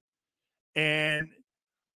helmet, and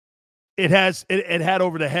it had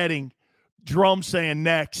over the heading, Jerome saying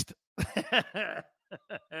next.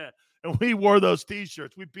 And we wore those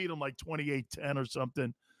T-shirts. We beat them like 28-10 or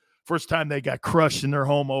something. First time they got crushed in their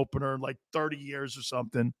home opener in like 30 years or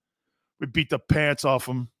something. We beat the pants off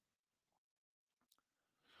them.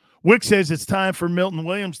 Wick says it's time for Milton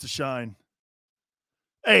Williams to shine.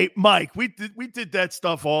 Hey, Mike, we did that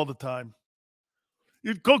stuff all the time.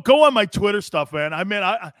 You go on my Twitter stuff, man. I mean,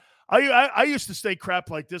 I used to say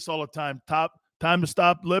crap like this all the time. Time to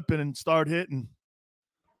stop lipping and start hitting.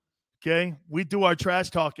 Okay, we do our trash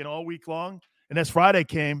talking all week long, and as Friday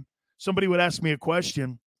came, somebody would ask me a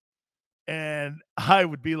question, and I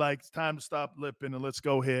would be like, "It's time to stop lipping and let's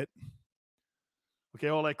go hit." Okay,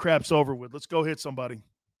 all that crap's over with. Let's go hit somebody.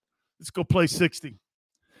 Let's go play 60.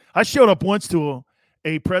 I showed up once to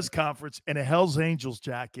a press conference in a Hell's Angels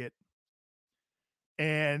jacket,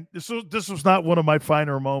 and this was not one of my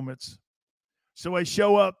finer moments. So I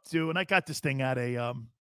show up and I got this thing at it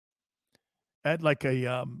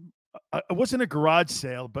wasn't a garage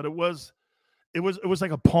sale, but it was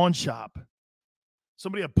like a pawn shop.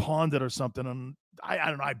 Somebody had pawned it or something, and I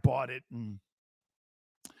don't know. I bought it, and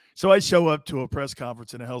so I show up to a press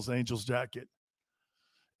conference in a Hell's Angels jacket,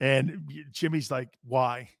 and Jimmy's like,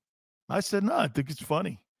 "Why?" I said, "No, I think it's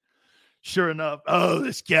funny." Sure enough,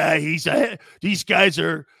 this guy, these guys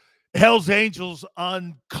are Hell's Angels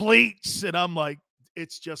on cleats, and I'm like,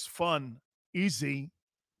 "It's just fun, easy.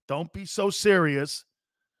 Don't be so serious.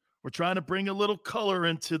 We're trying to bring a little color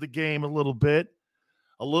into the game, a little bit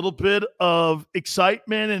of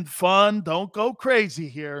excitement and fun. Don't go crazy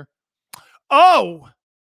here." Oh,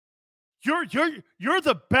 you're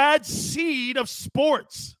the bad seed of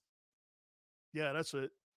sports. Yeah, that's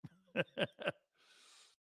it.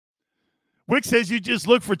 Wick says you just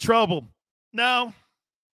look for trouble. No.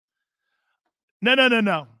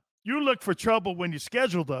 You look for trouble when you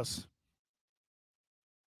scheduled us.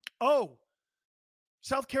 Oh,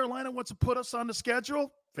 South Carolina wants to put us on the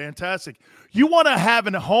schedule? Fantastic. You want to have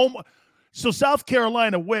a home. So South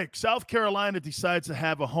Carolina decides to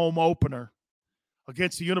have a home opener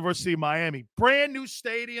against the University of Miami. Brand new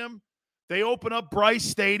stadium. They open up Bryce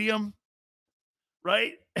Stadium,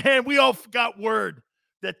 right? And we all got word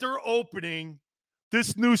that they're opening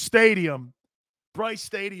this new stadium, Bryce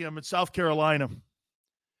Stadium in South Carolina.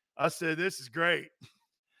 I said, this is great.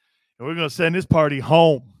 And we're going to send this party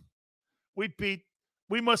home. We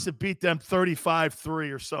must have beat them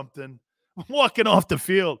 35-3 or something. Walking off the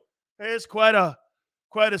field. Hey, it's quite a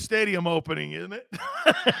stadium opening, isn't it?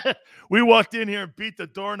 We walked in here and beat the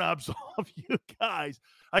doorknobs off you guys.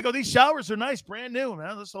 I go, these showers are nice, brand new,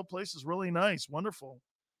 man. This whole place is really nice. Wonderful.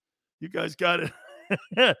 You guys got it.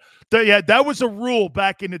 Yeah, that was a rule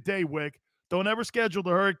back in the day, Wick. Don't ever schedule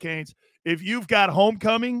the Hurricanes. If you've got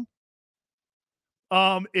homecoming,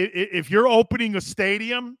 If you're opening a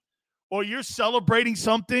stadium or you're celebrating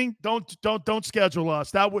something, don't schedule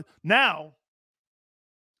us. That would now.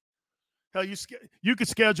 Hell, you could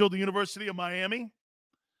schedule the University of Miami.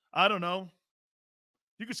 I don't know.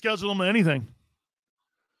 You could schedule them anything.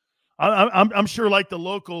 I'm sure like the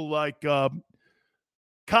local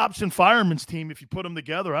cops and firemen's team, if you put them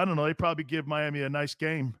together, I don't know, they probably give Miami a nice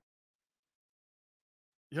game.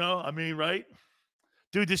 Right?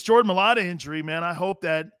 Dude, this Jordan Mailata injury, man, I hope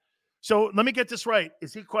that – so let me get this right.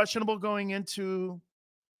 Is he questionable going into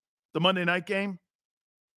the Monday night game?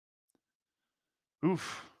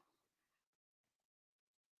 Oof.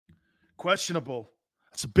 Questionable.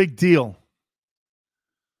 That's a big deal.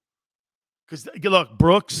 Because, look,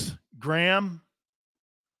 Brooks, Graham,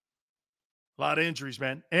 a lot of injuries,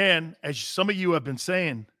 man. And as some of you have been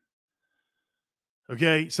saying,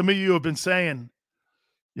 third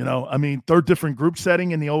different group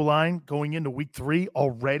setting in the O-line going into week 3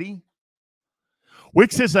 already.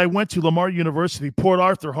 Wick says, I went to Lamar University, Port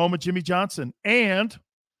Arthur, home of Jimmy Johnson. And,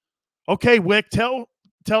 okay, Wick, tell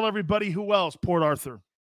everybody who else, Port Arthur.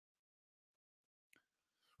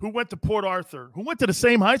 Who went to Port Arthur? Who went to the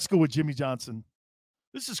same high school with Jimmy Johnson?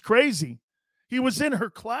 This is crazy. He was in her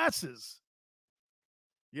classes.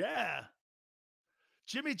 Yeah.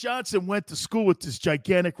 Jimmy Johnson went to school with this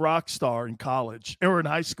gigantic rock star in college or in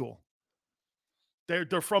high school.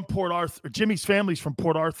 They're from Port Arthur. Jimmy's family's from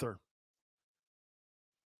Port Arthur.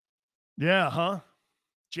 Yeah, huh?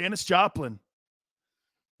 Janis Joplin.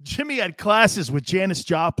 Jimmy had classes with Janis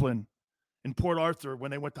Joplin in Port Arthur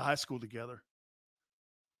when they went to high school together.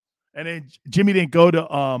 And then Jimmy didn't go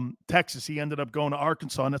to Texas. He ended up going to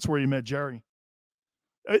Arkansas, and that's where he met Jerry.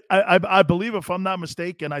 I believe, if I'm not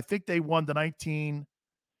mistaken, I think they won the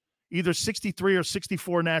either 63 or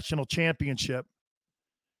 64 national championship.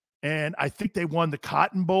 And I think they won the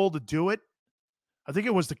Cotton Bowl to do it. I think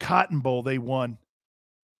it was the Cotton Bowl they won.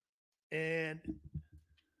 And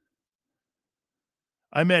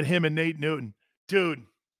I met him and Nate Newton. Dude,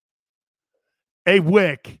 hey,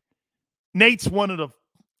 Wick, Nate's one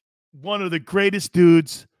of the greatest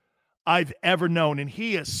dudes I've ever known. And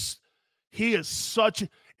he is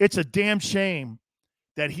it's a damn shame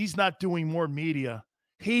that he's not doing more media.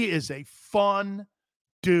 He is a fun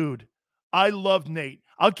dude. I love Nate.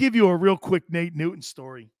 I'll give you a real quick Nate Newton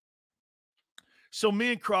story. So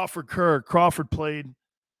me and Crawford played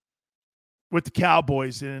with the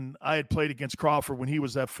Cowboys, and I had played against Crawford when he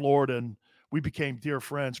was at Florida, and we became dear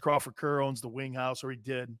friends. Crawford Kerr owns the Wing House, or he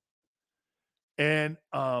did. And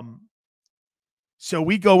so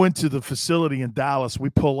we go into the facility in Dallas. We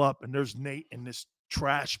pull up, and there's Nate in this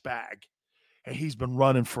trash bag, and he's been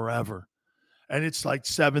running forever. And it's like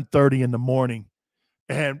 7:30 in the morning,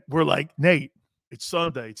 and we're like, Nate, it's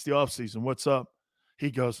Sunday. It's the off season. What's up?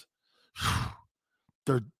 He goes,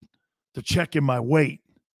 they're checking my weight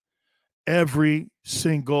every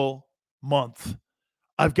single month.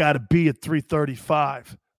 I've got to be at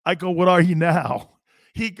 335. I go, what are you now?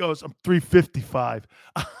 He goes, I'm 355.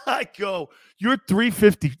 I go, you're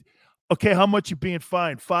 350. Okay, how much you being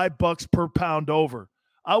fined? $5 per pound over.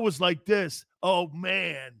 I was like this. Oh,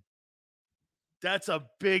 man. That's a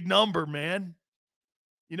big number, man.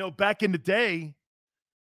 Back in the day,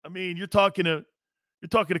 you're talking a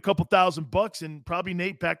couple $1,000, and probably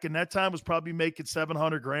Nate back in that time was probably making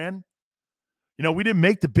 $700,000. We didn't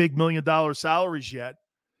make the big $1 million salaries yet.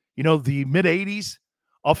 The mid 80s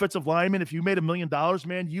offensive lineman, if you made $1 million,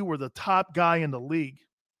 man, you were the top guy in the league.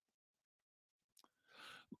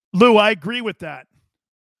 Lou, I agree with that.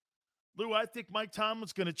 Lou, I think Mike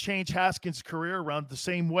Tomlin's going to change Haskins' career around the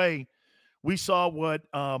same way we saw what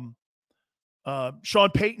Sean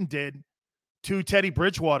Payton did to Teddy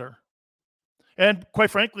Bridgewater. And quite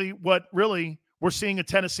frankly, what really we're seeing in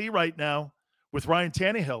Tennessee right now with Ryan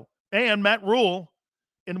Tannehill and Matt Rule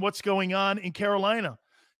and what's going on in Carolina.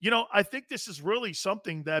 I think this is really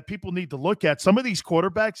something that people need to look at. Some of these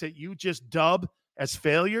quarterbacks that you just dub as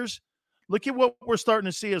failures, look at what we're starting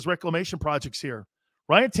to see as reclamation projects here.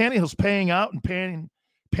 Ryan Tannehill's paying out and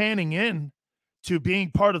panning in to being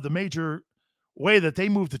part of the major way that they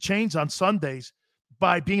move the chains on Sundays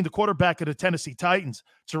by being the quarterback of the Tennessee Titans.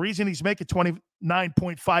 It's the reason he's making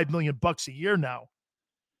 $29.5 million a year now.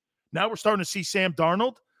 Now we're starting to see Sam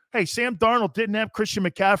Darnold. Hey, Sam Darnold didn't have Christian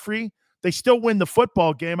McCaffrey. They still win the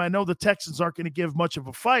football game. I know the Texans aren't going to give much of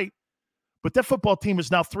a fight, but that football team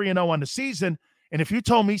is now 3-0 on the season. And if you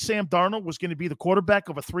told me Sam Darnold was going to be the quarterback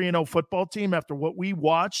of a 3-0 football team after what we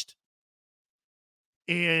watched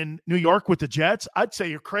in New York with the Jets, I'd say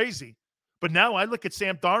you're crazy. But now I look at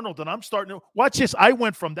Sam Darnold and I'm starting to watch this. I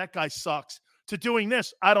went from that guy sucks to doing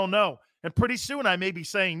this. I don't know. And pretty soon I may be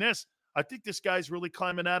saying this. I think this guy's really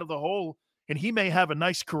climbing out of the hole, and he may have a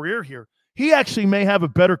nice career here. He actually may have a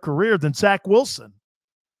better career than Zach Wilson.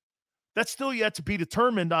 That's still yet to be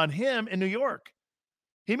determined on him in New York.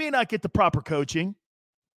 He may not get the proper coaching.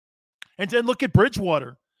 And then look at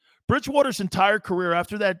Bridgewater. Bridgewater's entire career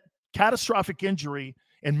after that catastrophic injury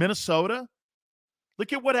in Minnesota,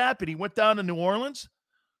 look at what happened. He went down to New Orleans.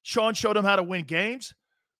 Sean showed him how to win games.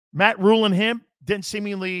 Matt Rule and him didn't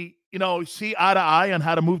seemingly, see eye to eye on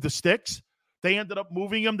how to move the sticks. They ended up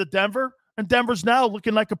moving him to Denver, and Denver's now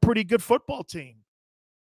looking like a pretty good football team.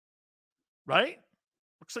 Right?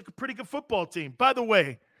 Looks like a pretty good football team. By the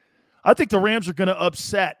way, I think the Rams are going to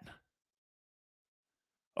upset.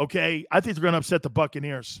 Okay? I think they're going to upset the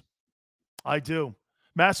Buccaneers. I do.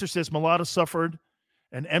 Master says Mulata suffered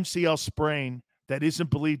an MCL sprain that isn't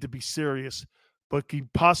believed to be serious, but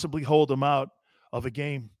could possibly hold him out of a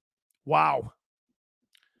game. Wow.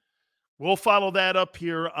 We'll follow that up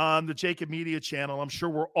here on the Jacob Media channel. I'm sure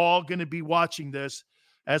we're all going to be watching this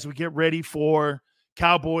as we get ready for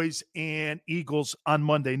Cowboys and Eagles on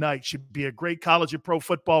Monday night. Should be a great college and pro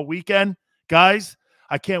football weekend. Guys,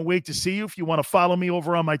 I can't wait to see you. If you want to follow me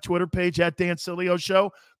over on my Twitter page at Dan Sileo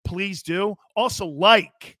Show, please do. Also,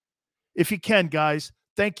 like, if you can, guys.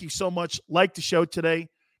 Thank you so much. Like the show today.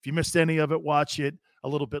 If you missed any of it, watch it a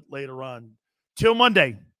little bit later on. Till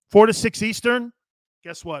Monday, 4 to 6 Eastern.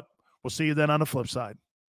 Guess what? We'll see you then on the flip side.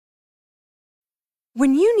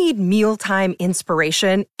 When you need mealtime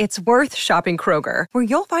inspiration, it's worth shopping Kroger, where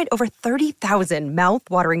you'll find over 30,000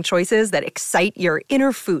 mouth-watering choices that excite your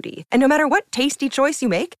inner foodie. And no matter what tasty choice you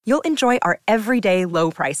make, you'll enjoy our everyday low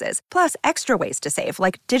prices, plus extra ways to save,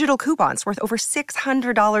 like digital coupons worth over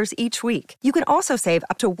 $600 each week. You can also save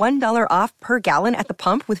up to $1 off per gallon at the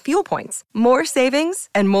pump with fuel points. More savings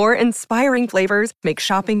and more inspiring flavors make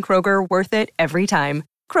shopping Kroger worth it every time.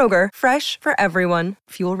 Kroger, fresh for everyone.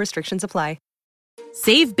 Fuel restrictions apply.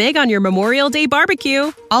 Save big on your Memorial Day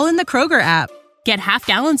barbecue, all in the Kroger app. Get half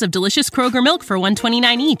gallons of delicious Kroger milk for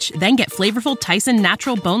 $1.29 each. Then get flavorful Tyson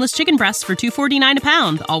natural boneless chicken breasts for $2.49 a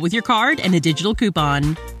pound, all with your card and a digital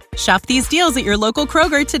coupon. Shop these deals at your local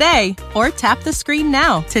Kroger today, or tap the screen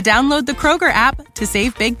now to download the Kroger app to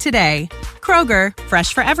save big today. Kroger,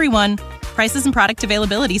 fresh for everyone. Prices and product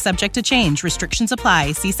availability subject to change. Restrictions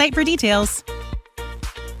apply. See site for details.